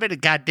pictures of it.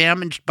 It got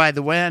damaged by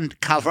the wind.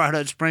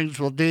 Colorado Springs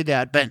will do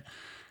that. But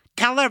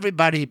tell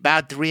everybody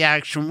about the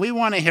reaction. We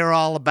want to hear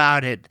all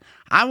about it.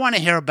 I want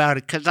to hear about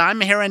it because I'm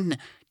here in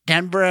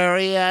Denver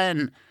area,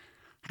 and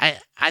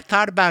I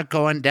thought about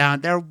going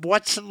down there.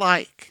 What's it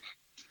like?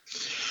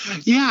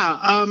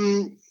 Yeah,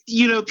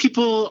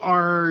 people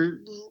are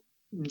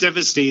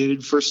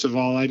devastated, first of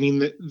all. I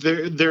mean,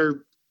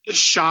 they're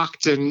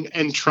shocked and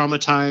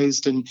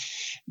traumatized and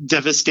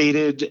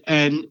devastated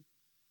and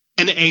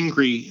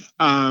angry.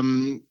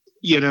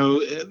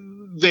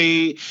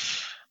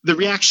 the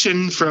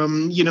reaction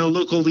from,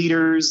 local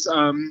leaders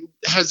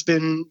has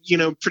been,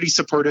 pretty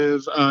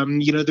supportive.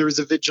 There was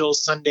a vigil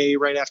Sunday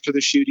right after the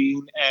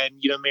shooting, and,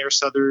 Mayor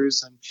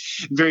Suthers and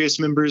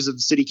various members of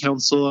the city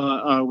council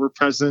were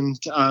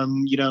present.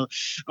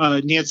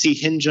 Nancy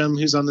Hingham,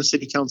 who's on the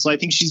city council, I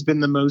think she's been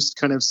the most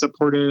kind of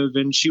supportive,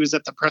 and she was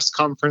at the press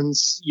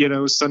conference,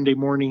 Sunday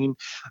morning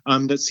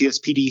that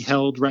CSPD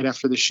held right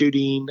after the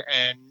shooting.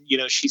 And,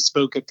 she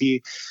spoke at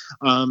the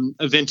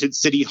event at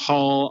City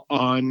Hall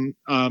on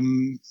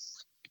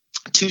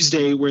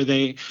Tuesday, where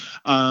they,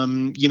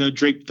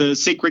 draped the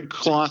sacred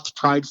cloth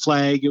pride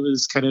flag. It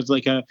was kind of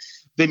like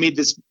they made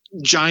this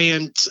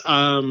giant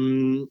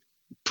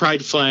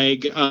pride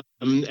flag,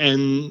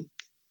 and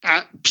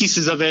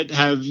pieces of it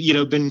have,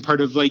 been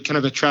part of like kind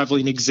of a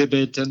traveling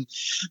exhibit. And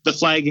the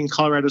flag in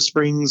Colorado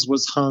Springs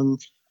was hung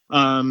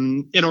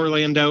in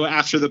Orlando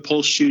after the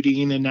Pulse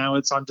shooting, and now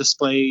it's on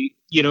display.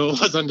 It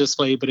was on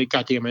display, but it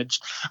got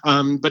damaged.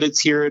 But it's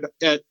here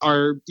at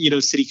our,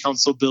 city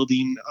council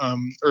building,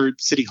 or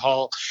city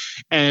hall.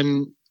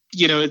 And,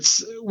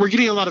 we're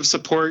getting a lot of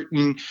support,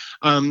 and,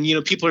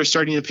 people are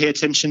starting to pay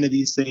attention to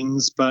these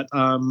things. But,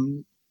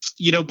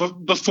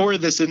 before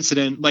this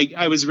incident, like,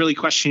 I was really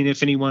questioning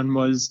if anyone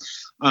was,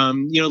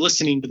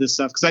 listening to this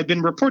stuff, because I've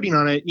been reporting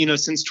on it,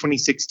 since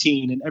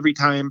 2016. And every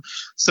time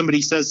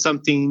somebody says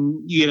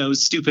something,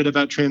 stupid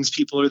about trans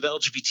people or the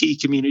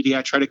LGBT community,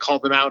 I try to call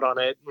them out on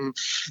it. And,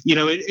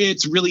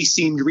 it's really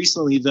seemed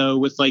recently, though,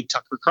 with like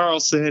Tucker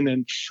Carlson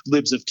and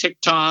libs of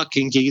TikTok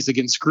and gays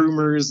against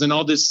groomers and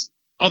all this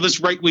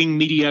right-wing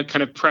media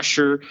kind of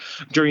pressure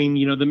during,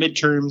 the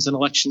midterms and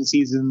election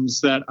seasons,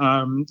 that,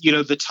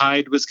 the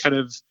tide was kind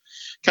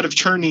of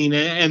turning,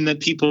 and that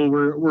people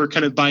were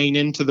kind of buying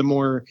into the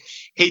more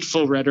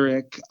hateful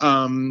rhetoric.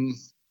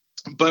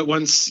 But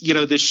once,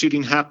 this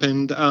shooting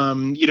happened,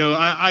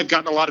 I've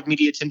gotten a lot of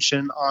media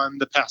attention on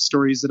the past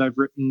stories that I've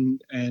written.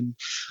 And,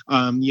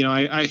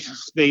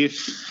 they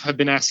have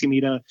been asking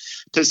me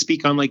to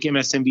speak on like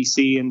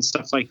MSNBC and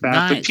stuff like that.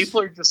 Nice. But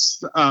people are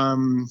just,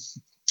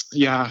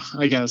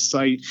 I guess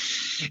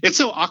it's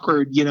so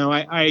awkward.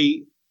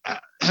 I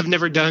have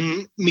never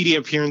done media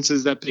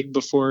appearances that big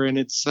before. And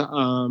it's, I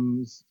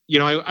want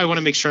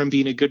to make sure I'm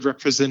being a good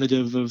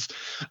representative of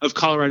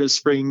Colorado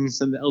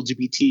Springs and the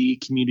LGBT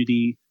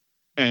community.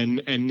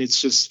 And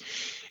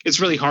it's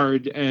really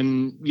hard.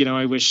 And,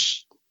 I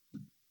wish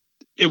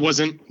it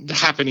wasn't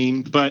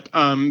happening, but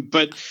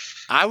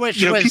I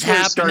wish it was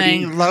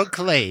happening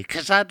locally,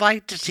 because I'd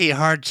like to see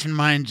hearts and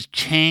minds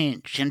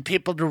change and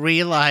people to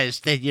realize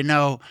that,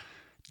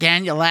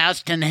 Daniel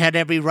Aston had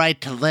every right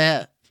to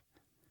live.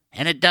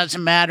 And it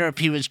doesn't matter if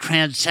he was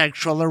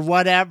transsexual or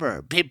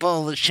whatever.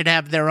 People should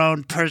have their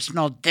own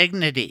personal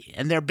dignity,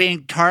 and they're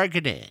being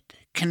targeted.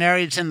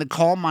 Canaries in the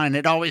coal mine,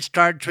 it always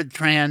starts with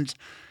trans,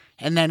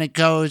 and then it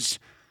goes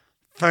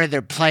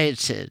further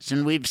places.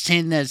 And we've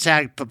seen this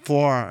act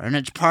before, and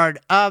it's part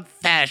of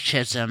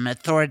fascism,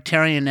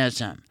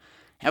 authoritarianism.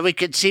 And we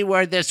could see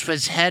where this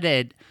was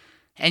headed.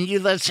 And you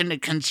listen to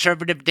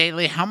Conservative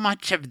Daily, how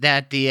much of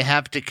that do you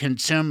have to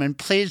consume? And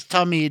please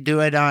tell me you do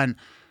it on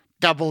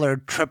double or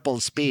triple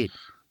speed.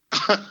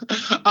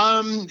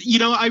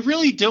 I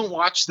really don't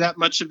watch that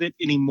much of it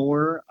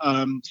anymore.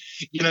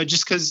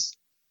 Just because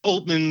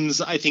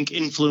Oltmann's, I think,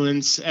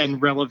 influence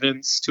and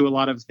relevance to a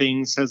lot of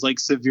things has like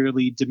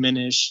severely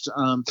diminished.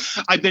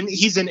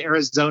 He's in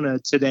Arizona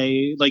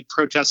today, like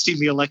protesting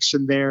the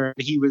election there. And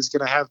he was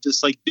going to have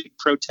this like big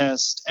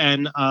protest,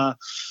 and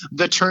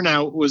the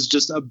turnout was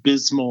just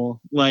abysmal,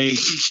 like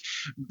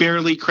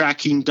barely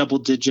cracking double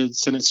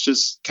digits. And it's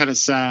just kind of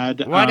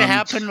sad. What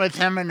happened with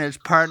him and his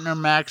partner,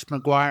 Max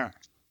McGuire?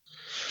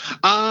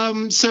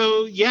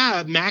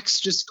 Max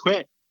just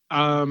quit.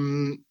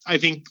 I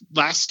think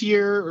last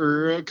year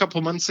or a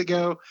couple months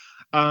ago,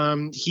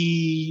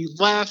 he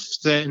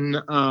left, and,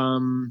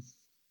 I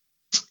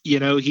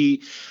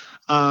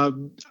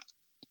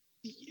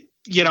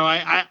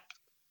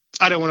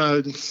don't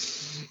want to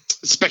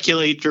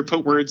speculate or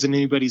put words in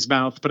anybody's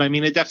mouth, but I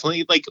mean, it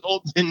definitely, like,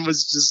 Oltmann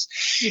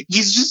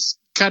he's just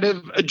kind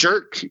of a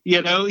jerk.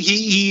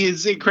 He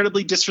is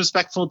incredibly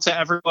disrespectful to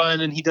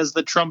everyone, and he does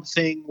the Trump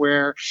thing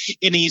where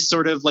any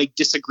sort of like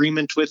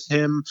disagreement with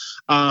him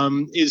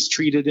is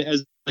treated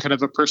as kind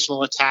of a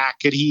personal attack,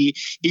 and he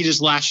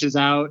just lashes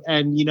out.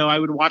 And I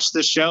would watch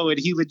the show, and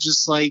he would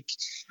just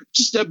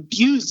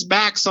abuse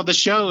Max on the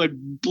show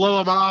and blow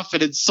him off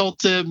and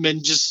insult him,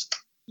 and just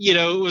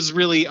it was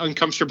really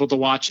uncomfortable to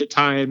watch at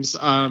times.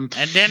 And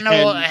then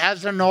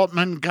hasn't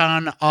Oltmann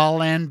gone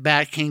all in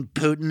backing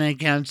Putin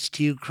against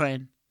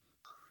Ukraine?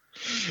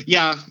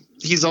 Yeah,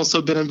 he's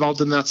also been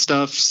involved in that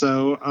stuff.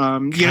 So,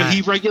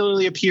 he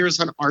regularly appears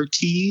on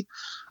RT.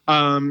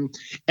 And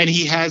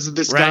he has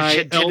this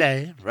Russia guy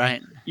Today,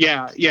 right?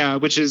 Yeah,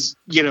 which is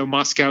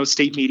Moscow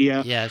state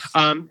media. Yes.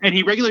 And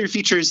he regularly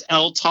features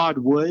L. Todd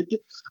Wood,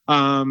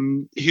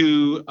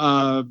 who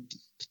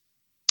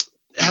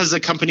has a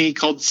company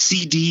called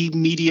CD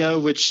Media,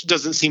 which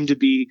doesn't seem to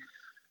be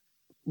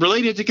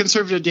related to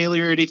Conservative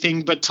Daily or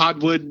anything. But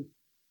Todd Wood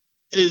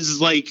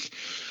is like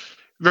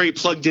very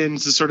plugged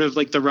into sort of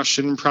like the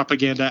Russian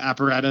propaganda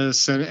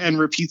apparatus and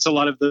repeats a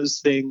lot of those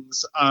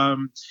things.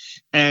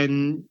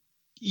 And,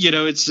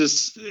 it's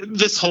just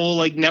this whole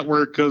like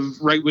network of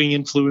right-wing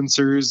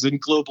influencers and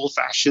global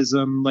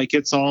fascism, like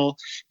it's all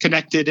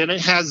connected and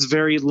it has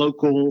very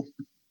local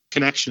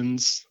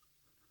connections.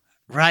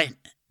 Right.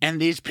 And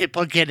these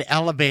people get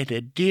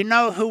elevated. Do you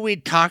know who we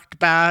talked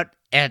about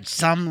at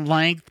some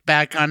length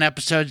back on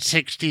episode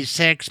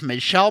 66?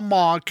 Michelle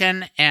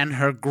Malkin and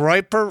her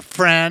Groyper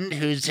friend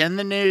who's in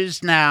the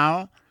news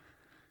now.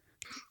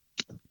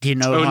 Do you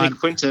know Nick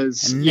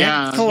Fuentes.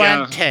 Nick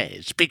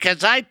Fuentes.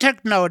 Because I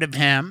took note of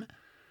him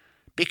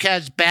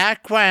because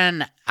back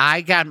when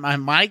I got my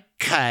mic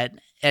cut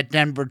at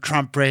Denver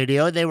Trump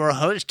Radio, they were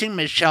hosting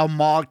Michelle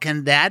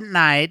Malkin that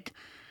night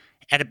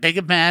at a big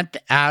event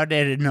out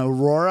at an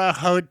Aurora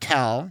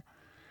hotel.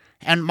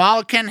 And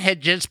Malkin had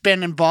just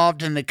been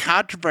involved in the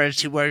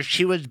controversy where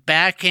she was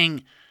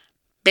backing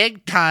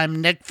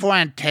big-time Nick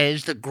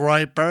Fuentes, the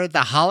Groyper,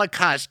 the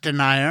Holocaust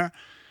denier,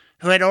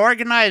 who had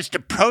organized a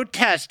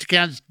protest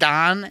against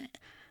Don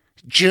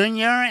Jr.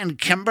 and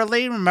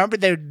Kimberly. Remember,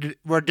 they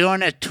were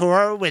doing a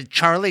tour with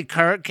Charlie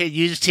Kirk at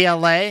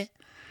UCLA?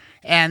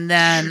 And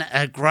then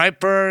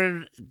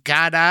Groyper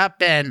got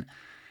up and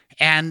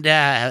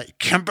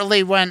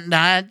Kimberly went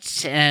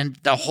nuts, and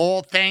the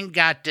whole thing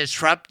got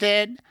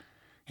disrupted.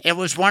 It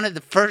was one of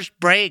the first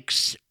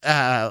breaks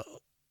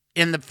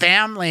in the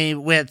family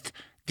with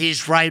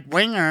these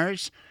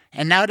right-wingers.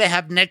 And now to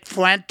have Nick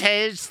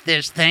Fuentes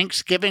this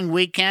Thanksgiving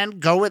weekend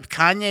go with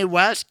Kanye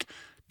West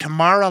to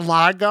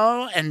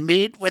Mar-a-Lago and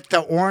meet with the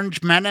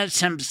Orange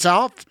Menace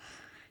himself,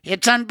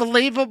 it's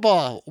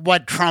unbelievable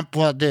what Trump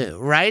will do,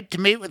 right? To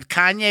meet with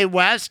Kanye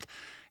West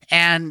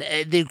and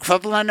the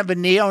equivalent of a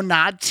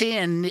neo-Nazi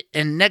and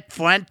Nick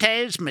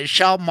Fuentes,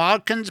 Michelle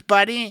Malkin's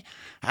buddy,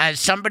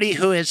 somebody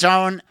who his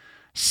own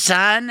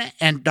son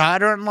and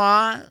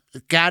daughter-in-law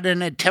got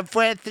in a tiff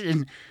with.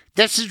 And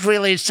this is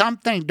really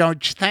something,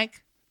 don't you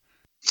think?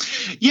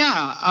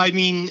 Yeah, I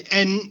mean,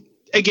 and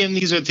again,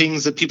 these are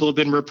things that people have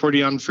been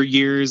reporting on for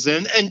years.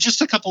 And just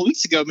a couple of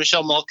weeks ago,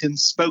 Michelle Malkin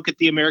spoke at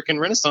the American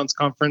Renaissance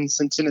Conference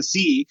in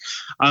Tennessee,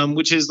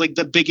 which is like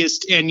the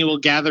biggest annual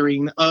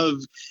gathering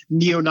of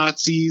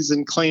neo-Nazis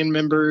and Klan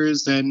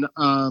members and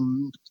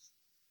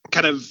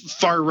kind of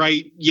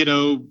far-right,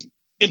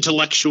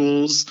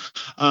 intellectuals,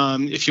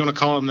 if you want to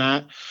call them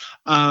that.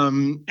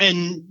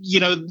 And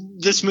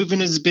this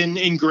movement has been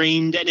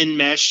ingrained and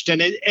enmeshed,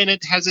 and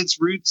it has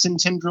its roots and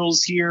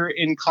tendrils here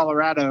in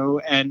Colorado.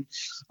 And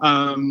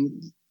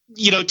time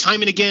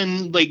and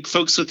again, like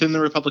folks within the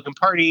Republican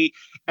Party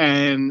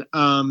and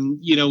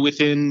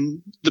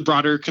within the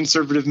broader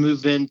conservative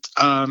movement,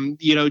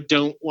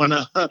 don't want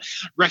to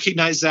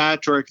recognize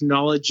that or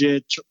acknowledge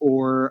it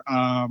or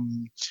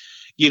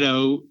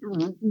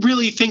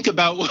really think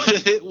about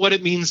what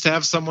it means to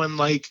have someone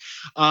like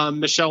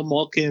Michelle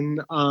Malkin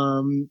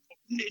and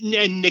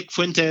Nick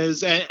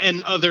Fuentes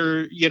and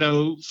other,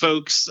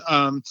 folks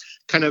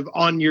kind of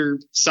on your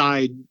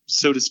side,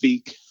 so to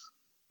speak.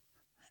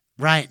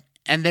 Right.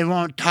 And they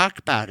won't talk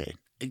about it.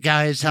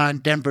 Guys on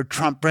Denver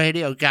Trump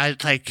Radio, guys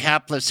like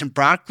Kaplis and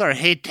Brockler,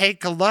 hey,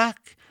 take a look.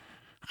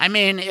 I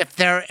mean, if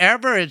there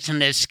ever is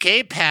an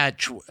escape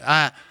hatch,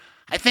 I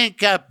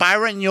think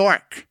Byron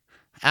York,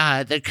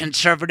 the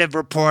conservative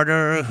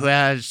reporter who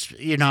has,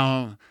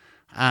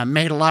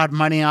 made a lot of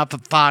money off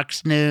of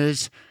Fox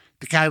News,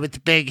 the guy with the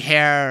big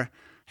hair.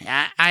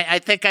 I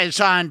think I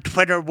saw on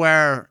Twitter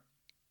where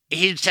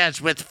he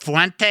says with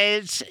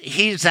Fuentes,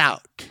 he's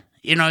out.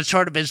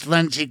 Sort of his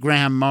Lindsey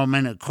Graham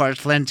moment. Of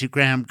course, Lindsey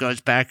Graham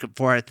goes back and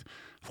forth.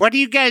 What are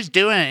you guys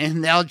doing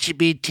in the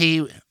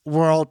LGBT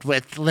world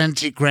with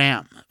Lindsey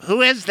Graham?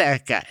 Who is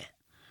that guy?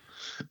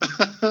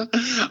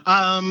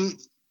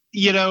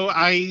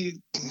 I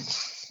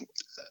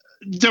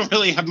don't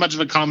really have much of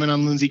a comment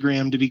on Lindsey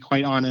Graham, to be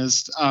quite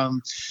honest.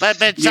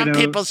 But some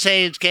people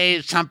say he's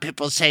gay, some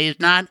people say he's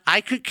not.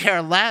 I could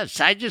care less.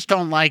 I just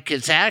don't like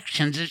his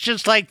actions. It's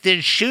just like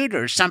this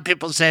shooter. Some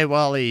people say,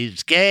 well,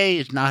 he's gay,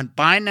 he's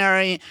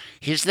non-binary,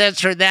 he's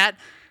this or that.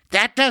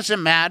 That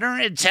doesn't matter.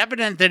 It's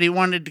evident that he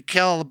wanted to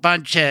kill a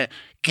bunch of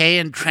gay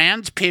and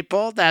trans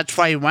people. That's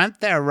why he went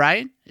there,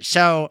 right?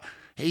 So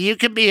you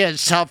could be a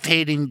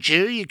self-hating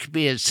Jew, you could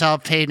be a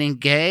self-hating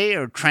gay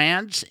or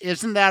trans.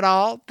 Isn't that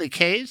all the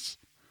case?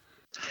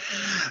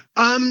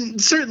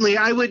 Certainly,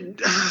 I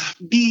would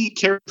be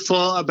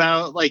careful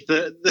about like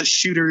the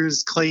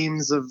shooter's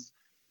claims of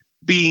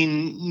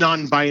being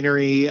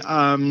non-binary.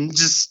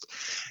 It's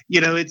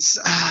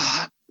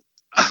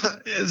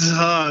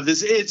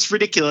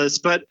ridiculous.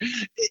 But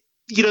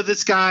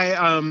this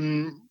guy.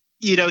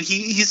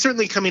 He's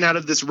certainly coming out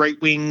of this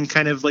right-wing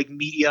kind of like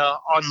media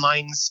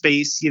online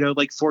space,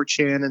 like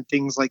 4chan and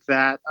things like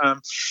that.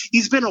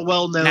 He's been a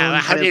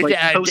well-known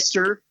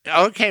poster.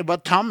 Okay, well,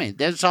 tell me.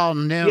 This is all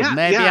new.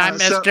 Maybe I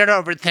missed it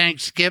over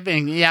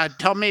Thanksgiving. Yeah,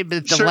 tell me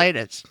the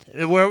latest.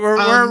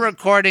 We're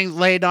recording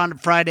late on a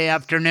Friday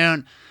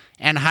afternoon,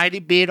 and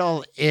Heidi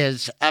Beedle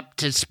is up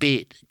to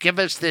speed. Give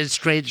us the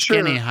straight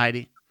skinny,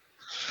 Heidi.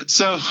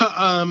 So,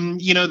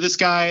 this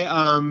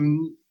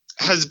guy...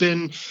 has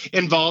been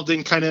involved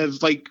in kind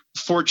of like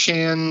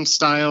 4chan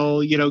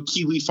style,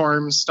 Kiwi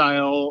Farm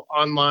style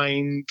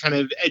online kind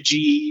of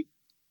edgy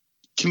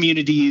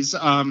communities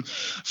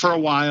for a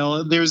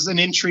while. There's an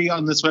entry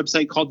on this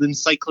website called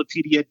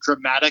Encyclopedia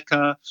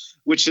Dramatica,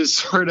 which is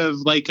sort of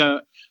like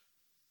a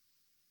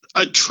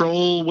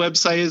troll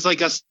website, is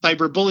like a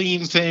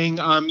cyberbullying thing.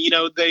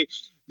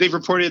 They've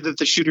reported that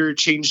the shooter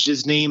changed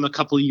his name a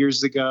couple of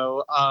years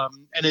ago,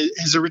 and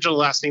his original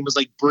last name was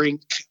like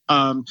Brink,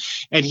 and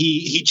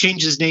he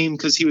changed his name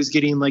because he was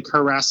getting like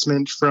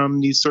harassment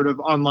from these sort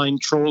of online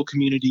troll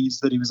communities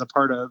that he was a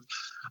part of.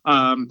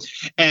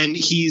 And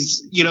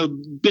he's,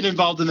 been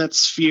involved in that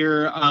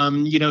sphere.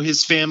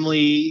 His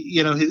family,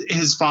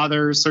 his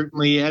father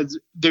certainly has.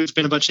 There's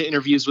been a bunch of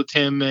interviews with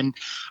him, and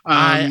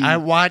I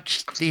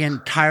watched the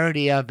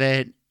entirety of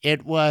it.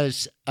 It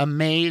was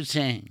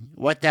amazing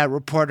what that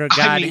reporter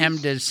got him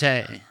to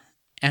say,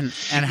 and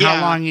how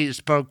long he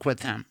spoke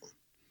with him.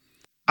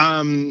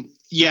 The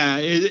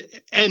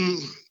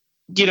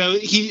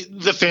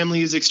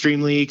family is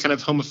extremely kind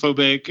of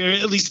homophobic, or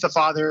at least the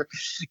father,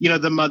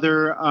 the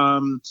mother.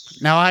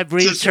 Now, I've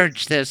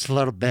researched this a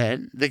little bit.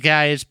 The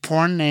guy is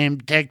porn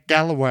named Dick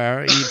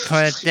Delaware. You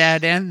put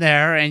that in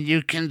there, and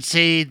you can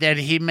see that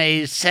he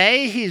may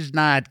say he's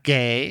not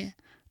gay,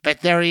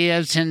 but there he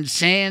is in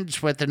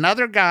scenes with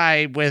another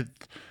guy with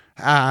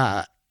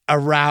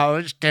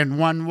aroused and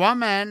one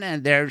woman,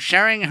 and they're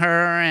sharing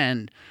her,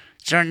 and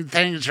certain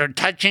things are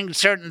touching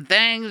certain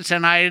things,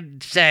 and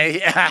I'd say...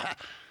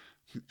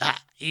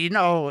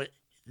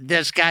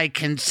 this guy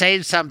can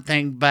say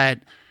something, but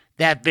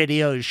that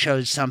video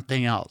shows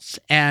something else.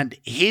 And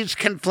he's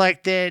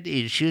conflicted.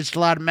 He's used a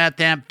lot of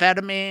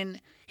methamphetamine.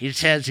 He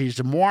says he's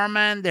a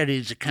Mormon, that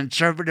he's a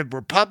conservative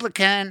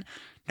Republican.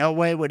 No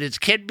way would his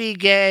kid be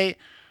gay.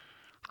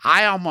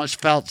 I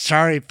almost felt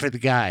sorry for the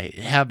guy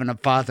having a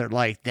father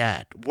like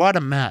that. What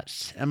a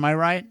mess. Am I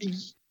right?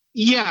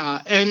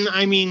 Yeah. And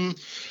I mean...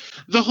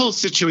 the whole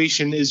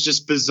situation is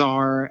just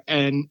bizarre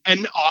and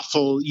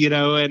awful,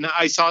 and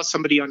I saw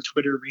somebody on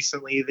Twitter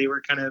recently, they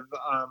were kind of,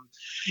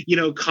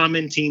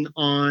 commenting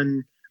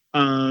on,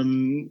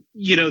 the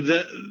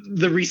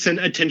recent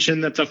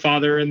attention that the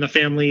father and the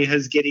family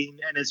has getting.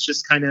 And it's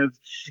just kind of,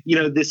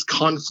 this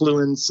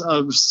confluence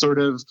of sort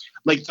of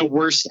like the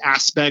worst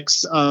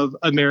aspects of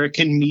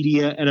American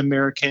media and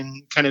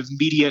American kind of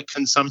media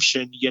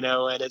consumption,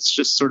 and it's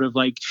just sort of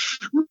like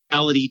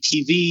reality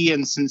TV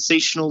and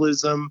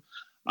sensationalism.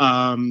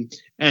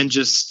 And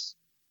just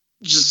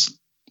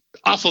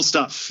awful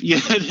stuff.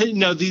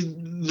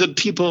 The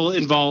people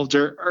involved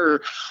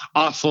are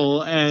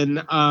awful, and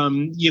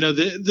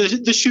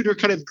the shooter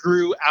kind of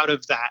grew out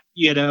of that,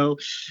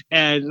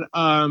 and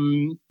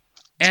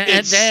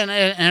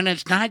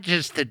it's not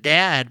just the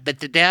dad, but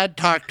the dad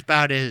talked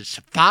about his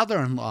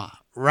father-in-law,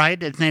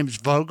 right? His name's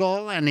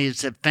Vogel, and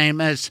he's a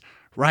famous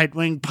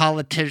right-wing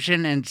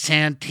politician in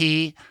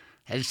Santee,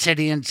 a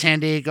city in San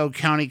Diego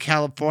County,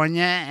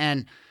 California,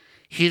 and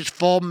he's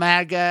full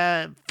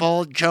MAGA,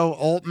 full Joe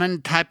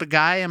Oltmann type of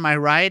guy, am I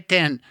right?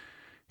 And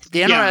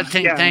the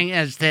interesting thing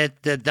is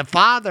that the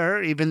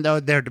father, even though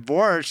they're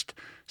divorced,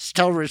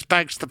 still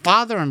respects the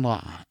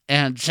father-in-law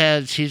and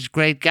says he's a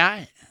great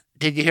guy.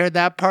 Did you hear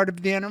that part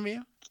of the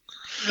interview?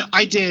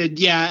 I did,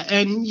 yeah.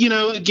 And,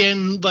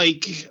 again,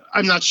 like,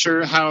 I'm not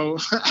sure how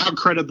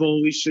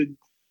credible we should,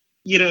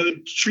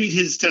 treat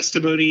his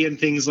testimony and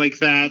things like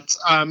that.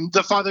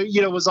 The father,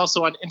 was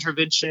also on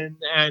intervention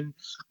and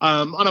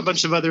on a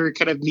bunch of other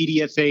kind of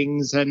media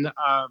things. And,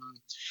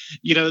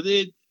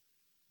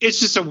 it's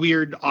just a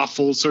weird,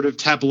 awful sort of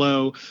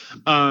tableau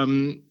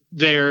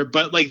there.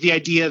 But like the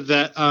idea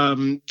that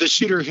the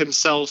shooter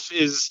himself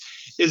is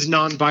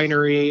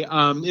non-binary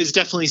is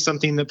definitely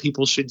something that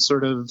people should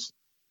sort of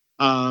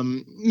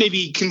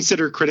maybe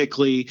consider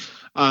critically.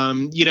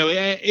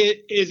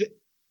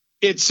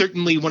 It's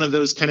certainly one of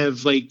those kind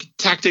of like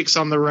tactics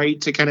on the right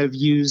to kind of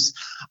use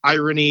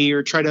irony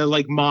or try to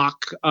like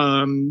mock,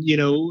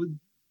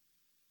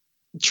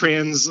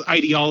 trans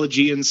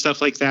ideology and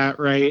stuff like that,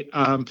 right?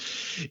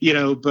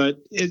 But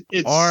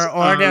it's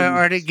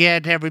or to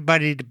get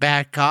everybody to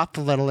back off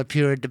a little if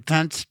you're a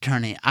defense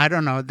attorney. I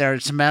don't know. There are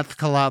some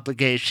ethical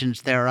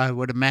obligations there, I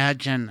would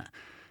imagine.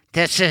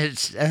 This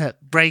is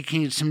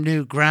breaking some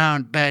new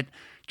ground, but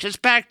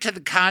just back to the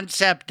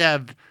concept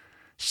of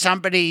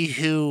somebody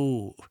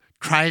who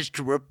tries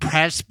to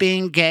repress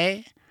being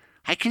gay.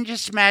 I can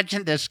just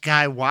imagine this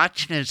guy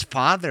watching his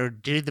father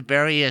do the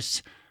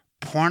various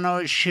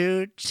porno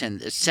shoots and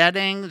the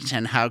settings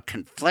and how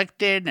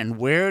conflicted and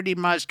weird he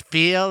must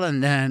feel.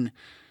 And then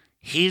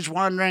he's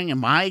wondering,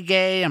 am I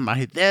gay? Am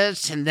I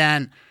this? And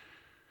then,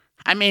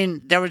 I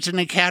mean, there was an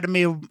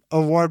Academy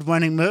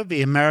Award-winning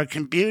movie,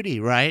 American Beauty,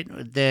 right?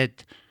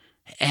 That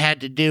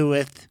had to do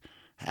with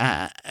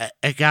a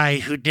guy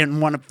who didn't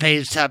want to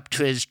face up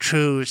to his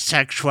true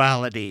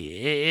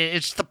sexuality.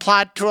 It's the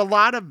plot to a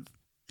lot of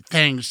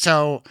things.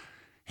 So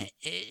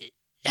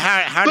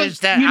how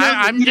does that?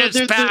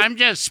 I'm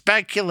just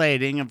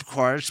speculating, of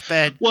course,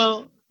 but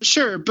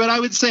Sure, but I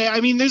would say,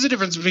 I mean, there's a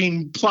difference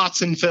between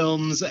plots and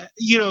films,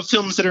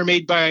 films that are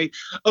made by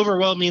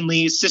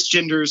overwhelmingly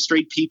cisgender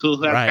straight people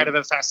who have kind of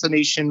a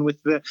fascination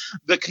with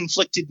the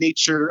conflicted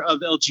nature of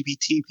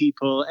LGBT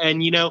people.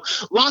 And,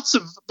 lots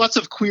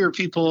of queer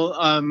people,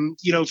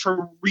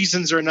 for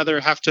reasons or another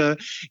have to,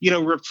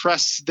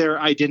 repress their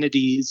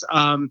identities.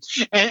 And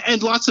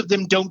lots of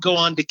them don't go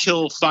on to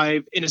kill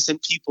 5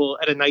 innocent people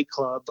at a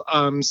nightclub.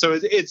 So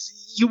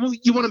it's, you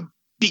want to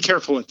be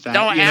careful with that.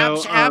 No,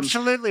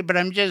 absolutely. But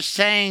I'm just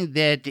saying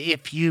that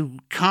if you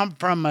come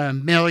from a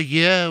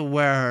milieu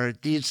where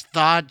these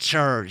thoughts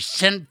are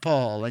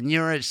sinful and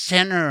you're a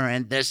sinner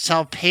and the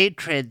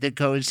self-hatred that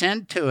goes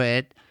into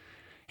it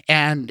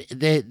and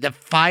the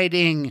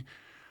fighting,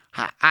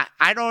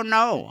 I don't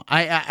know.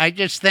 I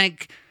just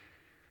think,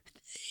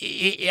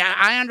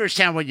 I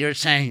understand what you're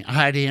saying,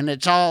 Heidi, and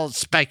it's all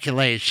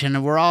speculation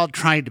and we're all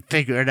trying to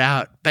figure it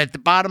out. But the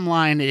bottom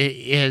line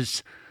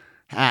is,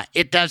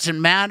 it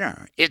doesn't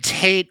matter. It's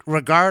hate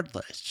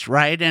regardless,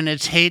 right? And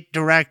it's hate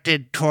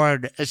directed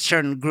toward a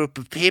certain group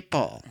of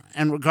people.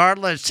 And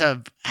regardless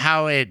of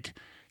how it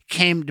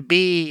came to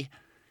be,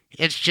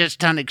 it's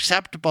just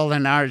unacceptable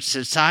in our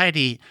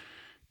society.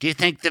 Do you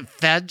think the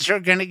feds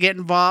are going to get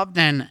involved?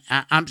 And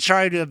I'm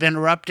sorry to have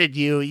interrupted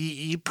you.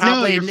 You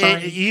probably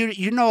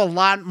you know a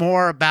lot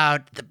more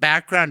about the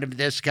background of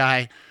this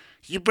guy.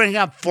 You bring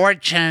up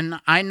Fortune.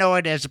 I know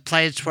it as a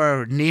place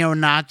where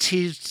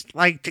neo-Nazis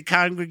like to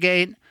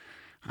congregate.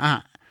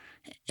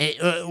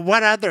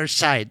 What other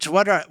sites?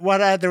 What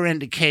other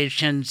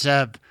indications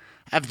of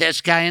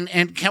this guy?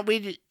 And can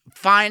we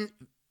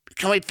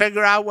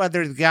figure out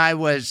whether the guy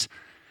was,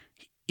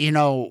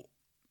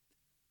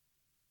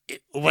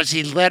 was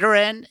he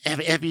literate?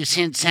 Have you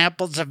seen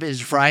samples of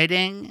his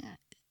writing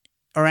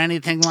or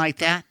anything like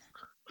that?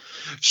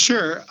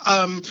 Sure.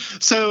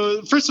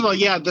 So first of all,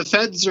 yeah, the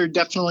feds are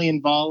definitely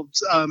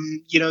involved.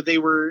 They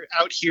were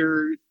out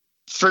here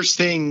first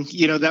thing,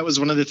 that was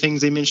one of the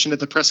things they mentioned at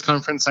the press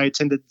conference I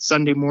attended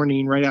Sunday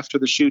morning right after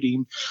the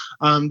shooting.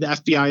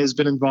 The FBI has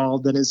been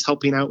involved and is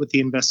helping out with the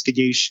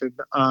investigation.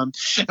 And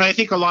I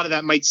think a lot of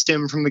that might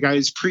stem from the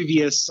guy's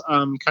previous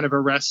kind of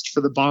arrest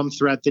for the bomb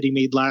threat that he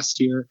made last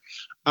year.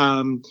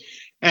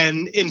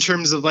 And in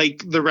terms of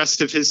like the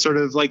rest of his sort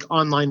of like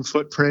online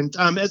footprint,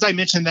 as I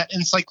mentioned, that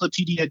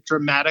Encyclopedia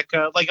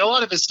Dramatica, like a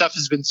lot of his stuff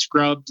has been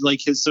scrubbed,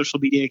 like his social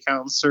media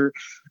accounts are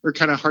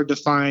kind of hard to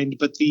find.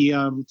 But the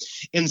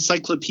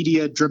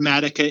Encyclopedia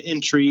Dramatica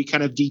entry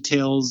kind of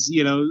details,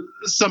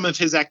 some of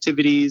his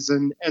activities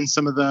and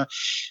some of the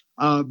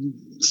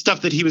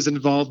stuff that he was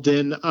involved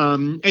in.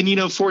 And,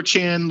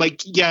 4chan,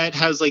 like, yeah, it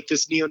has like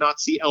this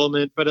neo-Nazi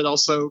element, but it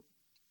also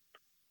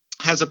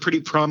has a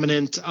pretty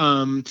prominent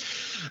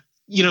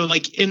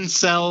like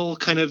incel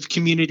kind of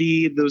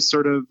community, those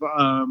sort of,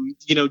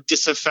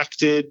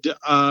 disaffected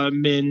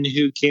men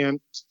who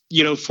can't,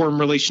 form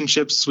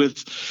relationships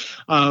with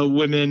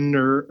women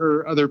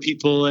or other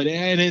people.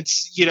 And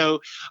it's, a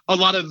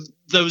lot of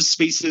those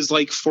spaces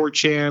like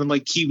 4chan,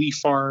 like Kiwi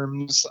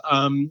Farms,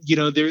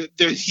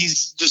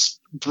 he's just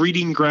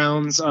breeding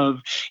grounds of,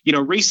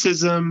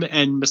 racism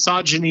and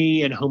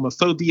misogyny and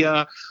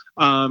homophobia.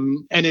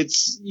 And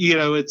it's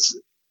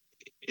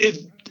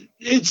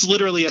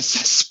literally a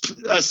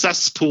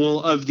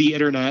cesspool of the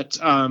internet.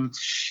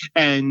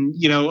 And,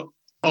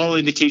 all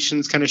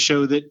indications kind of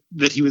show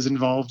that he was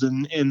involved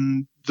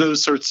in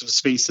those sorts of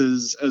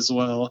spaces as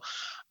well.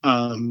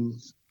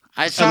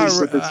 I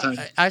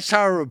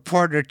saw a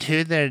report or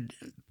two that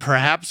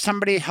perhaps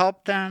somebody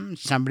helped them.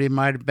 Somebody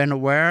might have been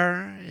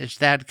aware. Is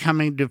that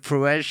coming to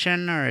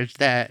fruition, or is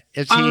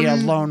he a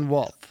lone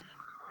wolf?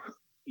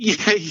 Yeah,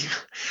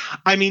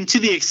 I mean, to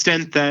the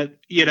extent that,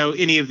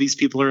 any of these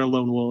people are a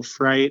lone wolf,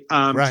 right?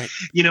 Right.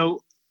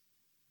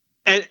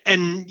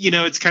 And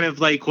it's kind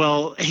of like,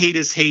 well, hate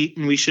is hate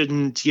and we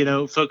shouldn't,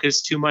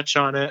 focus too much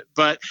on it.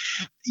 But,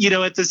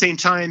 at the same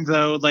time,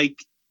 though,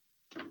 like,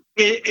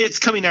 it's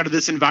coming out of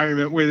this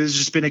environment where there's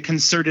just been a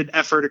concerted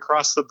effort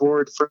across the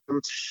board from,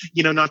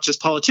 not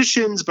just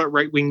politicians, but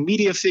right-wing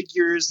media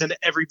figures and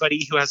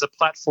everybody who has a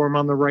platform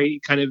on the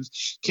right kind of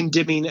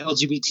condemning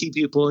LGBT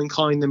people and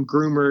calling them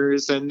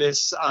groomers. And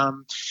this,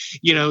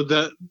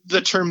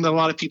 the term that a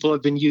lot of people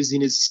have been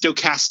using is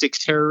stochastic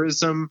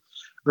terrorism,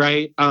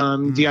 right?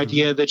 The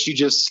idea that you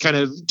just kind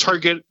of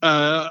target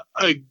a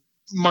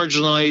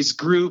marginalized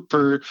group,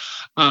 or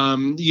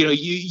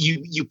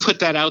you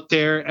put that out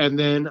there, and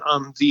then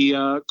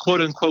the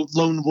quote unquote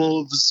lone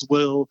wolves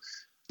will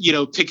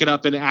pick it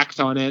up and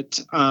act on it.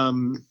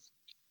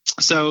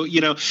 So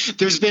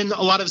there's been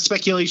a lot of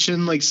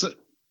speculation, like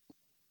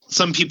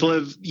some people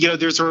have,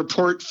 there's a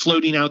report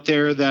floating out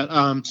there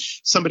that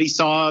somebody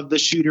saw the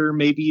shooter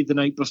maybe the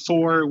night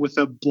before with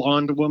a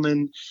blonde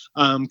woman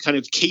kind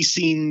of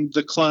casing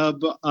the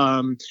club,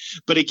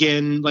 but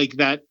again, like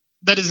that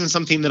isn't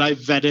something that I've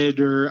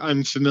vetted or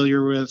I'm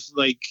familiar with.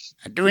 Like,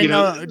 do we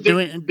know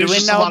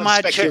much?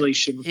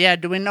 Speculation. Yeah,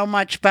 do we know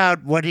much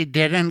about what he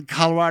did in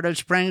Colorado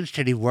Springs?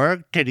 Did he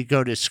work? Did he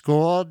go to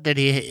school? Did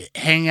he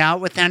hang out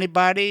with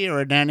anybody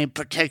or in any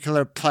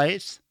particular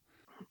place?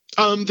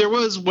 There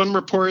was one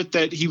report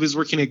that he was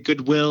working at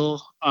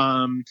Goodwill,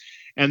 and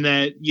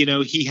that,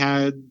 he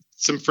had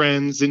some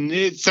friends, and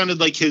it sounded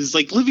like his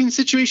living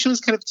situation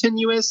was kind of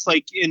tenuous.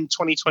 Like in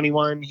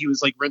 2021, he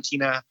was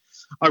renting a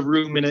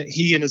room, and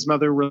he and his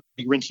mother were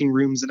renting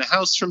rooms in a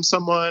house from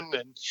someone,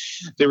 and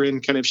they were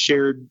in kind of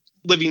shared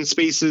living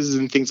spaces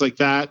and things like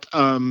that.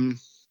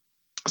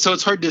 So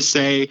it's hard to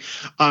say,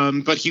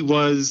 but he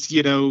was,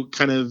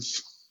 kind of,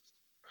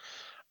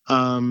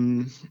 I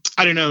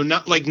don't know,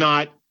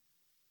 not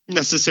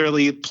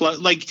necessarily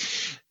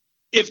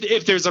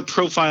if there's a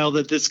profile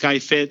that this guy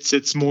fits,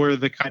 it's more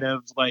the kind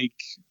of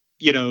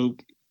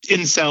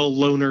incel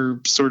loner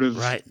sort of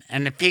right.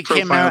 And if he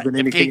came out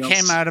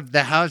of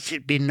the house,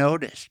 he'd be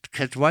noticed,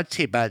 because what's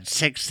he, about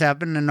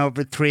 6'7" and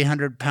over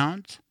 300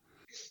 pounds?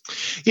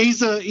 Yeah,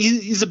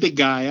 he's a big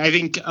guy. I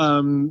think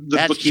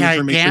the booking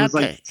information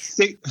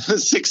is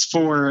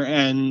 6'4"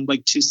 and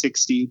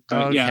 260. But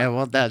okay, yeah.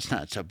 Well, that's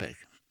not so big.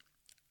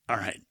 All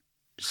right.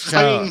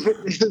 So,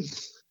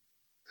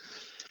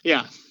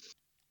 yeah.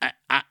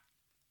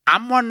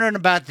 I'm wondering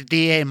about the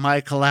DA,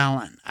 Michael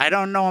Allen. I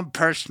don't know him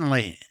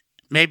personally.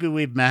 Maybe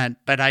we've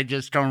met, but I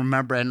just don't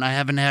remember. And I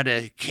haven't had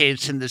a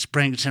case in the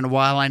Springs in a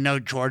while. I know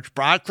George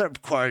Brockler,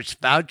 of course,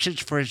 vouches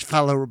for his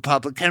fellow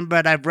Republican,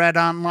 but I've read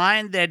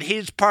online that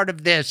he's part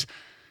of this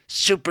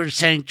super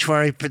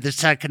sanctuary for the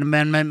Second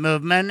Amendment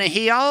movement.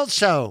 He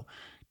also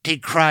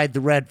decried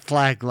the red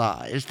flag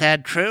law. Is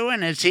that true?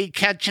 And is he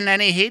catching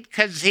any heat?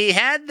 Because he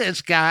had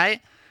this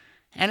guy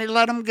and he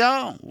let him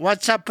go.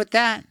 What's up with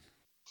that?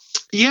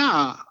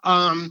 Yeah.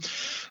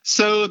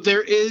 So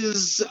there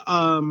is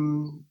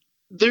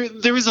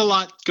there is a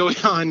lot going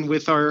on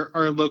with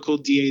our local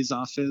DA's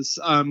office.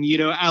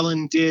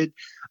 Allen did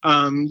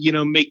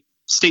make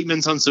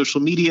statements on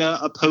social media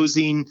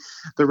opposing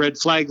the red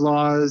flag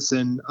laws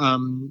and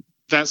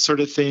that sort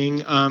of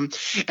thing. And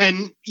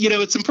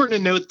it's important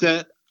to note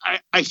that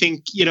I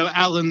think,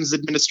 Allen's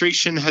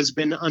administration has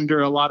been under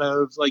a lot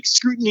of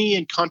scrutiny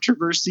and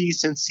controversy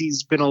since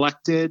he's been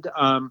elected.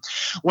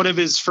 One of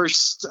his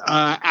first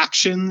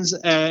actions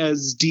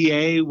as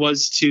DA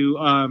was to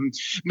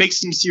make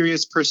some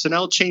serious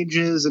personnel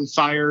changes and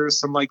fire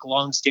some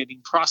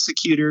longstanding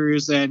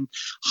prosecutors and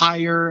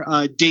hire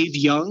Dave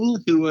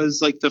Young, who was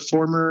the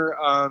former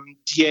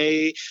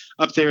DA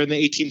up there in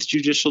the 18th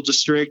Judicial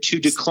District, who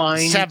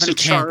declined 17th. To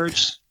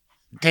charge.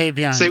 Dave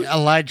Young,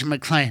 Elijah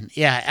McClain.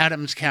 Yeah,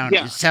 Adams County,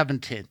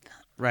 17th.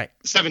 Right.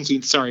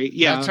 17th, sorry.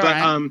 Yeah. That's all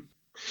right.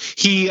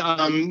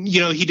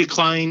 He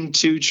declined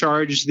to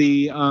charge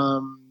the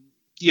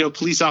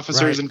police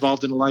officers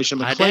involved in Elijah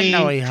McClain. I didn't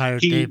know he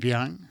hired Dave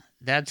Young.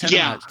 That's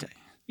interesting.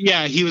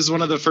 Yeah, he was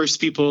one of the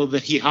first people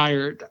that he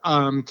hired.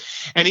 And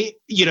he,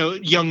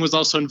 Young was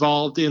also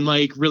involved in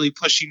really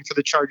pushing for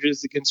the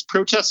charges against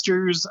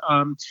protesters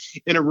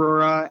in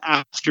Aurora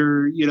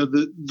after,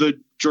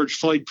 the George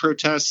Floyd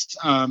protest.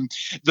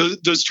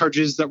 Those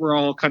charges that were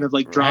all kind of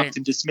dropped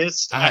and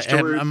dismissed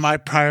afterwards. My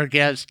prior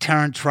guest,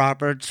 Terrence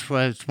Roberts,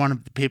 was one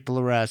of the people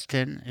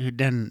arrested who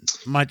didn't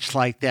much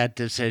like that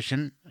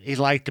decision. He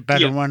liked it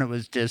better when it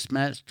was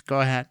dismissed.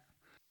 Go ahead.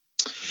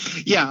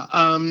 Yeah,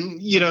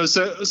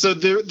 so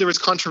there was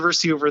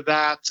controversy over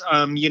that.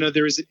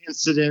 There was an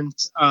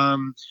incident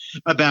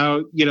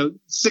about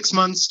 6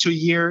 months to a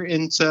year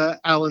into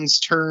Allen's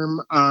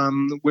term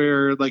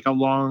where a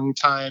long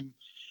time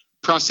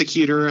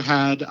prosecutor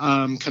had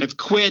kind of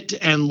quit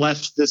and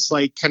left this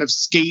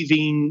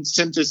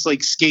sent this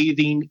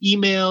scathing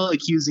email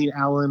accusing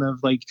Allen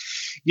of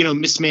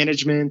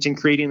mismanagement and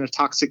creating a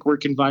toxic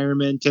work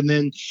environment. And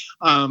then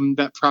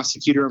that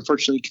prosecutor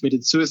unfortunately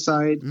committed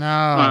suicide.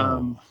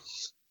 No.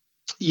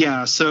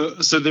 Yeah. So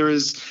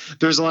there's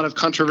a lot of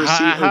controversy.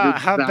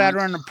 How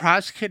veteran a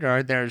prosecutor?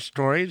 Are there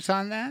stories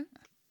on that?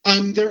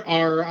 There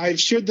are. I've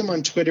shared them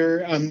on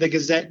Twitter. The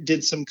Gazette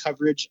did some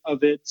coverage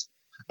of it.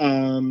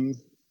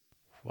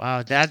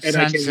 Wow, that's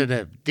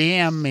sensitive.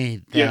 DM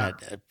me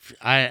that.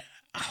 Yeah.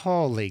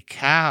 Holy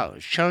cow.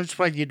 Shows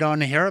what you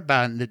don't hear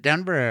about in the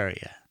Denver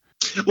area.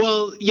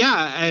 Well,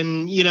 yeah,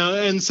 and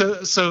and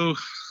so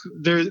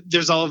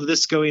there's all of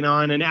this going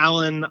on, and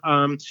Allen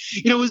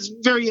was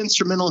very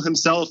instrumental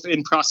himself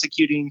in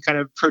prosecuting kind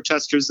of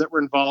protesters that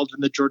were involved in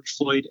the George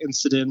Floyd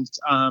incident,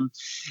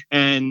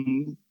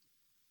 and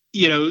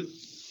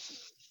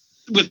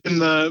within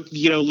the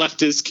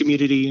leftist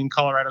community in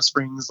Colorado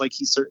Springs,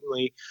 he's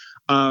certainly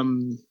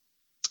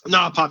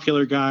not a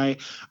popular guy.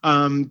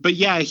 But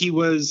yeah, he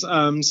was,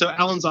 so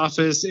Allen's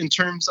office in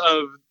terms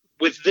of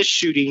with this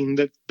shooting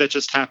that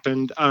just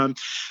happened.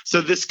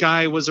 So this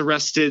guy was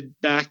arrested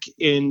back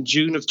in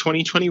June of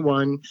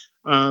 2021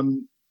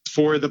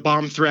 for the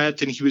bomb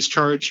threat. And he was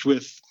charged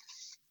with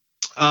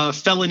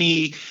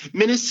felony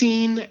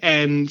menacing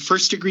and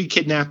first-degree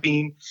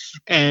kidnapping.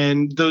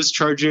 And those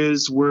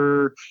charges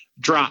were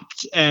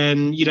dropped.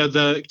 And,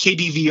 the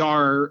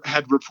KDVR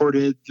had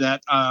reported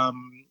that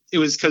it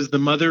was because the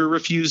mother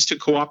refused to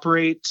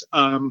cooperate.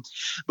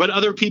 But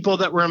other people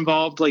that were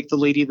involved, like the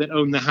lady that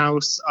owned the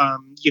house,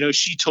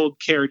 she told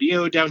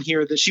KRDO down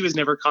here that she was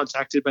never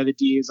contacted by the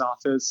DA's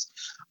office.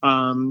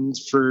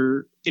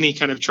 for any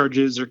kind of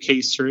charges or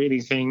case or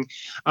anything.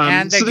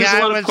 And the so there's a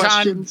guy lot of was on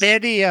questions.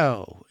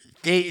 video.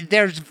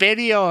 There's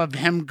video of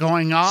him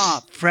going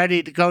off,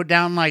 ready to go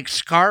down like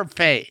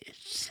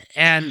Scarface.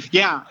 And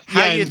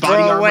how you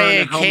throw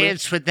away a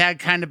case with that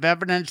kind of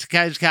evidence? The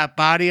guy's got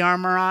body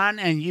armor on,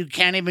 and you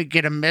can't even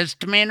get a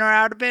misdemeanor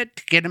out of it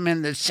to get him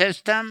in the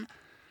system.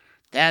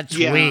 That's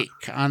weak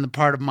on the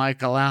part of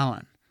Michael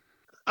Allen.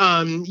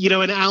 And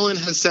Allen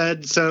has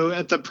said, so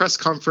at the press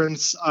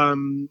conference,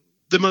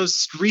 the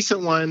most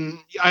recent one,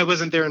 I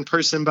wasn't there in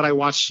person, but I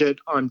watched it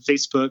on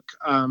Facebook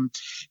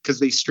because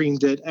they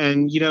streamed it.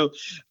 And,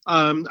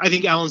 I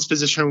think Allen's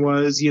position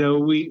was,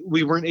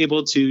 we weren't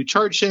able to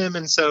charge him.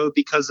 And so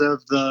because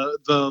of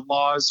the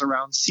laws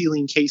around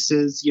sealing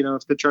cases,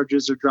 if the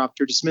charges are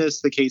dropped or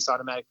dismissed, the case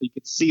automatically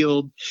gets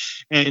sealed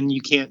and you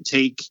can't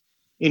take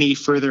any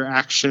further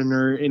action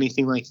or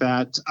anything like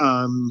that.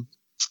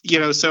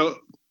 So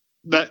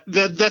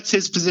that's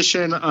his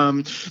position.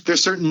 There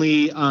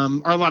certainly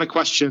are a lot of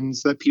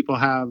questions that people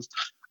have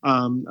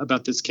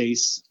about this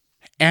case.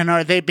 And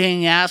are they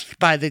being asked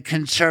by the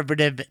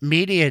conservative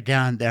media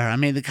down there? I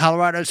mean, the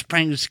Colorado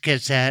Springs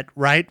Gazette,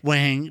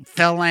 right-wing,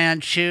 Phil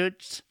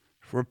Anschutz,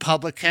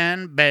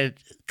 Republican, but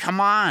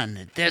come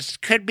on, this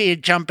could be a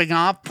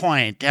jumping-off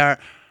point.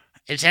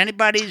 Is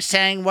anybody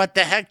saying what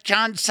the heck?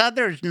 John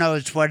Suthers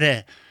knows what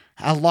a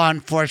law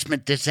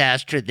enforcement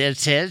disaster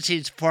this is.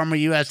 He's a former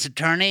U.S.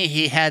 attorney.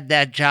 He had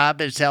that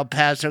job as El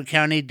Paso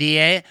County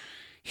DA.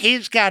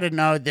 He's got to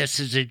know this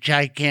is a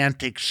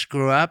gigantic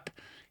screw-up.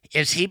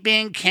 Is he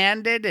being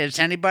candid? Is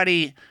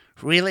anybody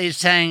really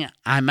saying,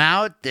 I'm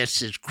out,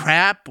 this is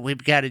crap,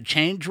 we've got to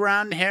change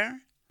around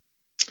here?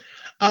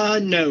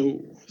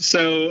 No.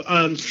 So,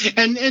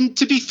 and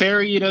to be fair,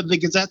 the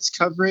Gazette's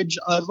coverage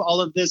of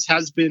all of this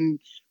has been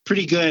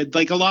pretty good.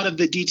 Like a lot of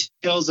the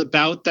details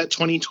about that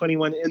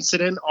 2021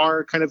 incident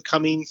are kind of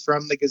coming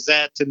from the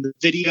Gazette and the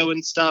video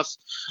and stuff.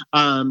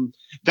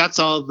 That's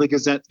all the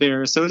Gazette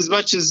there. So as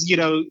much as,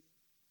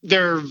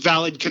 there are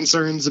valid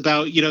concerns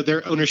about,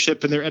 their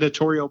ownership and their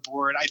editorial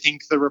board, I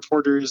think the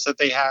reporters that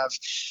they have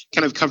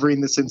kind of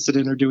covering this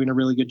incident are doing a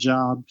really good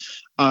job.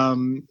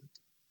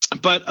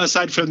 But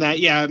aside from that,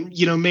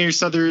 Mayor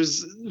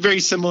Suthers, very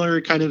similar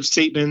kind of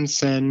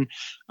statements and,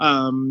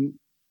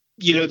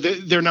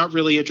 they're not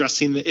really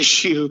addressing the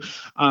issue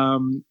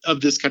of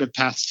this kind of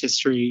past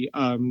history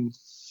from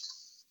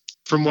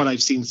what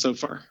I've seen so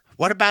far.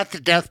 What about the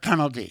death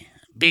penalty?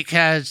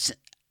 Because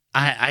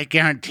I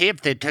guarantee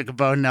if they took a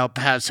vote in El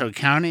Paso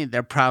County,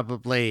 they're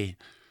probably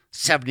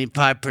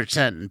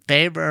 75% in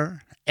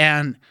favor.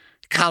 And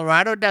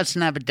Colorado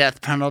doesn't have a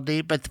death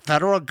penalty, but the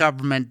federal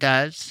government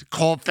does.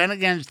 Cole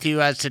Finnegan's the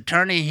U.S.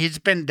 attorney. He's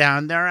been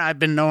down there. I've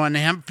been knowing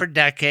him for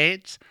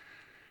decades.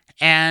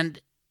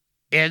 And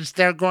is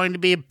there going to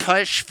be a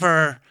push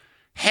for,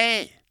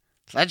 hey,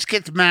 let's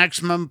get the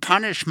maximum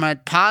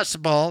punishment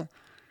possible?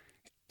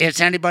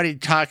 Is anybody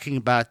talking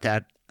about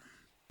that?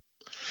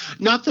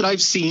 Not that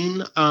I've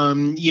seen.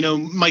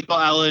 Michael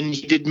Allen,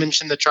 he did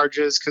mention the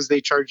charges because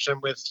they charged him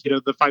with,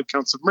 the 5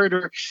 counts of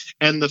murder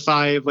and the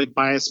 5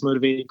 bias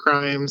motivated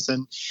crimes.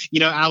 And,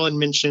 Allen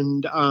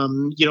mentioned,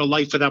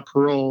 life without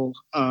parole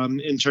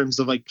in terms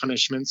of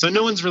punishment. So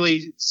no one's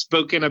really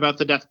spoken about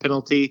the death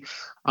penalty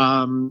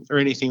or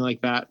anything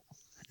like that.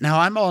 Now,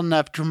 I'm old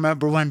enough to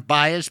remember when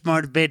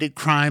bias-motivated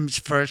crimes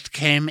first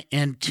came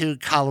into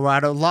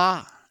Colorado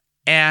law.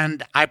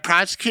 And I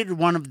prosecuted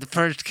one of the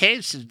first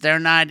cases. They're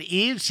not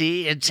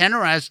easy. It's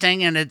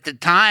interesting. And at the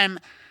time,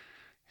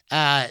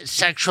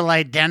 sexual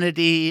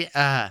identity,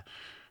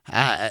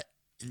 it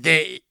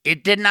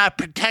did not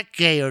protect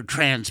gay or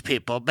trans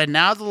people. But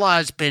now the law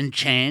has been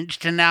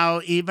changed. And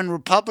now even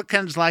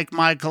Republicans like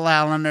Michael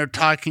Allen are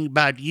talking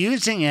about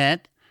using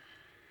it.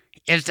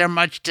 Is there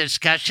much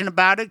discussion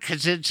about it?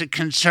 Because it's a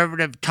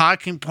conservative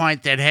talking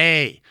point that,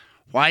 hey,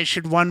 why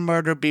should one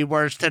murder be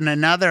worse than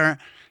another?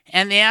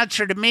 And the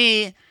answer to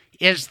me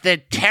is the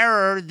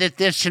terror that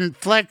this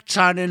inflicts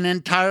on an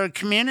entire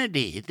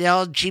community, the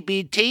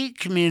LGBT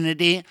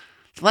community.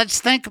 Let's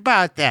think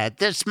about that.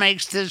 This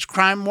makes this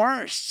crime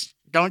worse,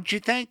 don't you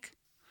think?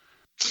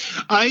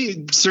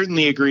 I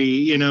certainly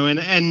agree,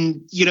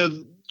 and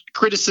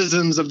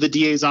criticisms of the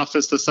DA's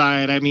office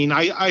aside, I mean,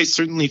 I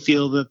certainly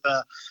feel that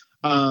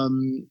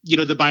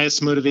the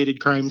bias motivated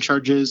crime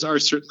charges are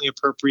certainly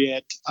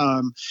appropriate.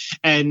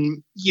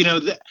 And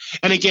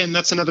again,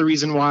 that's another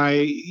reason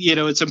why,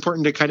 it's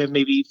important to kind of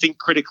maybe think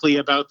critically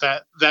about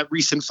that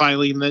recent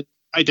filing that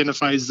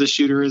identifies the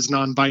shooter as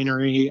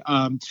non-binary.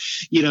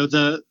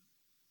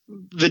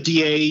 The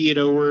DA,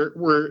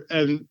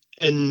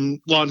 and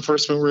law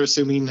enforcement, we're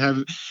assuming,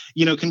 have,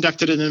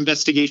 conducted an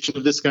investigation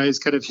of this guy's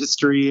kind of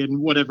history and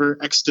whatever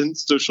extant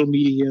social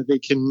media they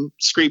can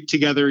scrape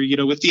together,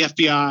 with the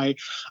FBI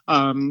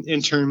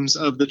in terms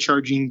of the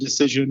charging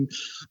decision.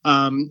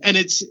 And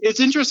it's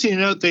interesting to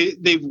note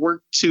they've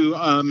worked to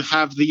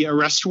have the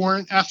arrest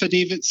warrant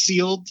affidavit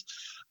sealed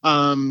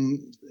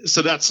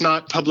So that's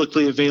not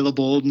publicly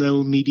available.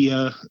 No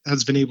media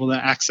has been able to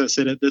access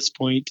it at this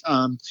point.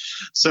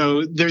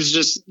 So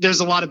there's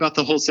a lot about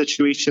the whole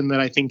situation that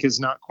I think is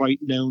not quite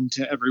known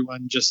to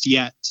everyone just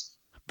yet.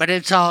 But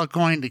it's all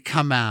going to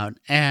come out.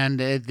 And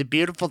the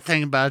beautiful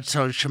thing about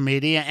social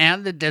media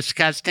and the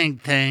disgusting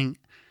thing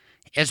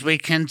is we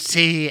can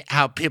see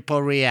how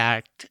people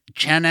react.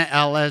 Jenna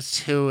Ellis,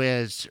 who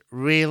is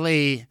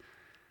really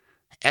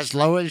as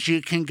low as you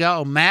can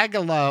go, MAGA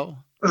low.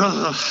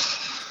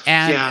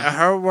 And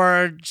her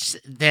words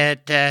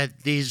that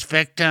these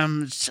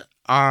victims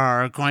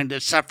are going to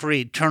suffer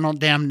eternal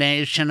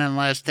damnation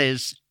unless they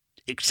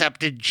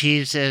accepted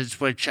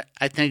Jesus, which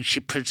I think she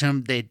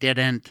presumed they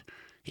didn't.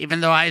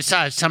 Even though I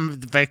saw some of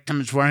the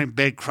victims wearing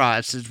big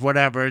crosses,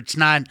 whatever. It's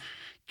not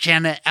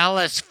Jenna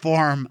Ellis'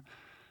 form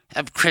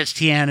of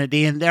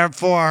Christianity, and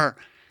therefore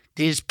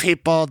these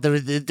people,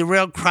 the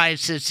real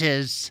crisis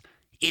is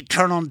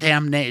eternal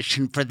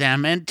damnation for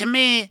them. And to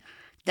me,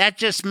 that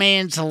just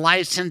means a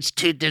license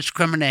to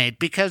discriminate,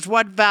 because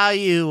what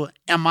value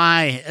am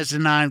I as a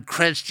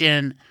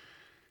non-Christian?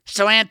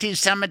 So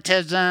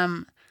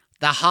anti-Semitism,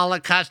 the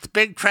Holocaust, the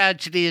big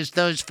tragedy is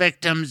those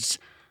victims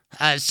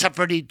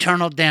suffered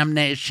eternal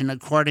damnation,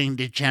 according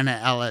to Jenna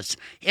Ellis.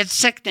 It's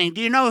sickening. Do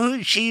you know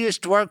who she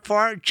used to work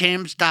for?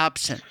 James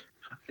Dobson.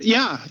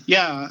 Yeah,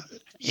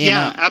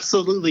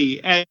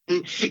 absolutely. And,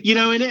 and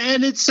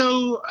it's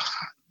so,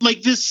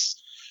 like,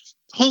 this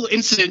whole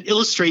incident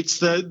illustrates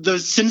the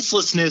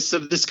senselessness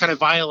of this kind of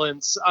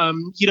violence.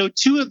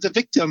 Two of the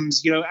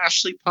victims,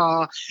 Ashley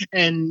Paw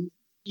and,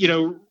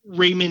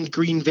 Raymond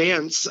Green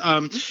Vance,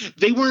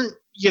 they weren't,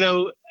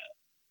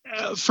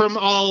 from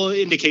all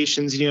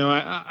indications,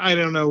 I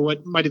don't know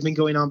what might have been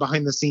going on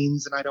behind the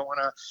scenes, and I don't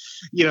want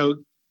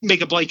to,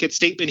 make a blanket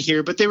statement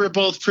here, but they were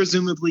both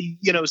presumably,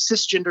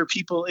 cisgender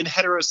people in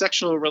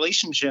heterosexual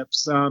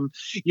relationships.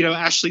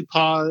 Ashley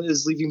Paw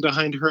is leaving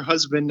behind her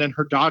husband and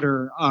her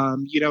daughter.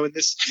 And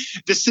this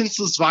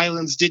senseless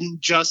violence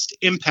didn't just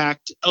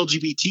impact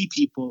LGBT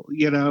people,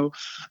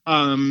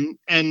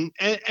 and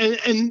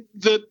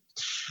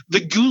the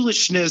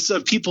ghoulishness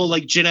of people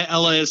like Jenna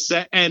Ellis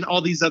and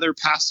all these other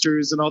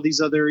pastors and all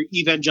these other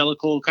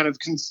evangelical kind of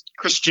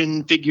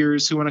Christian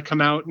figures who want to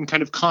come out and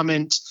kind of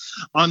comment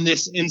on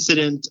this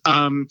incident.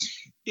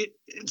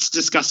 It's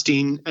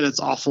disgusting and it's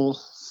awful.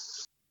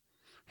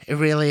 It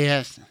really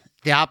is.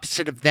 The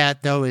opposite of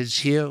that, though,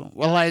 is you.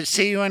 Will I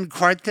see you in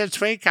court this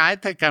week? I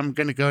think I'm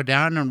going to go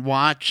down and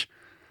watch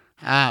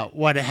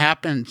what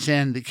happens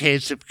in the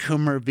case of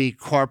Coomer v.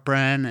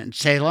 Corcoran and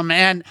Salem.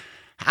 And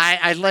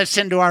I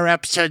listened to our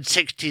episode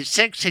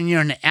 66, and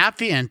you're an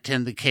affiant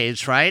in the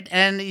case, right?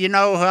 And you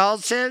know who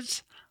else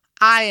is?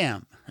 I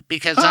am,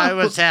 because I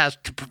was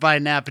asked to provide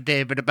an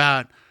affidavit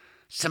about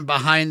some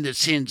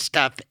behind-the-scenes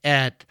stuff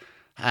at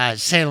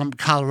Salem,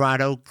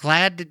 Colorado.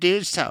 Glad to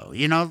do so.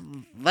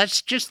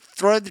 Let's just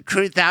throw the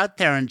truth out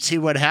there and see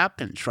what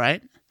happens,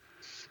 right?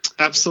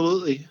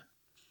 Absolutely.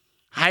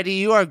 Heidi,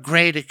 you are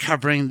great at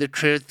covering the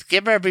truth.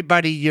 Give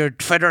everybody your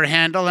Twitter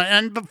handle.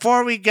 And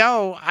before we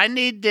go, I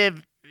need to...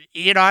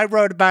 I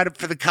wrote about it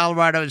for the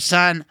Colorado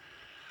Sun.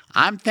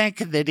 I'm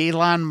thinking that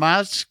Elon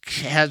Musk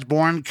has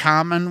more in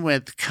common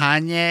with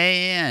Kanye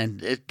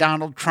and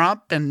Donald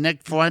Trump and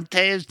Nick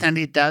Fuentes than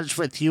he does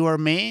with you or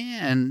me.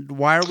 And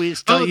why are we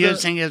still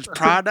using his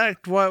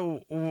product?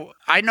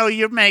 I know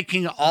you're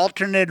making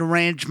alternate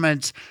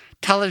arrangements.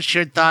 Tell us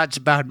your thoughts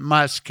about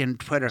Musk and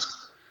Twitter.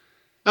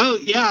 Oh,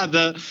 yeah,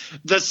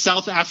 the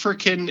South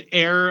African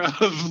heir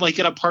of like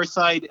an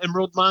apartheid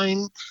emerald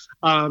mine.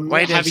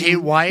 Wait, is he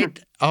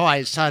white? Oh,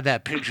 I saw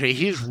that picture.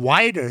 He's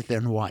whiter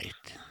than white.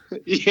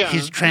 Yeah.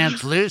 He's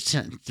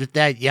translucent.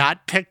 That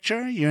yacht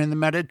picture, you're in the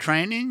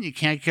Mediterranean, you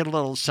can't get a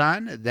little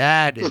sun?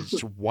 That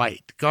is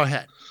white. Go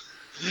ahead.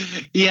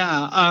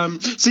 Yeah. I'm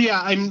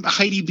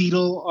Heidi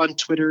Beedle on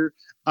Twitter.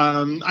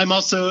 I'm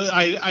also,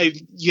 I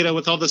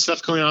with all the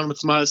stuff going on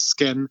with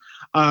Musk and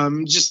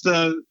just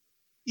the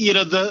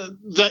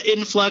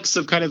influx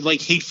of kind of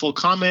like hateful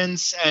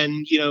comments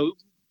and,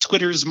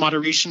 Twitter's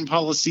moderation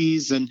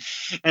policies and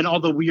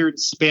all the weird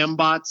spam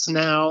bots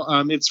now.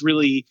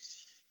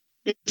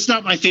 It's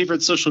not my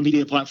favorite social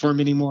media platform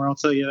anymore, I'll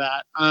tell you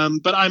that.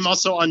 But I'm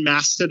also on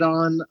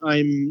Mastodon.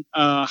 I'm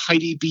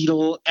Heidi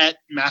Beedle at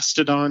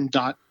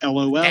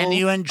mastodon.lol. And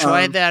you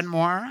enjoy that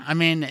more? I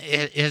mean,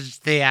 is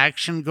the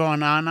action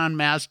going on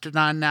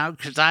Mastodon now?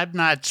 Because I've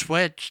not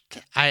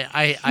switched.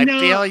 I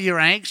feel your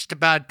angst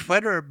about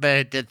Twitter,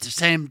 but at the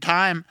same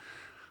time,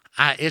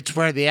 it's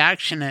where the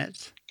action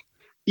is.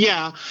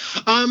 Yeah.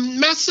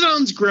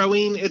 Mastodon's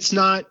growing. It's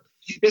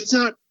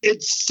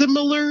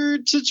similar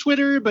to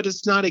Twitter, but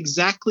it's not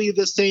exactly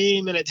the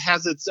same. And it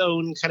has its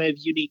own kind of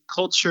unique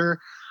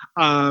culture,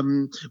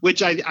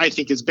 which I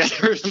think is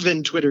better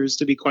than Twitter's,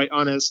 to be quite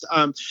honest.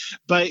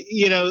 But,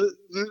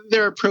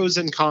 there are pros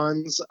and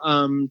cons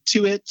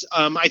to it.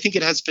 I think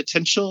it has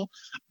potential.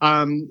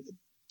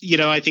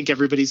 I think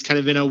everybody's kind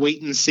of in a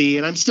wait and see,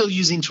 and I'm still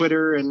using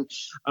Twitter and,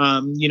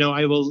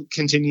 I will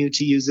continue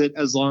to use it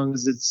as long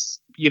as it's,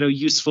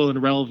 useful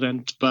and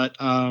relevant. But,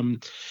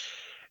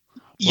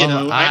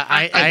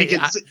 I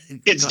think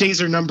its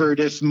days are numbered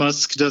if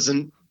Musk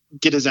doesn't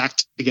get his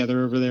act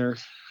together over there.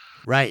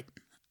 Right.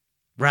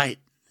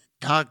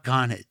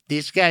 Doggone it.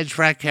 These guys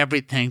wreck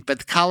everything. But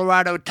the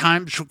Colorado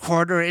Times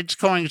Recorder, it's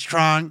going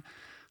strong.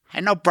 I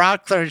know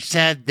Brockler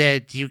said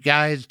that you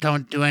guys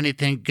don't do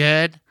anything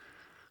good.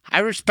 I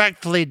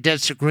respectfully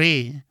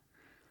disagree.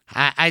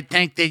 I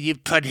think that you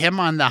put him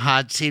on the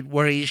hot seat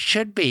where he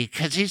should be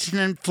because he's an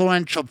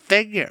influential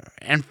figure.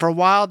 And for a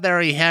while there,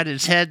 he had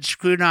his head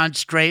screwed on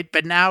straight,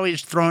 but now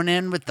he's thrown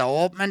in with the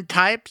Oltmann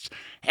types,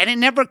 and he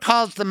never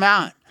calls them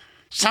out.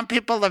 Some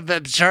people have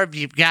observed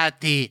you've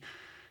got the,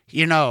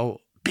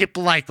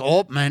 people like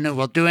Oltmann who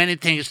will do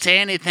anything, say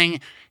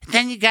anything.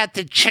 Then you got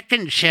the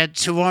chicken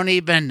shits who won't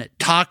even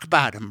talk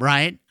about him,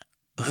 right?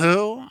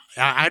 Who?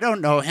 I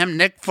don't know him.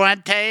 Nick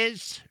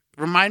Fuentes?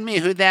 Remind me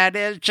who that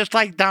is? Just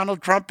like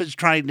Donald Trump is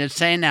trying to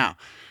say now.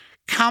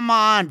 Come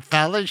on,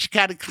 fellas. You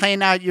got to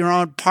clean out your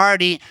own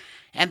party.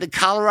 And the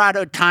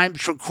Colorado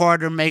Times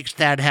Recorder makes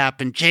that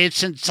happen.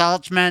 Jason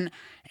Saltzman,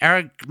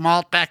 Eric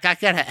Maltbeck,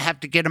 have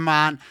to get him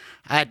on.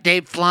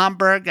 Dave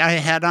Flomberg, I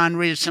had on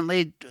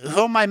recently.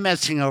 Who am I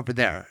missing over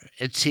there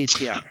at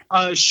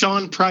CTR?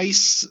 Sean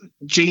Price,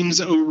 James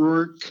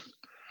O'Rourke,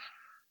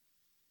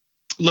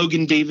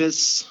 Logan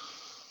Davis.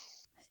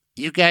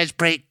 You guys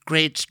break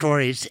great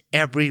stories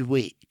every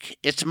week.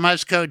 It's a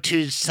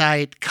must-go-to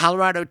site,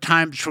 Colorado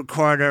Times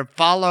Recorder.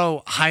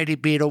 Follow Heidi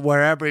Beedle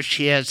wherever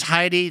she is.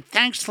 Heidi,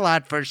 thanks a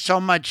lot for so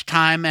much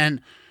time.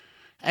 And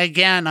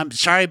again, I'm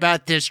sorry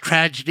about this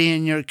tragedy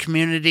in your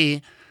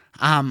community.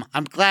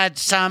 I'm glad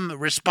some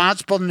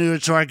responsible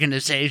news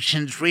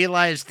organizations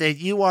realize that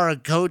you are a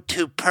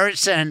go-to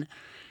person.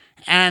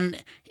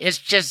 And it's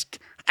just,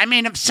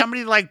 if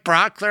somebody like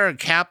Brockler or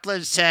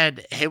Kaplan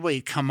said, hey, will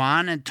you come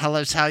on and tell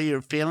us how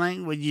you're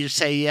feeling? Would you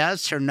say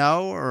yes or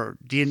no? Or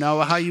do you know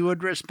how you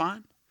would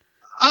respond?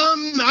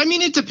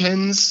 It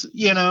depends,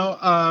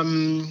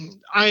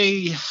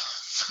 I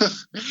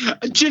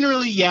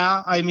generally,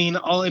 yeah.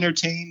 I'll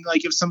entertain,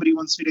 like if somebody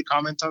wants me to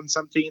comment on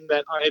something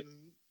that I'm,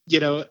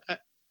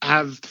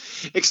 have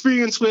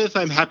experience with,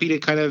 I'm happy to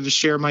kind of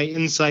share my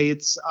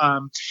insights.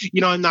 I'm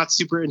not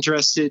super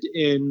interested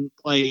in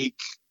like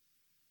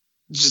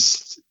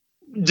just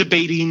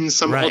debating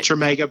some ultra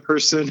mega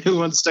person who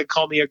wants to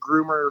call me a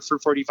groomer for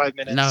 45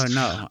 minutes.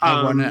 No.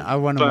 I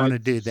want to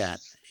do that.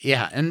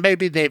 Yeah, and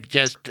maybe they've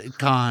just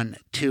gone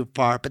too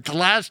far. But the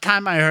last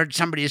time I heard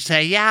somebody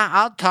say, yeah,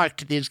 I'll talk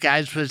to these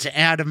guys was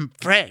Adam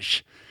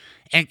Frisch.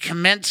 And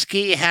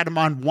Kaminsky had him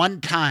on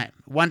one time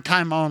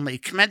only.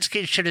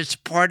 Kaminsky should have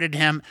supported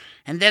him.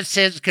 And this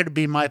is going to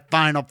be my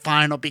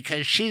final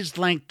because she's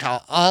linked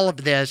to all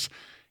of this.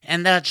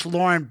 And that's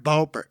Lauren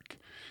Boebert.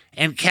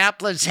 And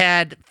Kaplan's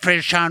had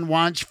Frisch on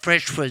once.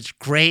 Frisch was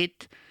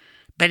great.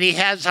 But he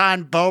has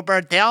on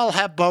Boebert. They all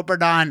have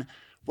Boebert on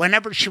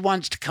whenever she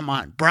wants to come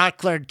on.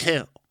 Brockler,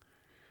 too.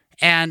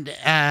 And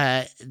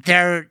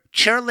their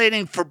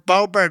cheerleading for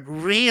Boebert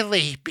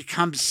really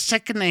becomes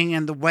sickening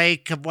in the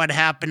wake of what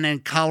happened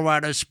in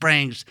Colorado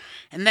Springs.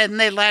 And then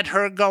they let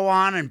her go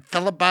on and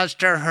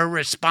filibuster her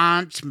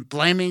response and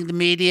blaming the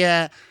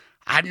media.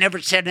 I've never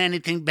said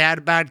anything bad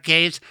about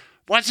gays.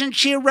 Wasn't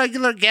she a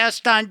regular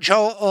guest on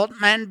Joe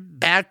Oltmann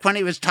back when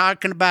he was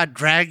talking about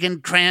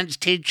dragging trans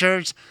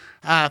teachers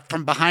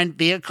from behind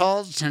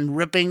vehicles and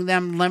ripping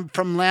them limb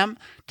from limb?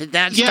 Did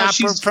that stop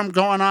her from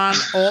going on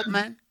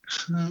Oltmann?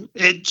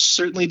 It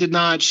certainly did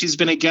not. She's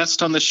been a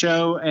guest on the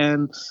show,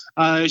 and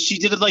she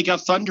did like a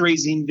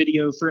fundraising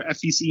video for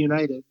FEC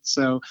United.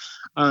 So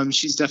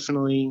she's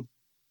definitely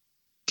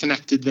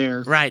connected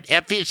there. Right.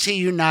 FEC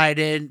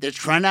United,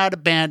 that's run out of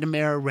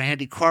Bandamere.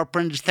 Randy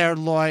Corcoran's their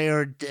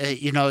lawyer.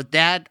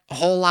 That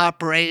whole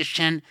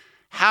operation.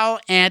 How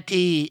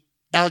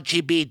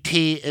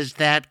anti-LGBT is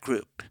that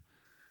group?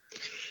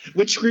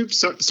 Which group?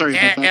 Sorry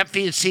about that.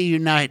 FEC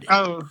United.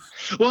 Oh,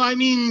 well,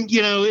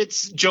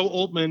 it's Joe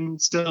Oltmann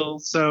still.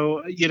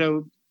 So,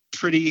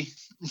 pretty.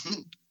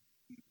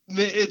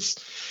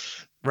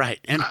 It's. Right.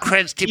 And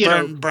Christy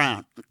Burton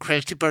Brown.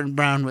 Christy Burton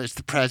Brown was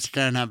the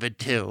president of it,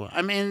 too.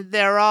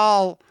 They're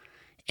all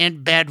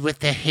in bed with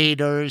the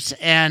haters.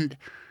 And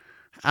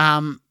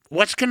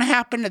what's going to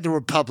happen to the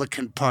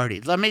Republican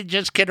Party? Let me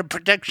just get a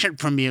prediction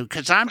from you,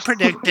 because I'm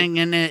predicting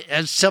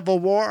a civil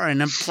war, an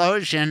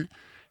implosion.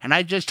 And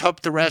I just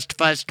hope the rest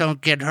of us don't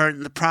get hurt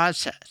in the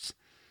process.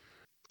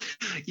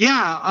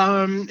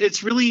 Yeah,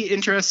 it's really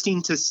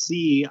interesting to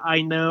see.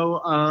 I know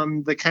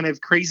the kind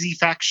of crazy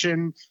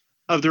faction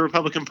of the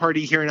Republican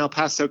Party here in El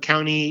Paso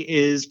County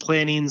is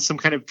planning some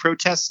kind of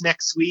protest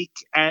next week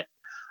at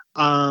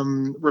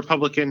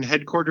Republican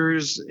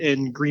headquarters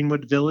in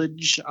Greenwood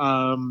Village.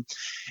 I'm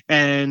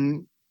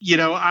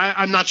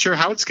not sure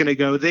how it's going to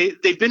go.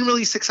 They've been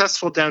really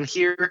successful down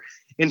here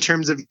in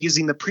terms of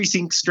using the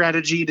precinct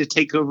strategy to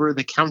take over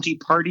the county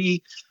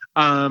party.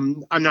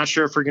 I'm not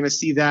sure if we're going to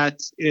see that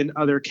in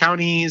other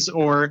counties,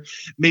 or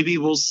maybe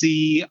we'll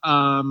see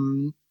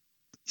some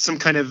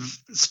kind of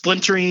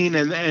splintering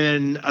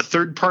and a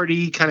third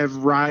party kind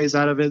of rise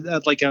out of it,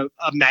 like a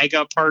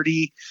MAGA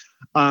party.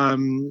 I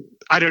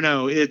don't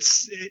know.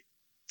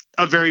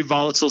 a very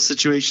volatile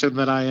situation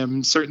that I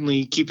am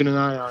certainly keeping an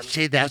eye on.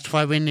 See, that's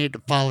why we need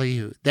to follow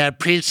you. That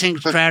precinct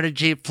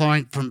strategy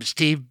flowing from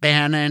Steve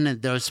Bannon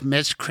and those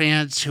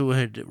miscreants who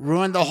had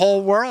ruined the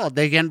whole world.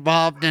 They get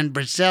involved in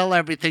Brazil,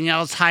 everything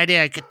else. Heidi,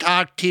 I could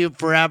talk to you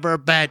forever,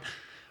 but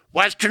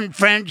Western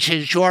Fringe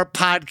is your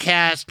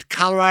podcast.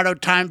 Colorado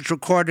Times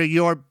Recorder,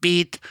 your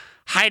beat.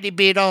 Heidi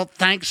Beedle,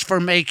 thanks for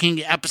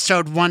making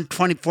episode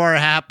 124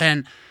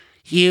 happen.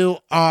 You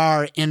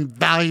are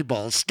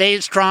invaluable. Stay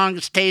strong,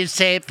 stay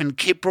safe, and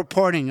keep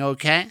reporting,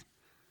 okay?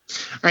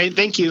 All right,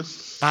 thank you.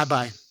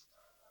 Bye-bye.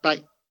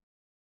 Bye.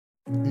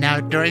 Now,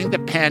 during the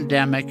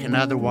pandemic and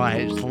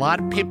otherwise, a lot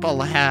of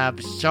people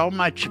have so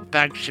much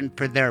affection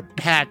for their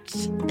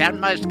pets. That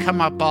must come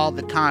up all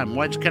the time.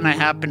 What's going to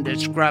happen to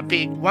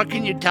Scruffy? What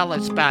can you tell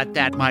us about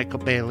that, Michael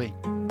Bailey?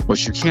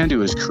 What you can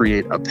do is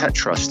create a pet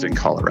trust in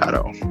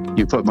Colorado.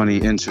 You put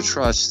money into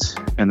trust,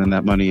 and then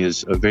that money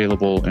is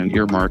available and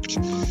earmarked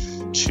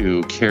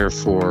to care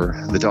for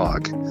the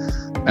dog.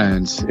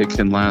 And it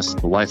can last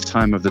the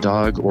lifetime of the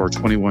dog or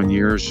 21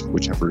 years,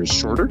 whichever is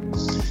shorter.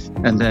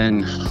 And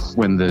then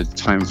when the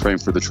time frame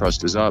for the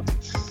trust is up,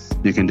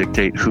 you can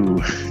dictate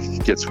who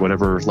gets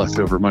whatever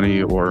leftover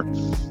money, or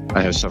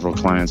I have several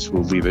clients who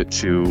will leave it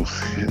to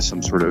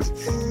some sort of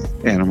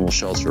animal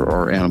shelter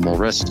or animal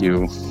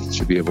rescue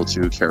to be able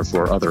to care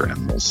for other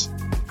animals.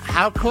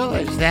 How cool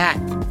is that?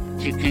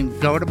 You can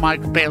go to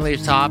Michael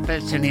Bailey's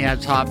office, and he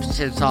has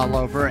offices all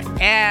over,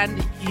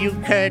 and you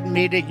could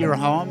meet at your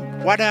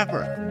home,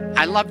 whatever.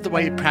 I love the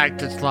way you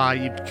practice law.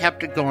 You've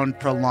kept it going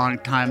for a long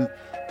time.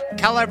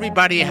 Tell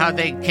everybody how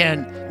they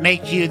can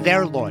make you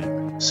their lawyer.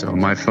 So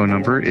my phone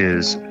number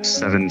is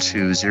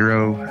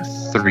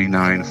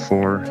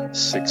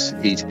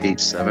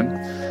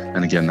 720-394-6887.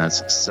 And again,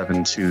 that's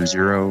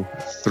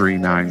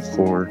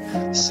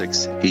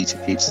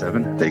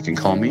 720-394-6887. They can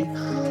call me,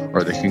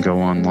 or they can go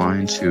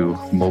online to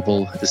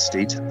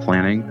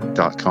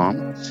mobileestateplanning.com.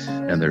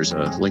 And there's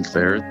a link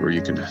there where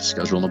you can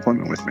schedule an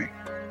appointment with me.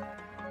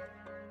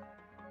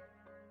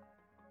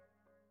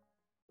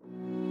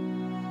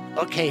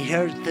 Okay,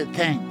 here's the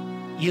thing.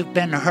 You've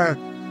been hurt.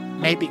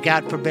 Maybe,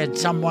 God forbid,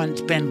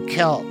 someone's been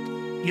killed.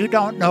 You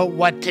don't know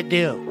what to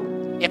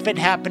do. If it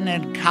happened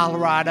in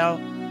Colorado,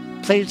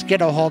 please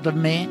get a hold of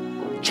me.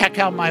 Check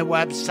out my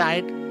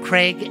website,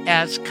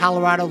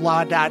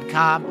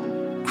 craigscoloradolaw.com.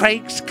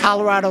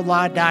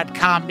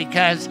 craigscoloradolaw.com,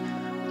 because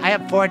I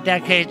have 4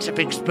 decades of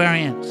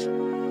experience.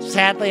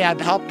 Sadly,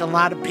 I've helped a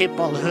lot of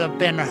people who have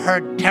been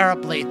hurt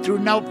terribly through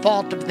no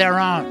fault of their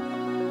own.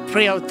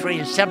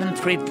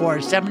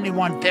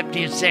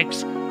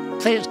 303-734-7156.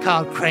 Please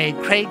call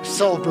Craig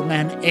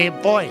Silverman, a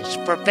voice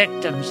for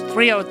victims.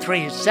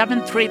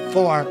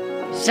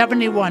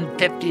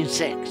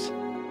 303-734-7156.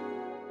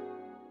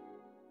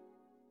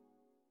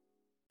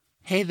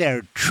 Hey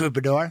there,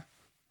 Troubadour.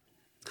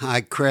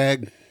 Hi,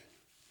 Craig.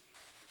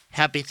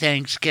 Happy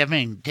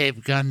Thanksgiving,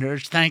 Dave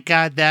Gunders. Thank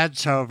God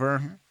that's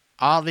over.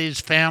 All these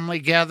family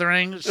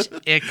gatherings,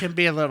 it can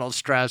be a little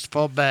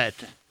stressful, but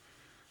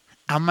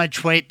how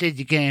much weight did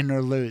you gain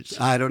or lose?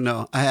 I don't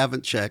know. I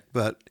haven't checked,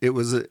 but it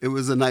was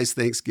a nice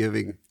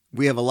Thanksgiving.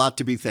 We have a lot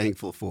to be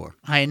thankful for.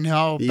 I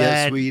know, but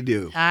yes, we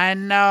do. I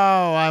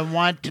know. I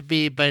want to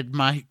be, but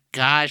my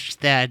gosh,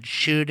 that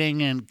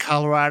shooting in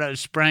Colorado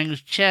Springs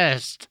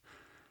just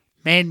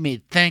made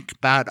me think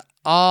about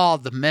all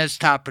the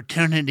missed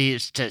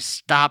opportunities to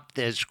stop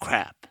this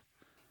crap.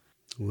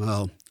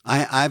 Well,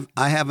 I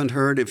haven't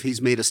heard if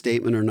he's made a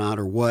statement or not,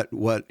 or what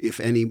if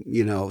any,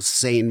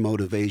 sane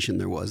motivation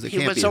there was.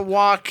 He was a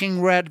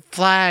walking red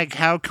flag.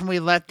 How can we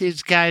let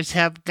these guys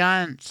have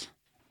guns?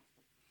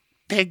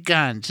 Big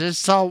guns,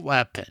 assault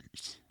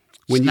weapons.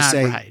 When you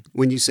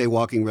say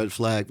walking red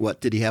flag,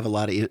 what did he have a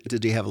lot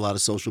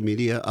of social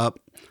media up?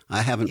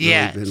 I haven't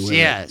really been with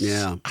it.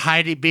 Yeah.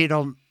 Heidi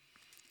Beedle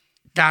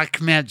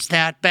documents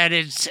that, but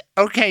it's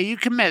okay, you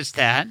can miss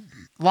that.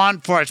 Law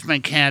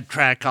enforcement can't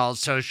track all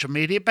social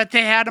media, but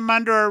they had him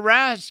under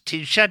arrest.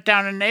 He shut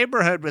down a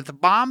neighborhood with a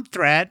bomb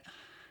threat.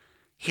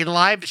 He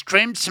live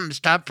streamed some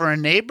stuff, or a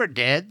neighbor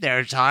did.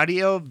 There's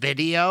audio,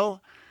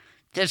 video.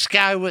 This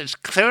guy was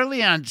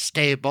clearly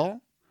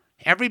unstable.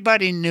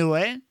 Everybody knew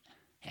it.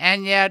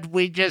 And yet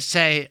we just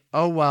say,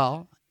 oh,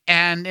 well.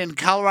 And in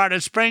Colorado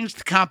Springs,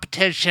 the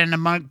competition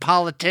among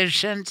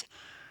politicians,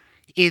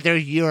 either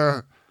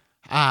you're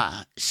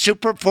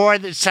super for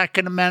the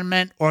Second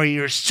Amendment or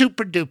you're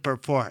super duper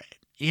for it.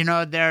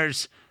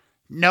 There's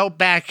no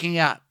backing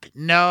up.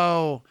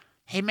 No,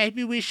 hey,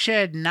 maybe we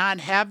should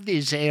not have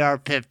these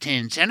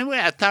AR-15s. Anyway,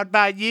 I thought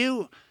about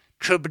you,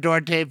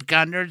 Troubadour Dave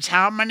Gunders.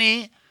 How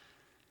many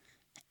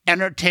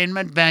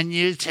entertainment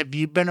venues have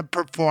you been a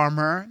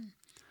performer?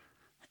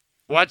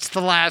 What's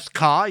the last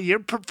call? You're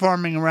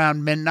performing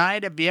around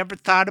midnight. Have you ever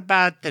thought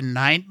about the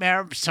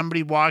nightmare of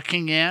somebody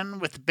walking in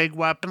with a big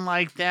weapon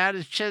like that?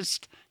 It's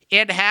just...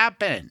 it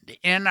happened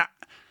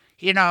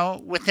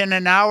within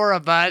an hour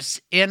of us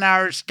in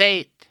our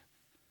state.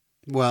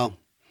 Well,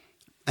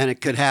 and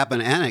it could happen.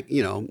 And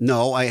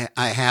no, I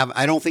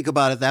don't think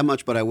about it that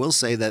much, but I will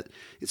say that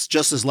it's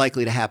just as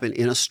likely to happen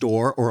in a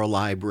store or a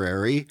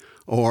library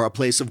or a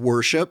place of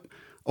worship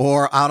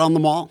or out on the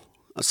mall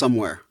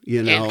somewhere,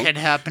 you know. It could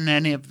happen in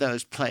any of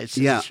those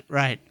places. Yeah.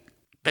 Right.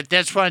 But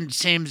this one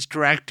seems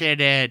directed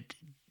at,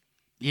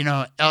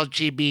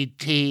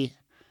 LGBT.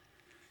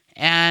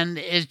 And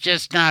it's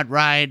just not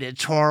right.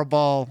 It's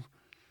horrible.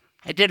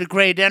 I did a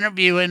great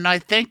interview, and I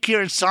think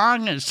your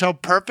song is so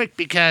perfect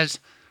because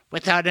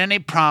without any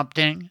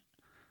prompting,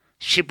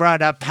 she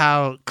brought up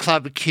how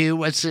Club Q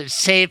was a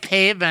safe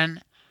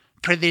haven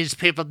for these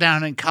people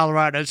down in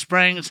Colorado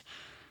Springs.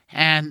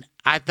 And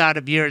I thought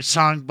of your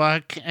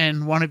songbook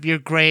and one of your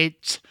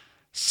greats,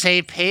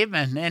 Safe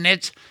Haven. And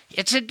it's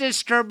a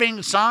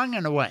disturbing song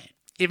in a way.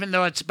 Even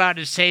though it's about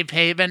a safe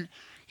haven,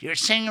 you're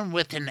singing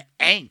with an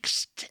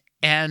angst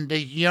and a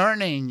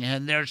yearning,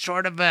 and there's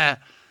sort of a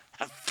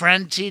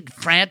frenzied,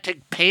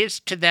 frantic pace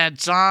to that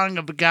song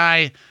of a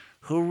guy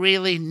who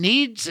really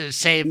needs a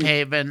safe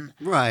haven,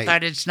 right?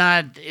 But it's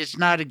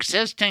not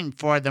existing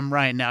for them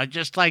right now.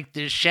 Just like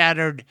this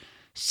shattered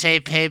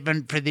safe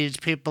haven for these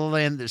people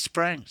in the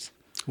Springs.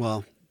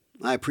 Well,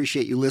 I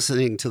appreciate you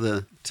listening to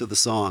the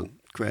song,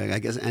 Craig. I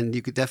guess, and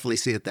you could definitely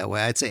see it that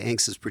way. I'd say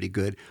angst is pretty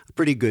good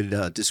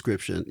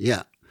description.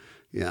 Yeah.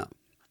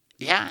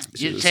 Yeah,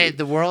 you'd say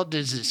the world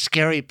is a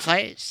scary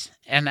place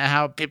and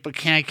how people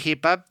can't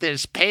keep up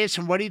this pace.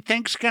 And what do you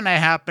think's going to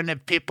happen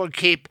if people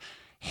keep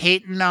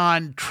hating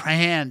on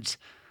trans?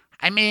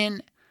 I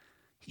mean,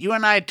 you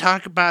and I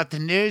talk about the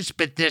news,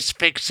 but this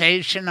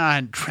fixation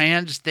on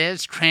trans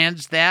this,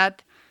 trans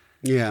that,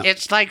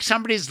 it's like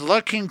somebody's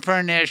looking for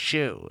an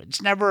issue.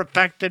 It's never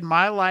affected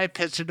my life.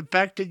 Has it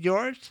affected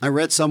yours? I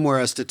read somewhere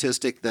a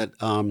statistic that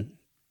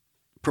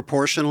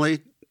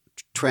proportionally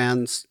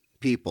trans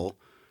people,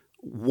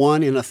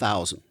 1 in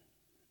 1,000.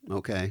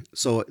 Okay.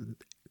 So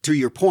to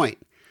your point,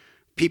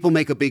 people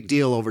make a big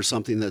deal over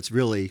something that's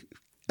really,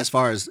 as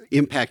far as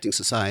impacting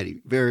society,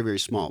 very, very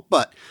small.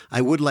 But I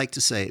would like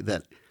to say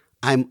that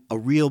I'm a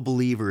real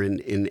believer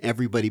in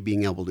everybody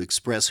being able to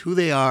express who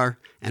they are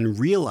and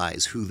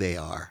realize who they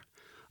are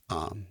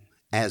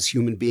as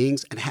human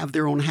beings and have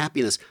their own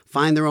happiness,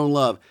 find their own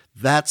love.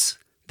 That's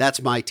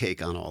my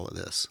take on all of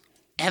this.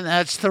 And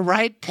that's the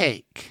right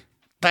take.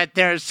 But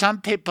there are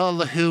some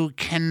people who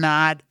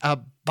cannot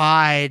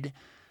abide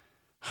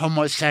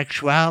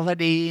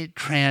homosexuality,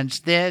 trans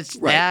this,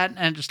 that,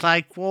 and it's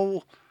like,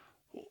 well,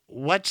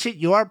 what's it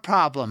your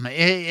problem?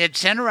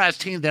 It's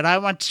interesting that I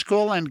went to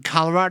school in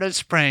Colorado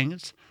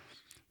Springs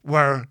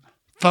where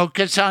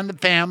focus on the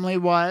family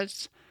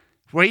was.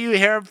 Were you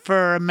here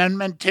for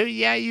Amendment 2?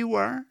 Yeah, you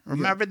were.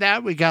 Remember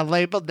that? We got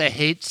labeled the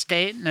hate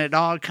state, and it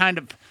all kind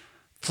of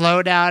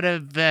flowed out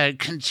of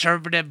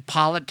conservative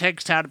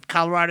politics out of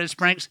Colorado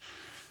Springs.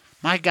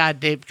 My God,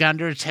 Dave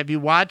Gunders, have you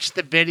watched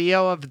the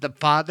video of the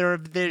father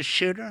of this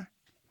shooter?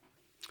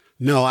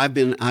 No, I've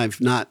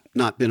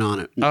not been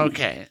on it.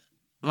 Okay,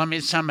 let me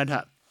sum it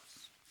up.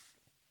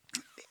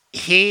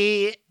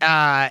 He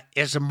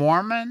is a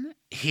Mormon.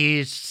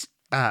 He's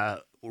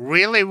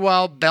really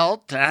well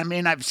built. I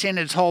mean, I've seen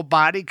his whole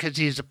body because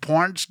he's a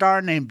porn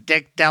star named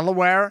Dick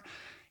Delaware,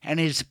 and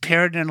he's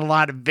appeared in a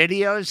lot of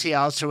videos. He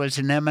also is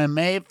an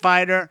MMA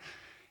fighter.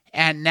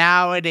 And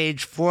now at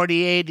age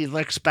 48, he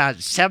looks about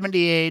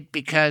 78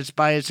 because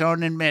by his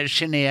own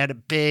admission, he had a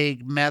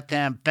big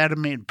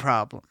methamphetamine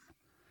problem.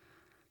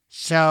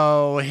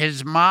 So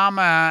his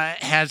mama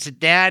has a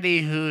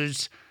daddy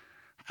who's,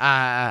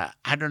 Tom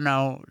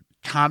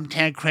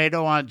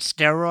Tancredo on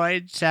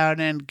steroids out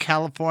in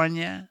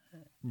California.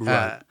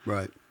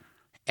 Right.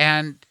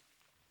 And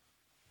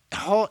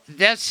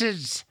this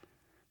is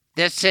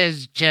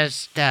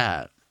just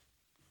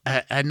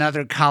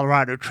another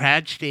Colorado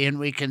tragedy, and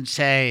we can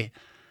say,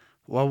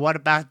 well, what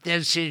about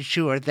this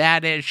issue or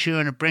that issue?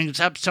 And it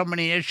brings up so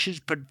many issues,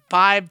 but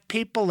 5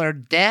 people are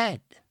dead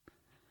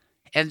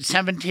and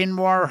 17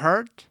 more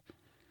hurt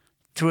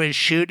through a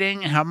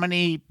shooting. How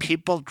many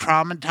people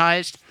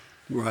traumatized?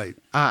 Right.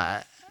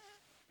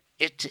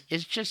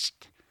 It's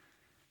just,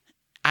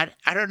 I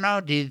don't know.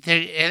 Do you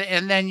think?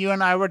 And then you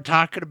and I were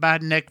talking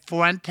about Nick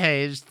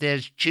Fuentes,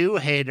 this Jew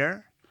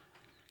hater.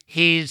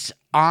 He's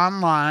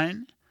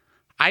online.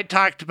 I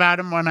talked about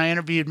him when I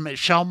interviewed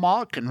Michelle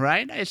Malkin,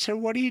 right? I said,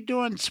 what are you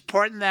doing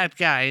supporting that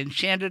guy? And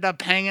she ended up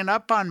hanging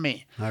up on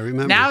me. I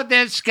remember. Now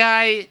this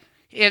guy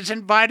is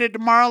invited to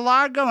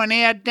Mar-a-Lago, and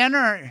he had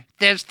dinner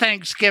this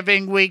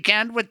Thanksgiving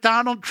weekend with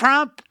Donald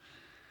Trump.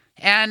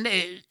 And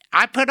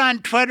I put on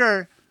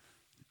Twitter,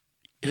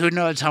 who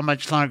knows how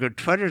much longer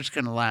Twitter's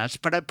going to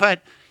last, but I put,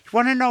 you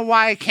want to know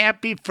why I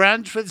can't be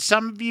friends with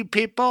some of you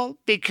people?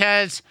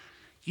 Because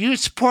you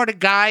support a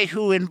guy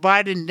who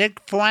invited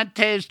Nick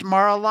Fuentes to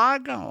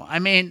Mar-a-Lago. I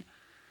mean,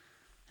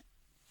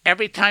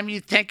 every time you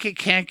think it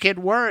can't get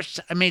worse.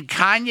 I mean,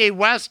 Kanye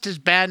West is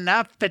bad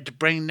enough, but to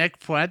bring Nick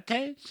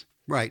Fuentes?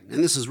 Right.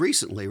 And this is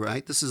recently,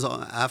 right? This is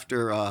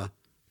after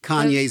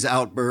Kanye's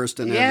outburst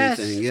and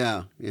everything.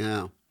 Yeah.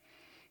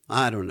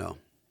 I don't know.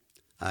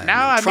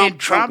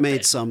 Trump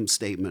made some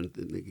statement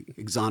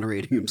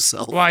exonerating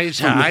himself. Well,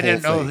 I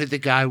didn't know who the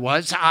guy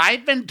was.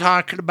 I've been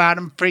talking about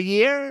him for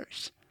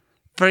years.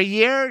 For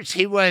years,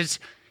 he was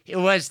It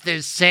was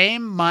the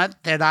same month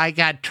that I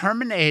got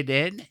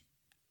terminated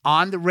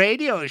on the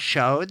radio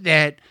show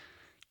that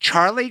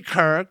Charlie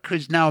Kirk,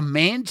 who's now a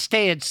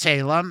mainstay at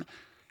Salem,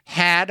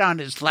 had on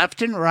his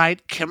left and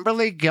right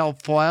Kimberly,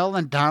 Guilfoyle,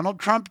 and Donald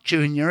Trump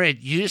Jr.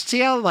 at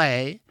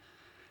UCLA.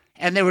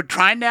 And they were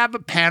trying to have a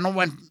panel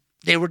when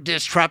they were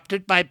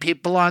disrupted by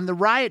people on the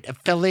right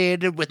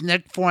affiliated with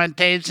Nick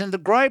Fuentes and the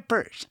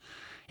Groypers.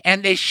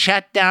 And they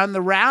shut down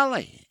the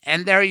rally.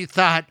 And there you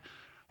thought,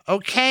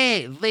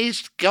 okay, at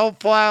least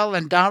Guilfoyle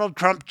and Donald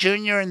Trump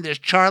Jr. and this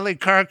Charlie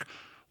Kirk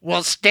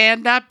will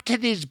stand up to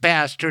these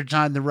bastards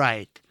on the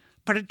right.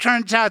 But it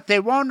turns out they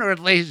won't, or at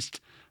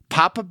least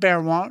Papa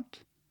Bear won't.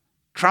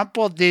 Trump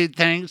will do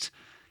things.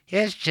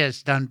 It's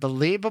just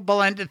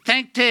unbelievable. And to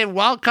think to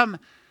welcome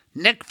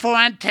Nick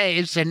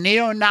Fuentes, a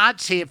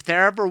neo-Nazi, if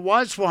there ever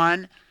was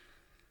one,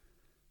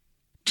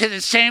 to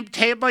the same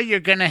table, you're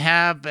going to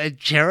have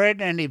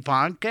Jared and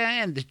Ivanka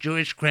and the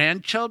Jewish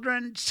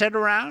grandchildren sit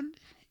around?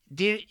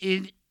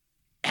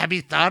 Have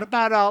you thought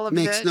about all of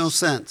this? Makes no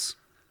sense.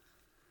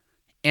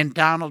 In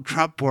Donald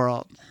Trump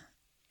world.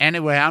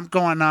 Anyway, I'm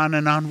going on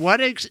and on.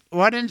 What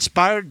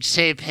inspired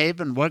Safe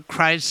Haven? What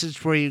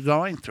crisis were you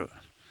going through?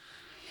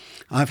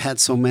 I've had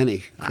so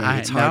many.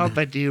 I know,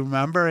 but do you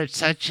remember? It's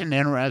such an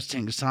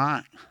interesting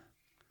song.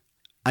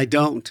 I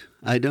don't.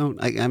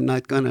 I'm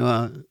not going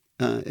to.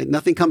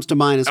 Nothing comes to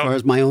mind as far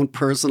as my own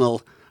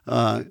personal,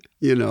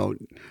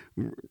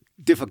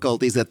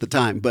 difficulties at the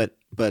time. But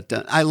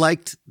I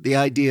liked the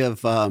idea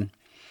of, a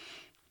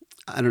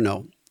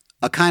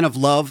kind of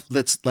love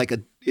that's like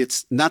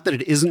it's not that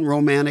it isn't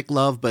romantic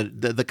love, but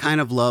the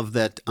kind of love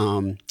that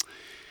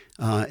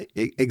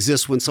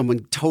exists when someone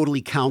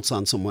totally counts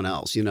on someone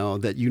else.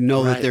 That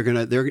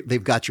that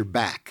they've got your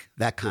back.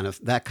 That kind of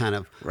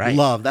right.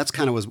 love. That's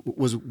kind of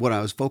was what I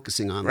was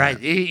focusing on. Right.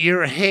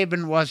 Your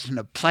haven wasn't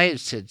a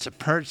place; it's a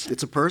person.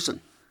 It's a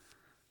person.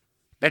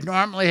 But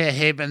normally a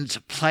haven's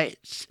a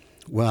place.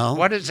 Well,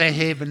 what does a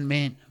haven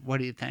mean? What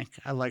do you think?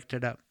 I looked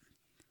it up.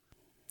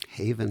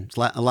 Haven. It's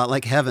a lot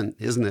like heaven,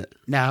 isn't it?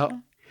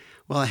 No.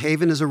 Well, a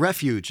haven is a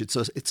refuge. It's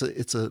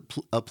a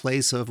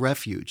place of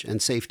refuge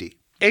and safety.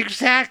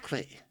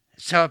 Exactly.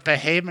 So if a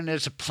haven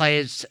is a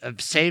place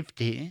of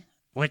safety,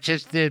 which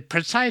is the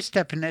precise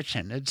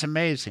definition, it's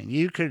amazing.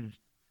 You could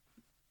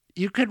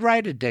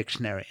write a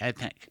dictionary, I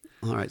think.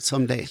 All right,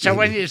 someday. So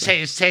when you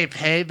say safe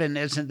haven,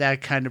 isn't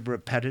that kind of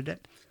repetitive?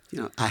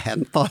 I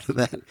hadn't thought of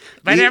that.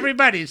 But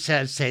everybody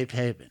says safe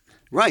haven.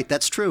 Right,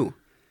 that's true.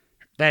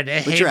 But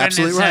a haven you're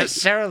absolutely is right.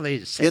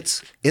 necessarily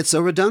safe. It's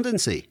a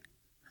redundancy.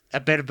 A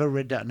bit of a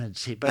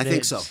redundancy, but I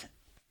think so.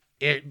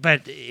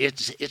 But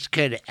it's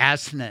good.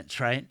 Assonance,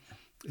 right?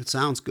 It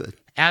sounds good.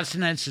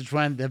 Assonance is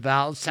when the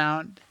vowels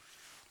sound.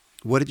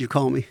 What did you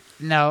call me?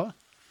 No.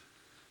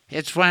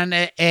 It's when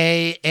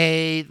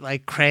a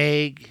like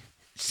Craig,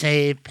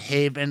 safe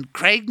haven.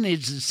 Craig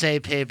needs a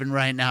safe haven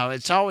right now.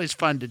 It's always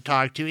fun to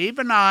talk to,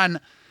 even on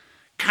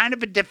kind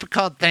of a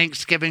difficult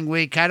Thanksgiving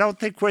week. I don't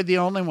think we're the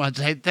only ones.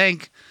 I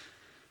think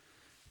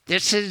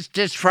this is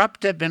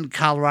disruptive in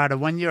Colorado.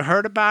 When you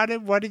heard about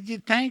it, what did you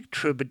think,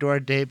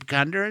 Troubadour Dave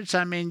Gunders?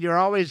 I mean, you're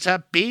always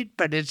upbeat,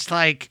 but it's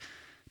like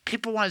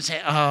people want to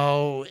say,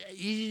 oh,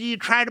 you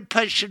try to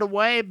push it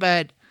away,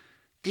 but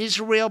these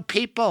are real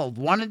people.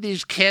 One of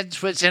these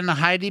kids was in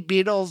Heidi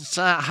Beedle's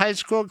high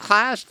school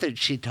class that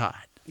she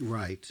taught.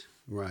 Right.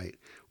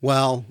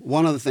 Well,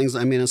 one of the things,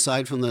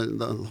 aside from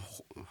the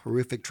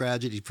horrific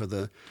tragedy for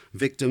the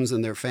victims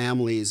and their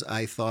families,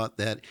 I thought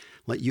that,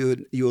 like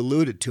you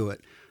alluded to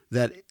it,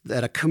 that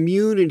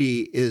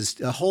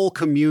a whole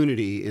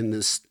community in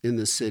this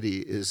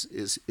city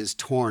is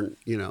torn,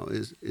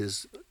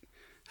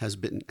 has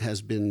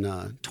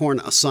been torn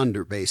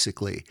asunder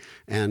basically,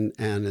 and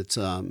it's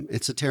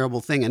a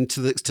terrible thing, and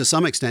to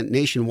some extent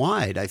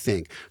nationwide, I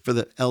think, for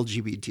the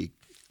LGBT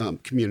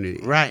community.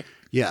 Right.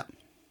 Yeah.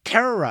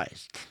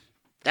 Terrorized.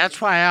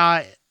 That's why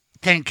I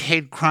think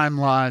hate crime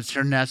laws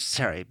are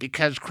necessary,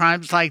 because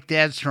crimes like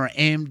this are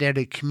aimed at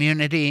a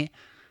community.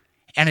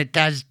 And it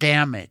does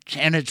damage,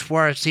 and it's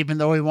worse, even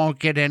though we won't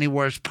get any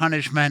worse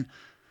punishment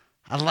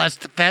unless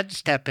the feds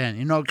step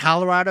in.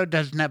 Colorado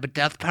doesn't have a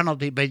death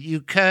penalty, but you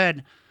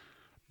could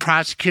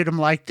prosecute them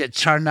like the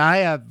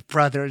Tsarnaev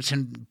brothers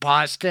in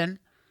Boston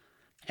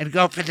and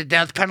go for the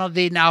death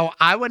penalty. Now,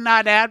 I would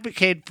not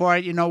advocate for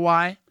it. You know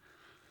why?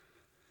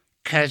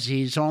 Because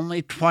he's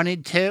only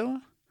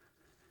 22.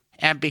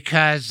 And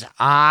because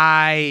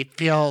I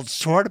feel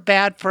sort of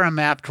bad for him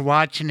after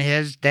watching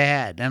his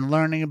dad and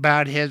learning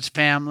about his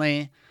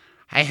family.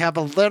 I have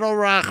a little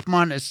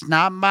Rahmanis,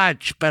 not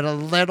much, but a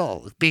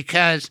little,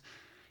 because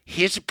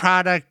he's a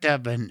product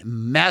of a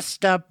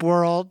messed up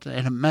world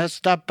and a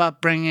messed up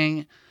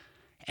upbringing,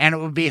 and it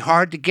would be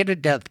hard to get a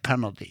death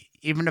penalty,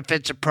 even if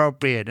it's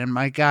appropriate. And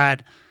my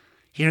God,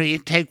 you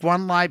take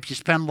one life, you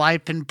spend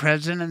life in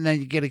prison, and then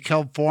you get to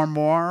kill 4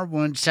 more,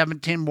 wound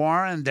 17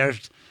 more, and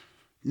there's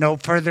no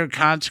further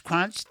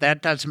consequence.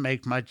 That doesn't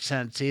make much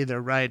sense either,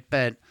 right?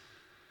 But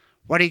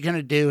what are you going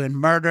to do? In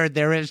murder,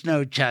 there is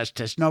no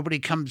justice. Nobody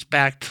comes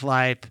back to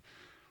life.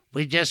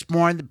 We just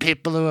mourn the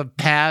people who have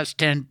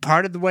passed, and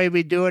part of the way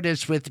we do it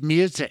is with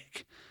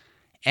music.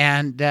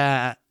 And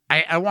I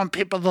want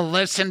people to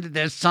listen to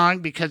this song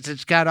because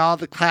it's got all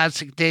the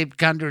classic Dave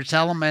Gunders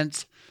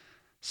elements,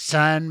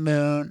 sun,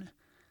 moon,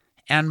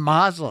 and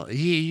mazel.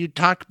 You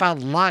talk about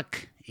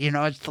luck.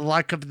 It's the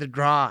luck of the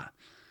draw.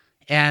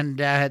 And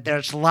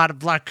there's a lot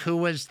of luck. Who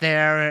was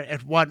there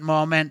at what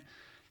moment?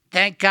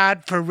 Thank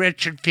God for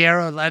Richard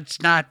Fierro.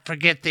 Let's not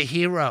forget the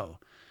hero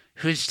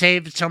who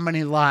saved so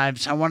many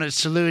lives. I want to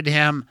salute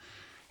him,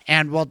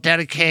 and we'll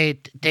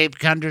dedicate Dave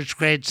Gunders'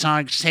 great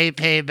song, Safe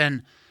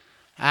Haven,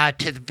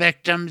 to the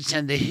victims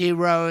and the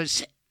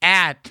heroes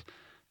at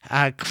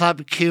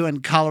Club Q in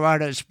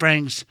Colorado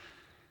Springs.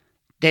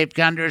 Dave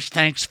Gunders,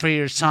 thanks for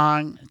your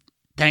song.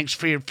 Thanks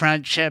for your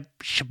friendship.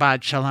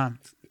 Shabbat Shalom.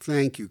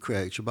 Thank you,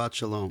 Craig. Shabbat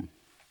Shalom.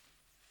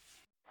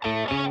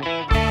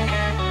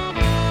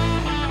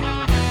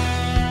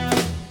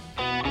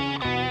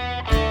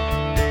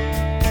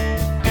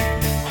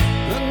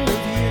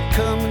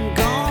 Come and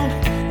gone,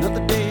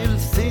 another day to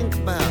think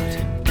about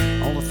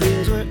all the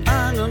things where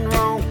I done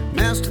wrong,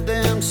 mastered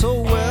them so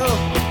well.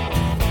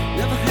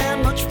 Never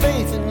had much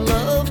faith in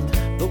love,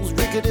 those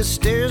rickety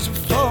stairs are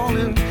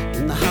falling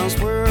in the house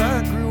where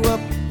I grew up,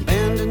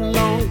 abandoned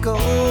long ago.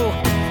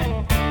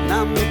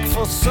 Now I'm looking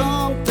for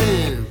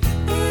something.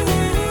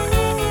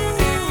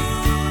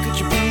 Could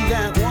you be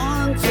that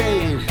one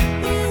thing?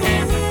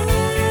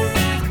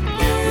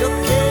 Your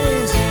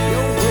gaze,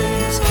 your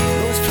ways,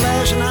 those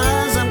flashing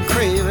eyes I'm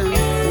craving.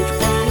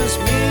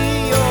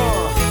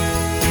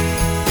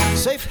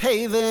 Safe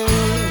haven.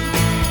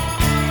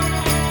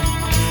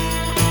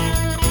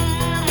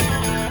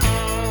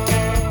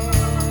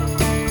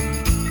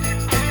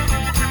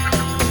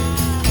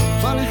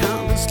 Funny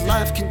how this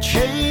life can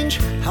change,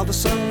 how the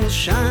sun will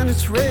shine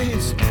its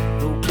rays.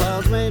 Though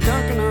clouds may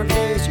darken our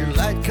days, your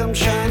light comes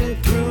shining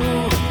through.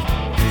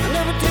 I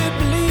never did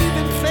believe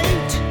in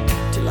fate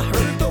till I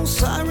heard those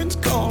sirens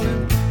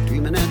calling,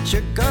 dreaming at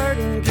your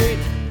garden gate,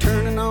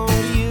 turning on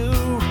to you.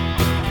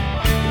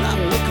 And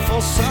I'm looking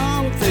for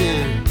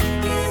something.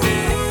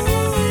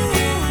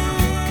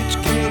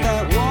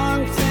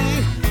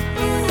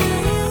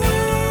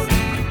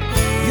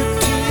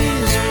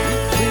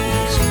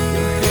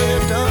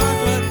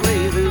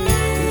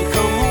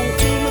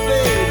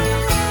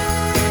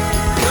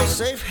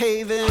 Safe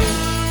haven. And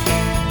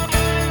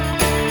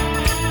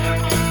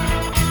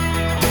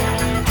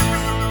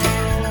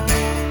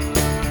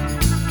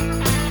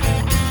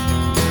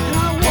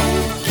I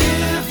won't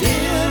give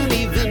in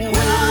even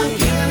when I'm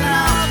giving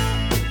out.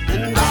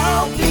 And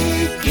I'll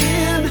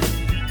begin to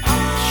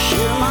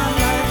share my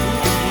life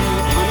with you.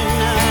 Honey,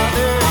 now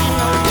there ain't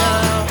no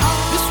doubt.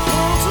 This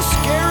world's a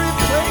scary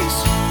place.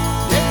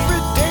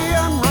 Every day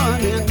I'm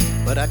running,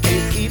 but I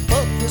can't keep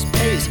up this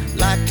pace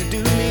like to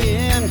do me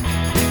in.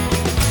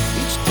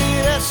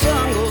 That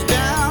sun goes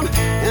down,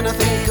 and I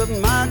think of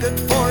my good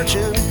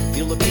fortune.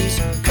 Feel the peace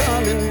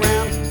coming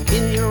round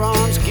in your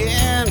arms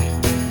again.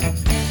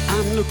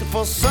 I'm looking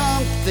for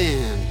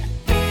something.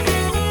 Could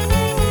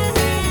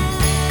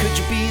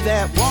you be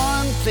that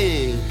one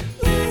thing?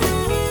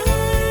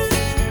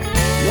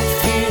 No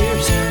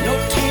fears, no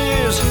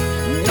tears,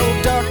 no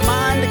dark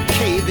mind to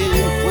cave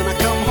in. When I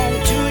come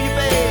home to you,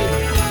 babe,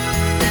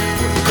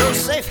 we're your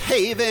safe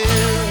haven.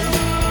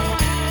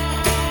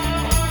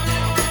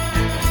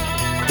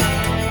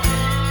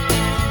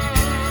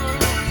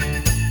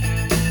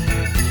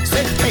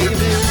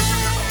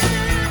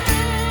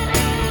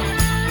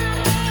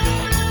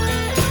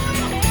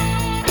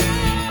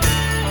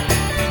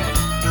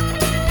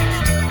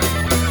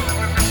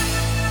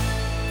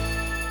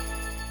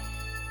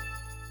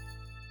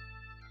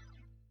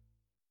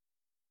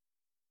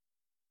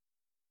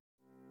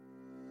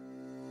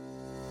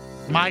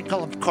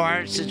 Michael, of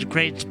course, is a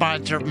great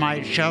sponsor of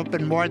my show, but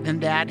more than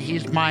that,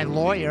 he's my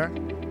lawyer,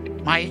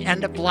 my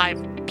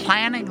end-of-life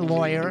planning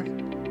lawyer,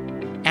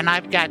 and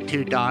I've got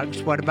 2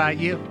 dogs. What about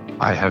you?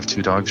 I have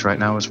 2 dogs right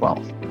now as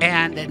well.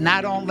 And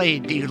not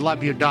only do you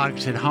love your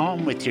dogs at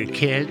home with your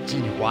kids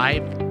and your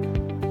wife,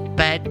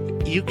 but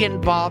you get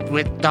involved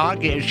with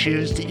dog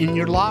issues in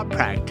your law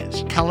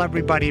practice. Tell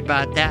everybody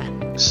about that.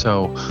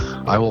 So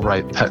I will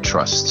write pet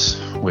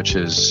trusts, which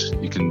is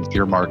you can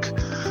earmark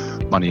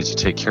money to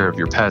take care of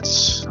your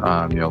pets.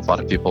 A lot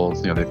of people,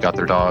 they've got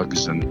their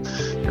dogs and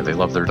they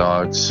love their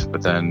dogs.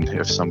 But then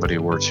if somebody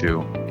were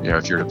to,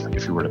 if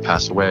you were to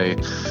pass away,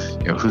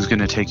 who's going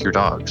to take your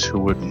dogs?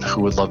 Who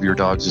would love your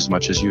dogs as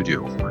much as you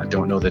do? I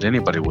don't know that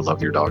anybody would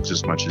love your dogs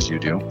as much as you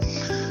do.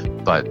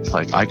 But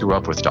I grew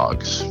up with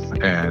dogs,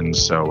 and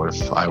so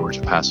if I were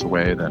to pass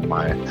away, then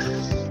my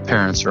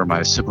parents or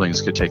my siblings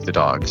could take the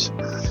dogs.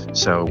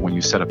 So when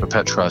you set up a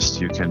pet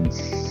trust, you can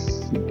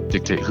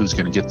dictate who's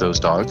going to get those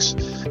dogs,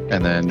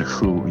 and then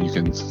who you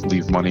can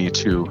leave money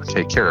to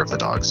take care of the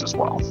dogs as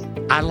well.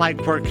 I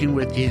like working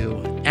with you,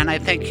 and I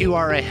think you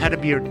are ahead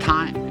of your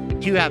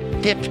time. You have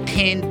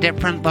 15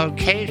 different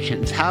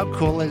locations. How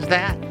cool is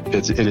that?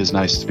 It is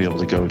nice to be able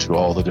to go to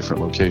all the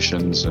different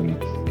locations and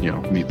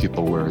meet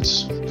people where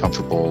it's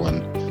comfortable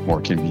and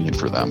more convenient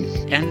for them.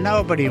 And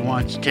nobody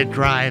wants to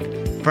drive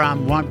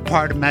from one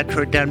part of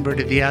Metro Denver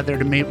to the other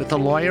to meet with a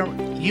lawyer.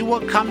 You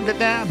will come to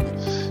them.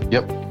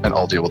 Yep, and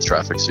I'll deal with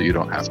traffic so you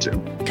don't have to.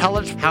 Tell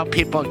us how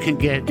people can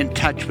get in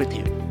touch with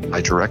you.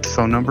 My direct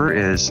phone number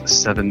is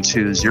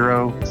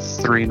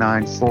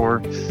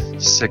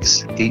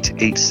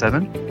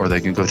 720-394-6887, or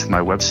they can go to my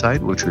website,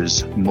 which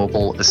is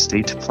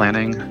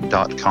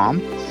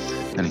mobileestateplanning.com.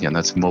 And again,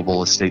 that's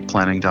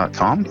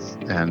mobileestateplanning.com.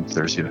 And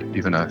there's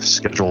even a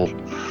schedule,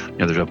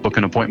 there's a book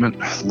an appointment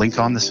link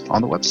on the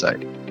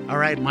website. All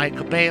right,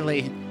 Michael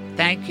Bailey,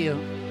 thank you.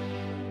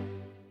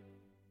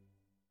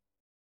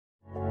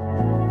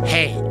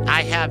 Hey,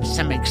 I have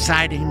some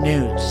exciting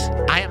news.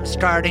 I am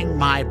starting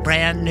my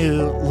brand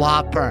new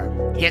law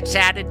firm. Its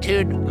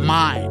attitude,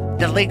 mine.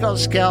 The legal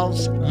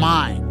skills,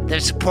 mine. The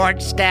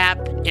support staff,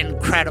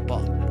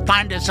 incredible.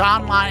 Find us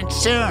online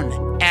soon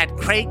at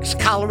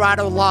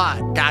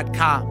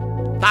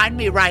CraigsColoradoLaw.com. Find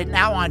me right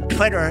now on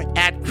Twitter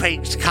at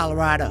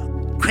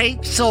CraigsColorado.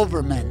 Craig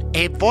Silverman,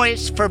 a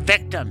voice for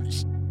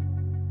victims.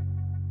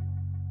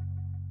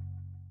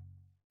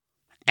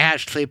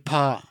 Ashley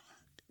Paul,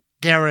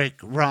 Derek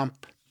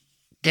Rump,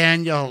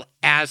 Daniel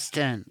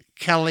Aston,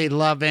 Kelly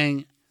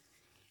Loving,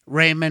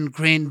 Raymond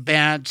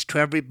Greenbands, to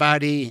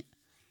everybody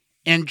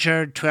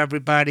injured, to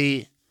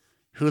everybody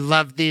who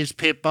loved these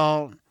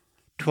people,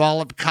 to all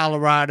of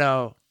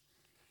Colorado.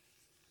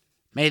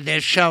 May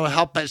this show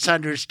help us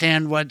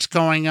understand what's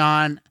going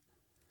on,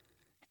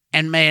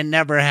 and may it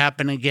never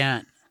happen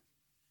again.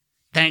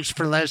 Thanks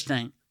for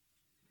listening.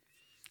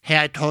 Hey,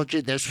 I told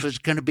you this was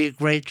going to be a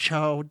great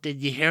show.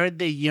 Did you hear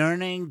the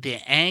yearning, the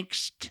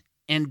angst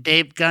in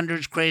Dave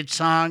Gunders' great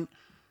song,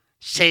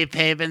 Safe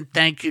Haven?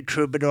 Thank you,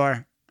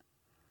 Troubadour.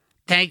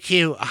 Thank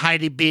you,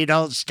 Heidi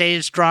Beedle.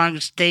 Stay strong,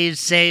 stay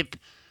safe.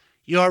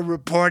 Your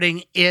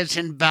reporting is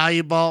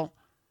invaluable.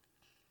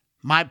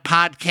 My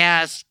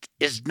podcast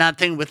is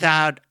nothing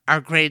without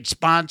our great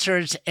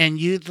sponsors and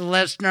you, the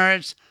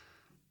listeners.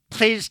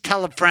 Please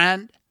tell a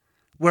friend.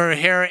 We're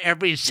here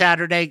every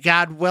Saturday,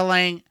 God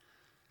willing.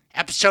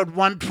 Episode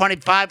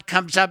 125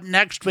 comes up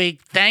next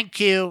week. Thank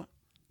you.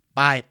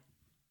 Bye.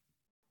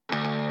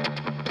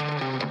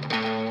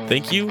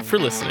 Thank you for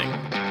listening.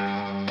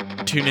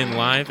 Tune in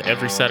live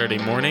every Saturday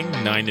morning,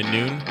 9 to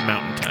noon,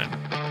 Mountain Time.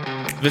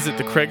 Visit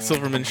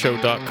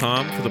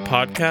thecraigsilvermanshow.com for the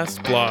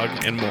podcast, blog,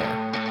 and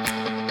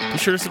more. Be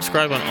sure to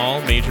subscribe on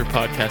all major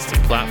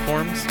podcasting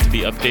platforms to be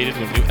updated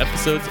when new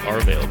episodes are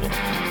available.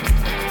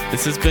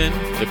 This has been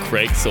The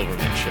Craig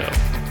Silverman Show.